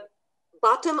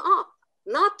bottom up,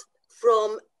 not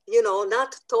from, you know,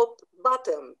 not top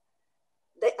bottom.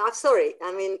 I'm sorry,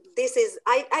 I mean, this is,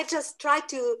 I just try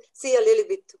to see a little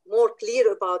bit more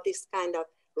clear about this kind of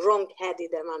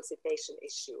wrong-headed emancipation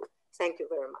issue. Thank you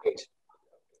very much.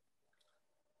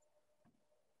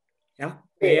 Yeah,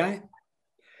 may I?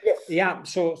 Yes. Yeah,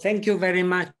 so thank you very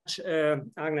much,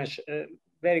 Agnes.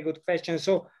 Very good question.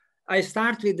 So I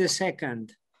start with the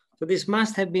second. So this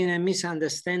must have been a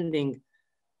misunderstanding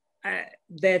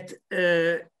that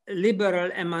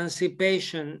liberal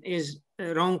emancipation is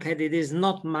wrong-headed is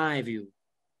not my view.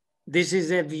 This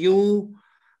is a view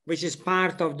which is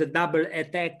part of the double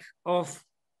attack of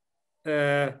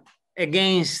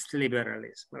against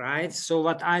liberalism, right? So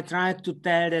what I try to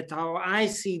tell that how I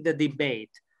see the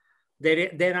debate,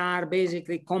 there are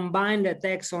basically combined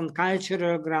attacks on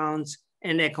cultural grounds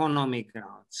and economic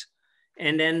grounds.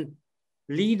 And then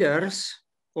leaders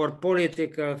or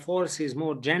political forces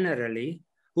more generally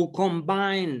who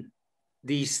combine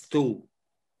these two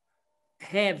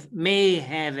may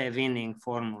have a winning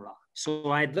formula.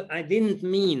 So I didn't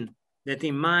mean that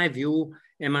in my view,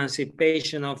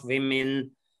 emancipation of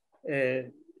women,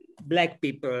 Black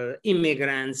people,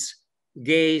 immigrants,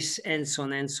 gays, and so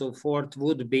on and so forth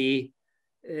would have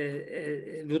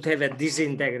a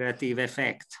disintegrative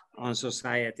effect on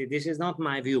society. This is not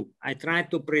my view. I try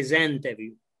to present a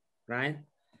view, right?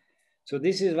 So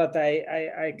this is what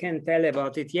I can tell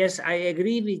about it. Yes, I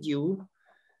agree with you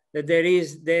that there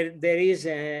is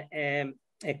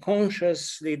a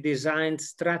consciously designed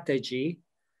strategy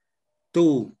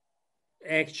to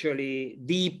actually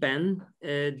deepen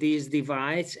these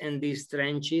divides and these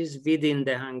trenches within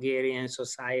the Hungarian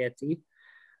society.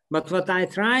 But what I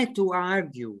try to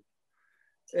argue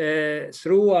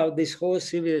throughout this whole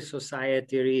civil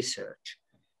society research,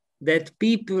 that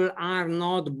people are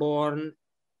not born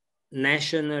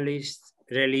nationalist,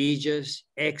 religious,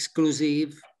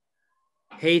 exclusive,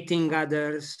 hating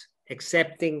others,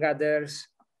 accepting others,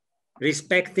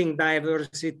 respecting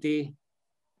diversity,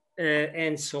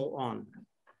 and so on.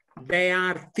 They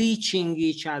are teaching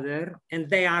each other, and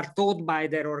they are taught by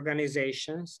their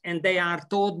organizations, and they are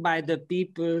taught by the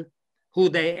people who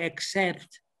they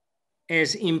accept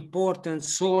as important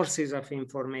sources of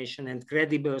information and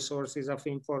credible sources of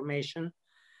information.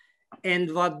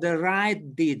 And what the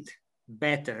right did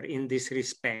better in this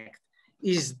respect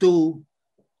is do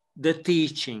the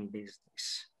teaching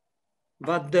business.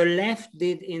 What the left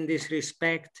did in this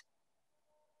respect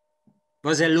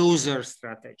was a loser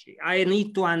strategy. I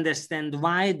need to understand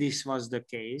why this was the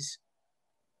case,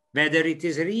 whether it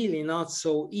is really not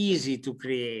so easy to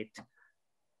create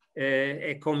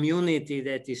a community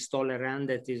that is tolerant,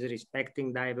 that is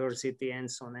respecting diversity and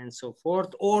so on and so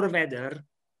forth, or whether,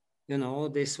 you know,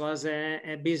 this was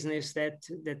a business that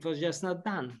was just not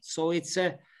done. So it's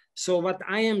so what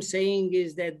I am saying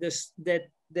is that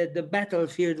the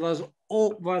battlefield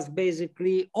was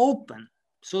basically open,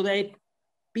 so that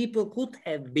people could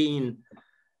have been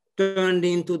turned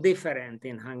into different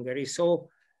in Hungary. So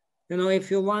you know,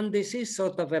 if you want, this is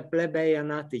sort of a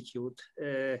plebeian attitude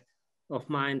of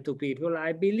mine to people.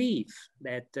 I believe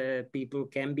that people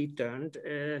can be turned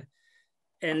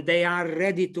and they are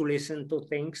ready to listen to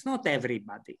things, not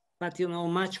everybody, but, you know,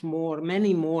 much more,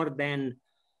 many more than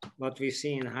what we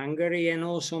see in Hungary. And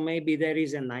also maybe there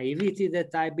is a naivety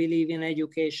that I believe in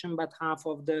education, but half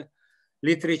of the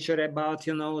literature about,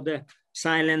 you know, the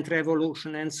silent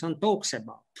revolution and so on talks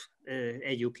about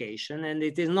education. And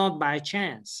it is not by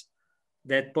chance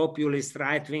that populist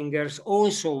right-wingers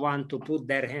also want to put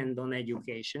their hand on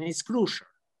education. It's crucial,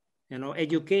 you know,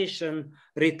 education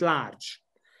writ large.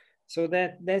 So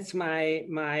that's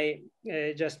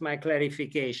just my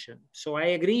clarification. So I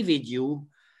agree with you.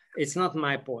 It's not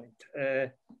my point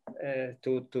to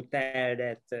tell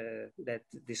that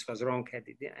this was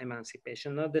wrong-headed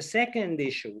emancipation. Now, the second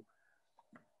issue,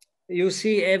 you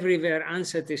see everywhere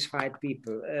unsatisfied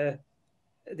people.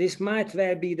 This might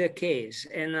well be the case,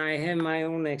 and I have my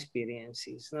own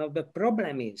experiences. Now, the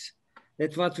problem is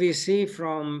that what we see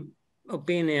from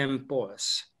opinion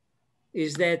polls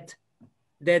is that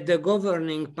the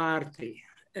governing party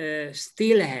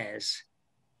still has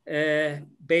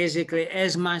basically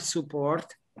as much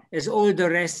support as all the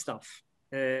rest of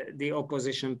the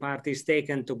opposition parties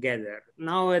taken together.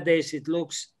 Nowadays, it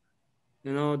looks,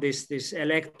 you know, this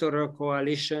electoral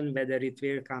coalition, whether it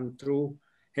will come true,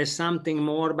 has something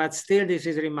more, but still this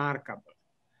is remarkable.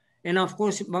 And of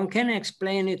course, one can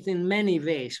explain it in many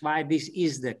ways why this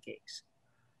is the case.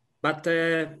 But,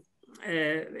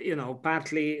 you know,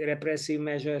 partly repressive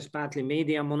measures, partly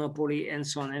media monopoly, and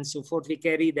so on and so forth. We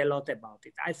can read a lot about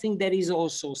it. I think there is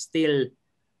also still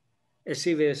a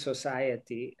civil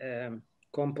society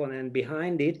component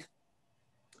behind it.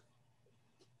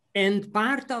 And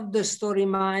part of the story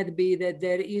might be that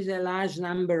there is a large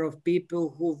number of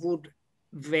people who would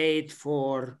wait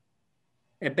for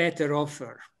a better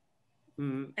offer,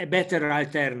 a better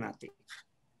alternative.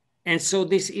 And so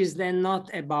this is then not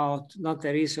a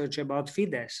research about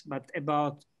Fidesz, but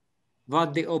about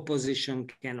what the opposition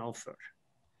can offer.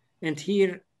 And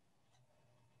here,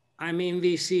 I mean,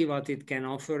 we see what it can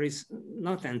offer. It's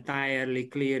not entirely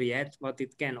clear yet what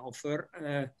it can offer.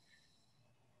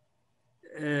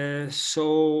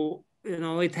 So, you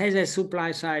know, it has a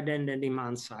supply side and a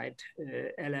demand side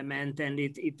element, and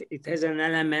it has an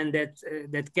element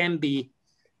that can be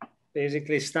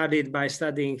basically studied by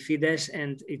studying Fidesz,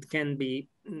 and it can be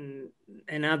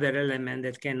another element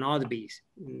that cannot be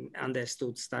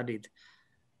understood, studied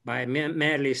by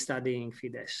merely studying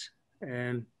Fidesz.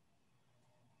 Again,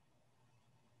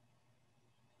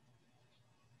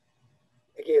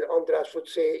 András would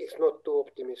say it's not too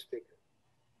optimistic.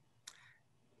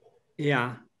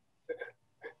 Yeah,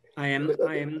 I am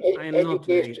not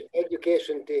very...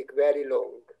 Education take very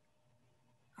long.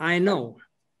 I know.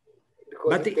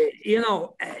 But, you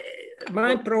know,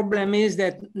 my problem is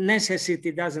that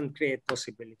necessity doesn't create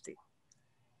possibility,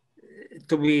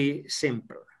 to be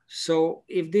simple. So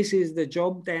if this is the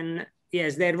job, then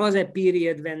yes, there was a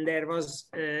period when there was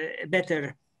a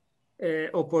better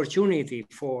opportunity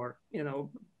for, you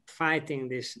know, fighting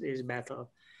this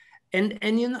battle.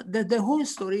 And you know, the whole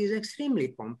story is extremely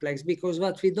complex, because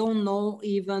what we don't know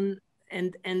even,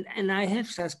 and I have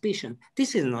suspicion,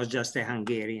 this is not just a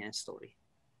Hungarian story.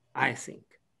 I think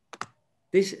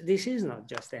this is not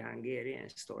just a Hungarian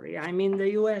story. I mean,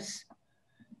 the US,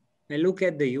 I look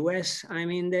at the US, I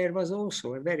mean, there was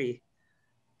also a very,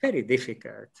 very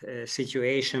difficult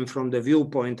situation from the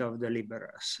viewpoint of the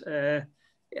liberals.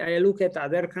 I look at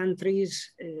other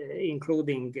countries,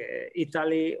 including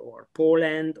Italy or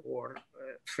Poland or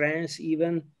France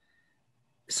even.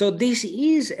 So this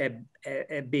is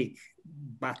a big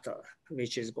battle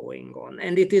which is going on,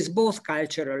 and it is both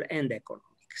cultural and economic.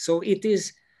 So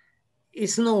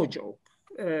it's no joke.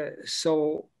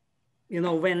 So, you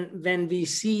know, when we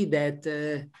see that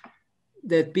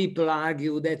that people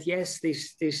argue that yes,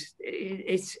 it's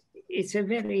a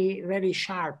very, very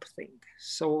sharp thing.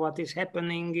 So what is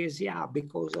happening is, yeah,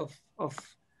 because of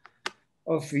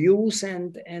use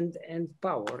and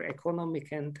power,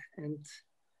 economic and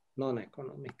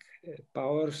non-economic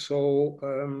power. So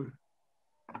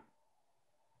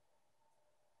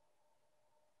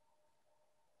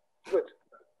good.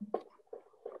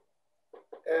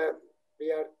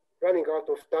 We are running out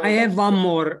of time. I have one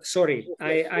more. Sorry,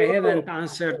 I haven't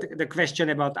answered the question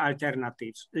about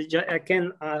alternatives. I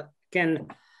can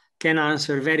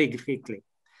answer very quickly.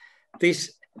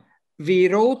 We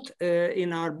wrote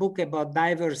in our book about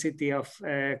diversity of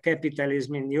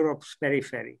capitalism in Europe's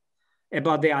periphery,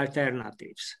 about the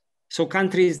alternatives. So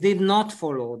countries did not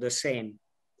follow the same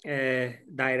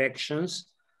directions.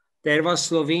 There was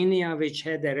Slovenia, which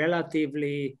had a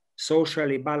relatively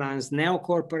socially balanced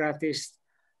neo-corporatist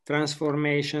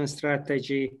transformation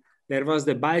strategy. There was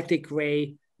the Baltic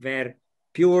Way, where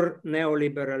pure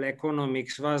neoliberal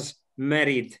economics was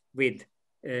married with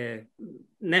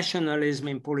nationalism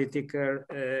in political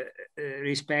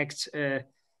respects.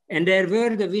 And there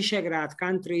were the Visegrad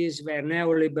countries where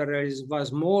neoliberalism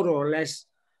was more or less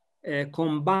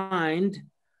combined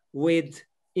with,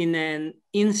 in an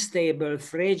unstable,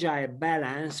 fragile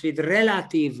balance with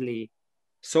relatively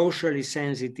socially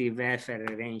sensitive welfare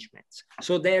arrangements.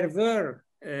 So there were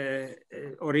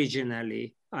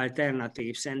originally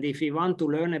alternatives. And if we want to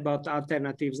learn about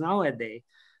alternatives nowadays,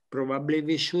 probably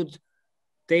we should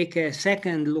take a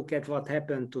second look at what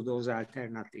happened to those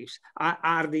alternatives.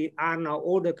 Are now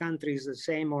all the countries the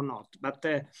same or not? But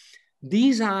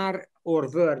these are, or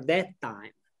were that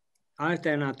time,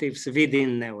 alternatives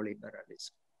within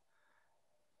neoliberalism.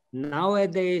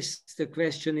 Nowadays, the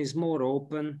question is more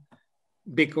open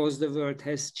because the world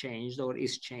has changed or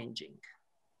is changing.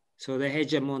 So the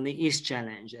hegemony is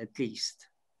challenged, at least,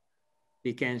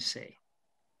 we can say.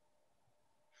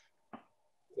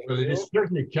 Well, it is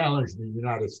certainly challenged in the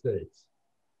United States.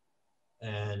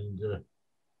 And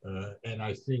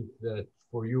I think that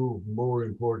for you, more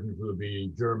important will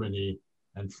be Germany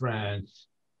and France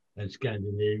and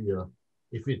Scandinavia.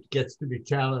 If it gets to be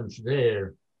challenged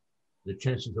there, the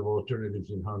chances of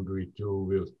alternatives in Hungary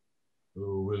too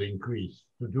will increase.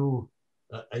 To do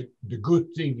the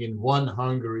good thing in one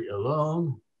Hungary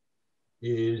alone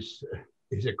is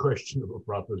a questionable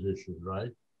proposition,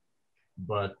 right?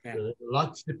 But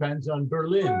lots depends on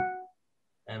Berlin,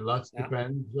 and lots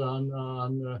depends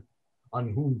on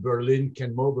whom Berlin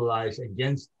can mobilize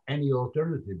against any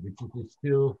alternative, which it is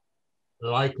still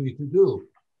likely to do.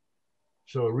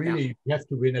 So really, you have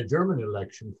to win a German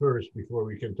election first before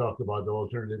we can talk about the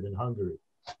alternative in Hungary.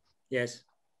 Yes.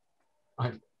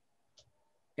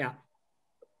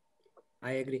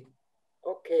 I agree.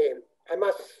 Okay, I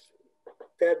must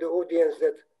tell the audience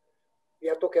that we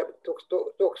are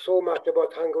talk so much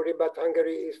about Hungary, but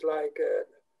Hungary is like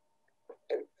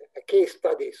a case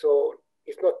study. So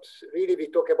it's not really we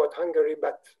talk about Hungary,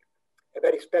 but a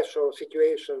very special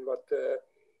situation, but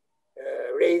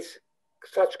raise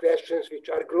such questions which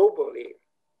are globally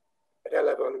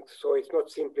relevant. So it's not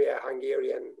simply a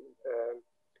Hungarian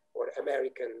or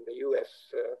American, the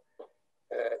US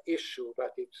issue,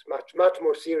 but it's much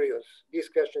more serious. These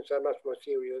questions are much more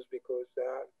serious because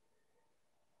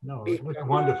no, it was a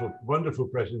wonderful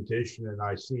presentation, and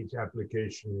I see its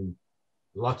application in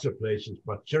lots of places,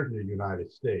 but certainly the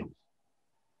United States.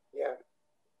 Yeah.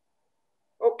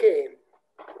 Okay.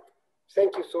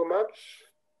 Thank you so much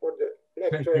for the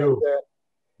lecture. Thank you. And,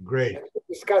 great. And the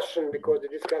discussion, because the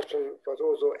discussion was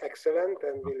also excellent,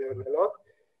 and we learned a lot.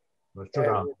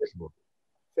 And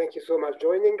thank you so much for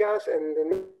joining us. And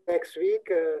the next week,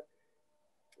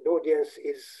 the audience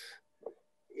is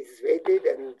waited,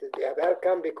 and they are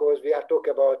welcome, because we are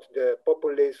talking about the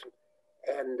populism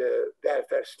and the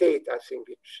welfare state, I think,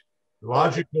 which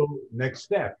logical next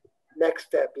step. Next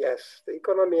step, yes, the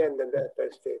economy and the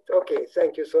welfare state. Okay,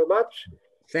 thank you so much.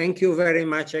 Thank you very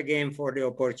much again for the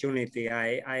opportunity.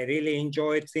 I really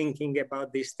enjoyed thinking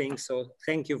about these things. So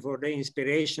thank you for the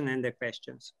inspiration and the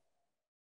questions.